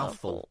 No,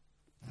 mouthful.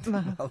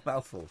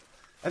 Mouthful.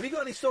 Have you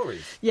got any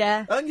stories?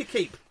 Yeah. Earn your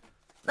keep.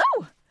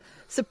 Oh!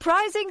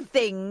 Surprising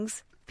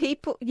things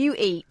you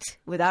eat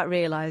without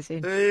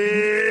realising.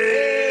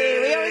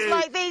 We always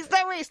like these,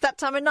 don't we? It's that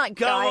time of night,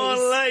 guys.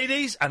 Go on,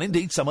 ladies. And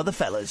indeed, some of the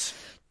fellas.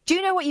 Do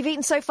you know what you've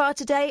eaten so far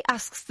today?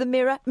 Asks the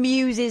mirror.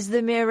 Muses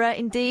the mirror,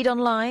 indeed,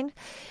 online.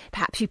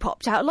 Perhaps you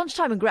popped out at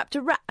lunchtime and grabbed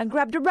a wrap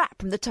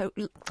from the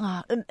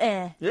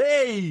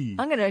Hey!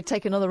 I'm going to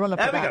take another run up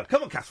at that. There we go.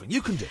 Come on, Catherine.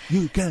 You can do it.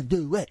 You can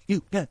do it.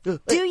 You can do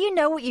it. Do you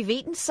know what you've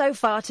eaten so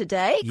far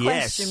today?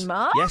 Yes. Question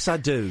mark. Yes, I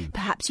do.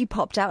 Perhaps you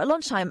popped out at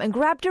lunchtime and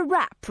grabbed a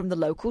wrap from the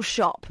local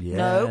shop. Yay.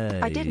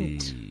 Nope, I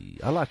didn't.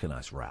 I like a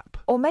nice wrap.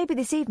 Or maybe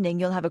this evening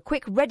you'll have a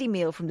quick ready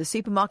meal from the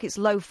supermarket's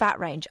low-fat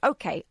range.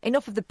 OK,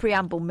 enough of the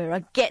preamble,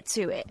 Mirror. Get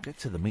to it. Get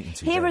to the meat and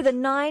two Here days. are the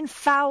 9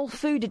 foul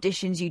food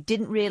additions you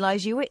didn't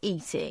realise you were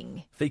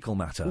eating. Fecal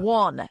matter.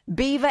 1.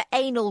 Beaver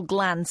anal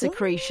gland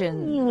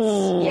secretions.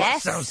 Ooh,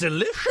 yes. That sounds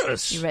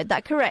delicious. You read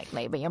that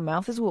correctly, but your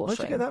mouth is watering.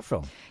 Where'd you get that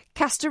from?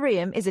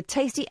 Castoreum is a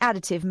tasty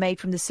additive made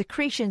from the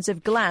secretions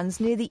of glands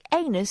near the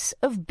anus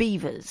of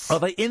beavers. Are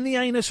they in the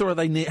anus or are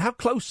they near? How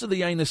close to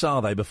the anus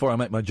are they before I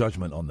make my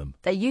judgment on them?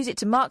 They use it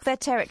to mark their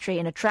territory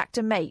and attract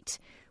a mate.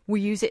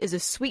 We use it as a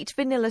sweet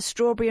vanilla,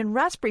 strawberry and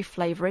raspberry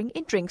flavouring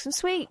in drinks and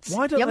sweets.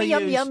 Why don't Yummy, they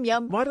yum, use, yum,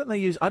 yum. Why don't they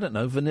use, I don't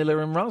know, vanilla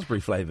and raspberry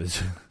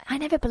flavours? I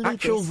never believed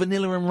Actual this.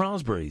 vanilla and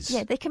raspberries.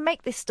 Yeah, they can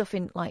make this stuff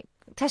in,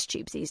 test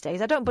tubes these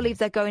days. I don't believe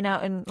they're going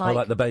out and,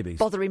 like the babies.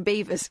 bothering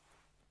beavers.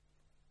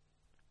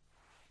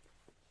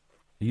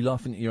 Are you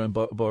laughing at your own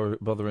bothering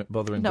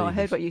beavers? No, I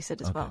heard what you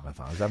said as well.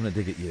 I was having a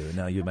dig at you, and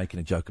now you're making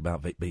a joke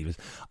about beavers.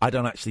 I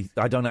don't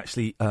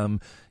actually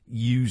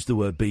use the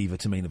word beaver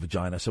to mean a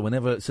vagina. So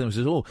whenever someone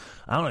says, "Oh,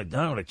 I want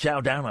to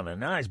chow down on a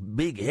nice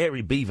big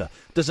hairy beaver,"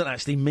 doesn't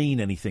actually mean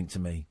anything to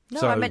me.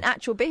 No, so, I meant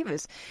actual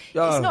beavers.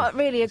 Oh, it's not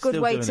really a good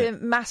still way doing to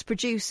it. mass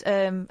produce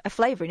a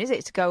flavouring, is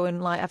it? To go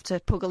and have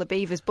to puggle a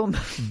beaver's bum.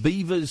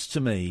 Beavers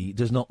to me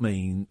does not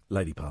mean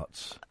lady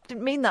parts. I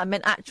didn't mean that. I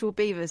meant actual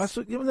beavers. That's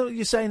what,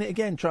 you're saying it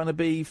again, trying to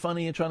be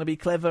funny and trying to be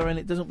clever, and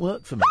it doesn't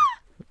work for me.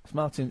 It's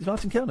Martin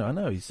Kellner, I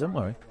know. Don't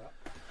worry.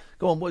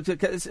 Go on. What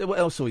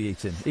else are we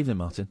eating? Evening,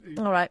 Martin.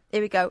 All right,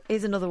 here we go.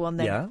 Here's another one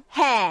then. Yeah.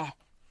 Hair.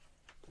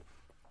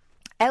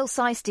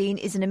 L-cysteine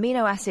is an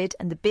amino acid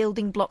and the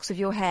building blocks of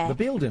your hair. The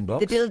building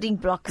blocks? The building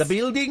blocks. The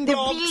building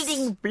blocks? The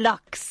building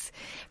blocks.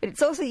 But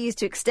it's also used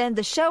to extend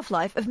the shelf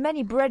life of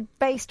many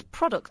bread-based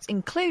products,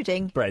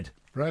 including... Bread.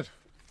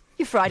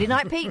 Your Friday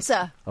night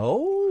pizza.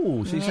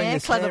 Oh, so you're saying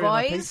there's clever hair in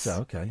our boys. pizza.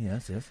 OK,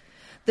 yes.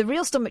 The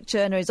real stomach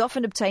churner is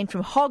often obtained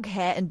from hog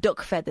hair and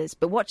duck feathers,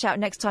 but watch out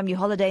next time you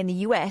holiday in the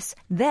US.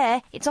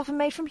 There, it's often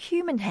made from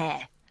human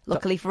hair.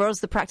 Luckily for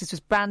us, the practice was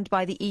banned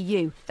by the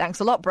EU.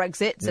 Thanks a lot,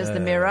 Brexit, says the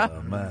Mirror.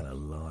 Oh, man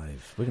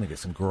alive. We're going to get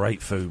some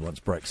great food once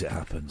Brexit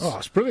happens. Oh,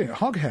 it's brilliant.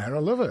 Hog hair, I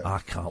love it. I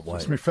can't wait.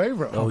 It's my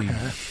favourite hog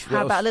hair.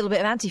 How about a little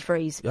bit of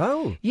antifreeze?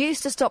 Oh.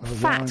 Used to stop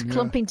fat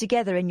clumping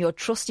together in your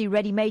trusty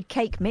ready-made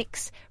cake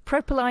mix,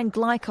 propylene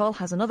glycol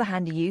has another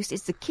handy use.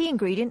 It's the key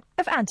ingredient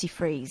of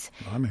antifreeze.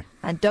 Blimey.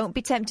 And don't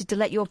be tempted to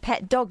let your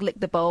pet dog lick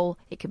the bowl.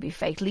 It can be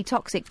fatally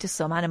toxic to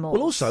some animals.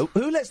 Well, also,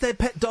 who lets their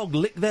pet dog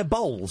lick their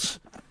bowls?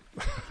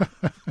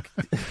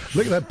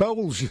 Lick their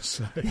bowls, you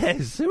say?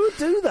 Yes, who would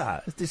do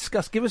that? It's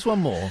disgusting. Give us one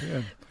more.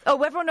 Yeah.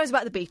 Oh, everyone knows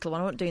about the beetle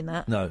one. I wasn't doing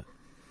that. No.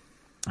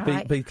 All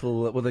right.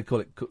 Beetle, what do they call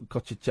it?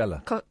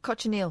 Cochichella?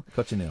 Cochineal.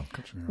 Cochineal.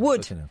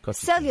 Wood. Cochineal.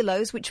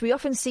 Cellulose, which we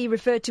often see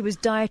referred to as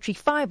dietary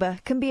fibre,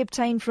 can be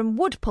obtained from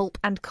wood pulp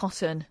and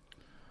cotton.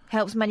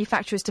 Helps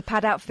manufacturers to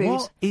pad out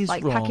foods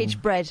like packaged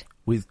bread.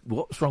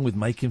 What's wrong with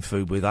making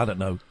food with, I don't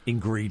know,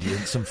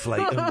 ingredients and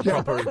flavour and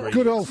proper ingredients?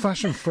 Good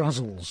old-fashioned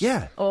frazzles.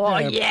 Yeah. Oh,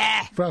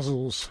 yeah.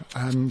 Frazzles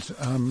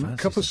and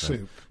cup of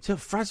soup. So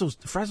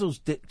frazzles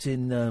dipped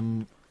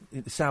in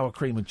sour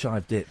cream and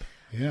chive dip.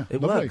 Yeah,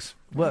 it lovely.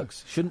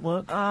 Works. Shouldn't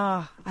work.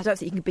 I don't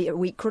think you can beat a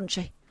wheat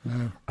crunchy.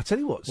 No. I tell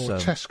you what. Or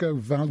Tesco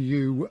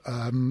value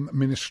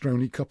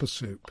minestrone cup of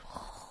soup.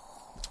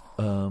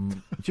 Do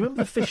you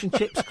remember the fish and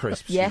chips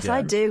crisps? Yes,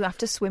 I do.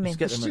 After swimming, You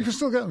can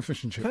still get them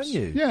fish and chips. Can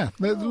you? Yeah,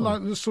 they're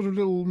like the sort of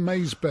little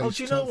maize-based. Oh,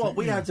 do you know what?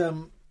 We had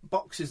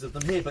boxes of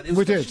them here, but it was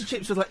We fish did. and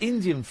chips with like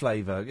Indian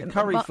flavour,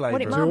 curry flavour.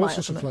 There were all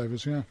sorts of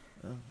flavours, yeah.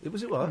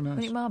 Was it what? Very nice.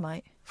 I think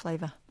Marmite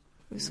flavour.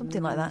 It was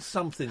something like that.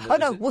 Something. Oh,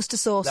 no, Worcester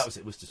sauce. That was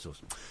it, Worcester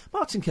sauce.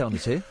 Martin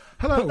Kellner's here.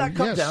 Hello. Put that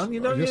cup yes. down. You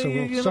know, Yes, I will.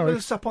 you're not Sorry. going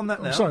to sup on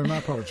that now. Sorry, my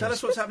apologies. Tell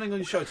us what's happening on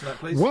your show tonight,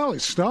 please. Well,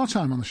 it's star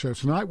time on the show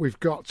tonight. We've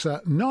got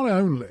not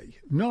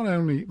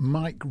only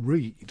Mike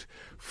Reed,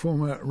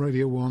 former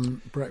Radio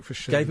 1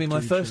 breakfast show Gave me my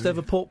DJ. first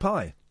ever pork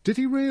pie. Did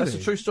he really? That's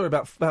a true story.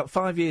 About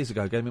 5 years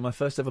ago, gave me my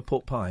first ever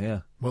pork pie,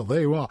 yeah. Well,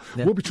 there you are.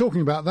 Yeah. We'll be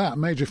talking about that,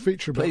 major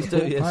feature about Please the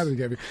pork do, yes. pie that he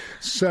gave you.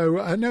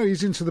 So, no,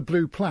 he's into the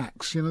blue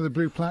plaques. You know, the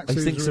blue plaques.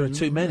 He thinks there are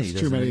too many, There's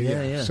too doesn't many, he?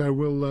 yeah. Yeah. So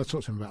we'll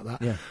talk to him about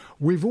that. Yeah.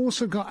 We've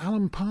also got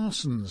Alan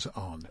Parsons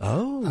on.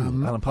 Oh,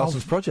 Alan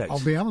Parsons Project.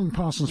 Of the Alan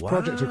Parsons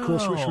Project, of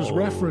course, which was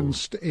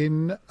referenced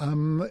in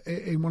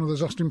one of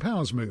those Austin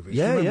Powers movies.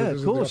 Yeah, Remember, yeah,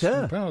 of course, the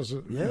Austin yeah. Powers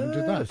that,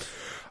 did that. Yes.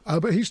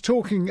 But he's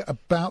talking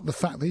about the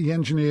fact that he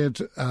engineered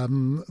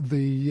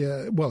he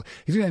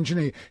didn't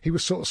engineer, he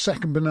was sort of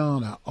second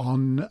banana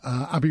on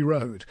Abbey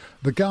Road.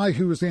 The guy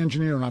who was the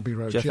engineer on Abbey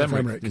Road, Jeff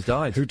Emerick, he's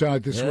died. who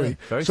died this week.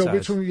 Very so sad.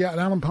 we're talking, and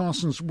Alan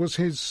Parsons was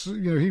his,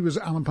 he was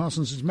Alan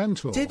Parsons'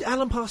 mentor. Did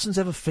Alan Parsons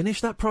ever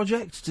finish that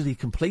project? Did he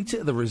complete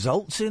it? Are the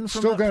results in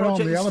from Still that going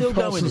project? on, the It's Alan still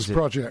going, Parsons is it?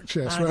 project,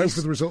 yes. We're over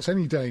for the results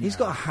any day now. He's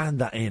got to hand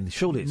that in.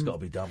 Surely it's got to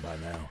be done by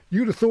now.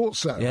 You'd have thought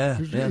so. Yeah,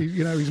 yeah.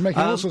 He's making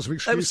all sorts of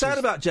excuses. It was sad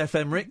about Jeff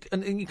Emerick,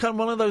 and you kind of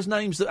one of those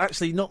names that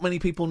actually not many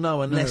people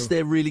know unless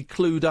they're really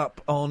clued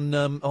up on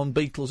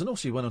Beatles, and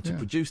also he went on to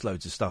produce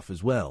loads of stuff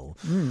as well.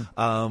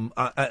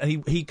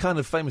 He kind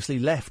of famously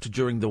left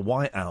during the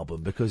White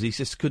Album because he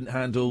just couldn't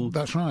handle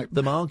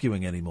them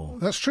arguing anymore.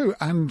 That's true,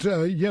 and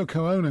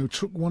Yoko Ono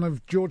took one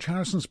of George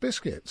Harrison's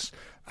biscuits.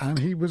 And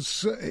he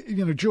was,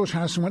 George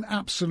Harrison went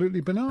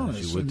absolutely bananas.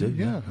 As you would do,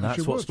 yeah. And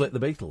that's what split the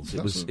Beatles.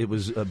 It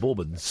was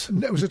bourbons.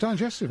 It was a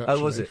digestive, actually.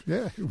 Oh, was it?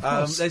 Yeah. It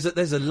was.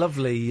 There's a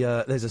lovely,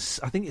 I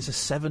think it's a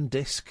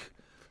 7-disc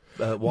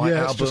White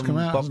Album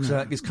box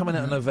set. It's coming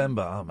out in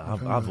November.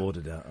 I've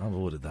ordered it. I've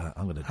ordered that.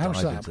 I'm going to dive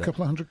into that. How's that? A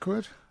couple of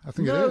 £100? I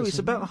think no, it is. it's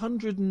about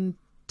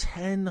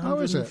 110,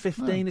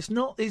 115. Oh. It's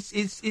not.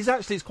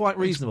 It's quite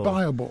reasonable. It's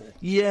viable.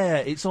 Yeah,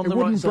 it's on the right side.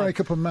 It wouldn't break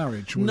up a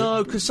marriage.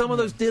 No, because some of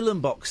those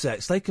Dylan box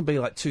sets they can be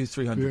like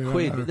 200-300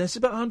 quid. No. There's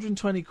about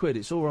 120 quid.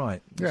 It's all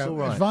right. Yeah, it's all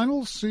right.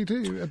 Vinyl,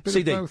 CD, a bit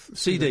CD, of both.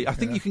 CD. I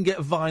think you can get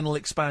a vinyl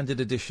expanded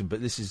edition,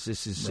 but this is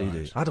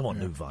CD. I don't want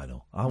new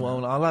vinyl.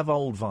 I'll have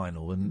old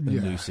vinyl and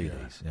new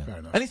CDs. Yeah. Fair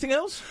enough. Anything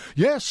else?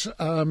 Yes,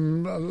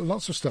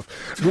 lots of stuff.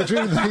 We'll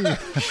do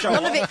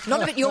the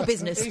none of it your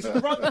business. He's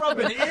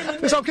rubbing it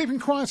in. Yes, I'm keeping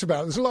quiet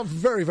about it. There's a lot of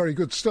very, very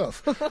good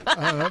stuff,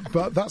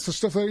 but that's the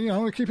stuff that I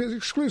want to keep it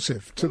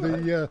exclusive to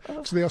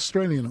the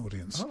Australian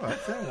audience. All right,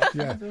 fair enough.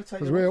 Yeah,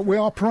 because we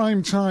are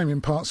prime time in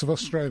parts of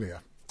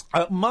Australia.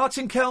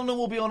 Martin Kellner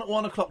will be on at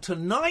 1 o'clock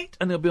tonight,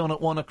 and he'll be on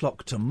at 1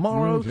 o'clock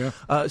tomorrow.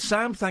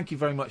 Sam, thank you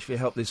very much for your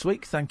help this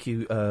week. Thank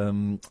you.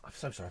 I'm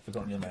so sorry, I've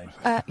forgotten your name.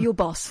 Your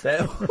boss.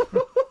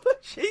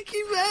 Cheeky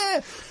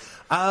bear.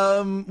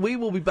 We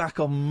will be back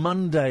on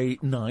Monday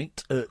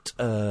night at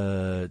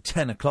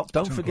 10 o'clock.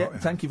 Don't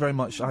forget, thank you very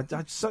much. I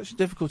had such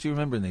difficulty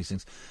remembering these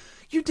things.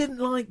 You didn't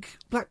like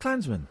Black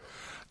Klansman?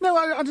 No,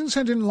 I didn't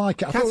say I didn't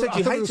like it. Kat said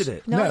you hated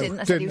it. No, I didn't.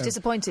 I said he was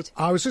disappointed.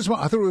 I was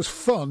disappointed. I thought it was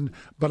fun,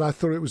 but I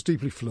thought it was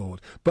deeply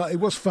flawed. But it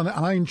was fun,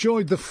 and I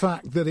enjoyed the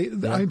fact that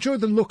I enjoyed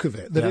the look of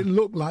it, that it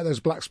looked like those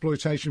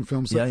blaxploitation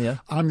films that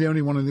I'm the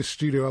only one in this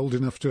studio old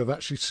enough to have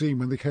actually seen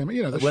when they came out.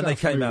 You know, when they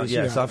came out,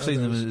 yes. I've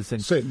seen them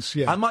since,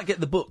 yeah. I might get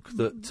the book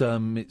that,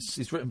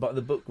 it's written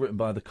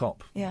by the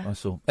cop. Yeah. I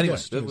saw. Anyway,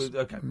 Yes,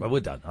 okay, well, we're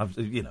done.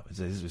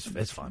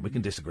 It's fine. We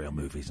can disagree on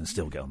movies and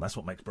still get on. That's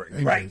what makes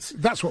Britain great.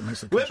 That's what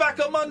makes it We're back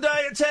on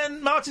Monday at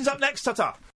 10. Martin's up next. Ta-ta.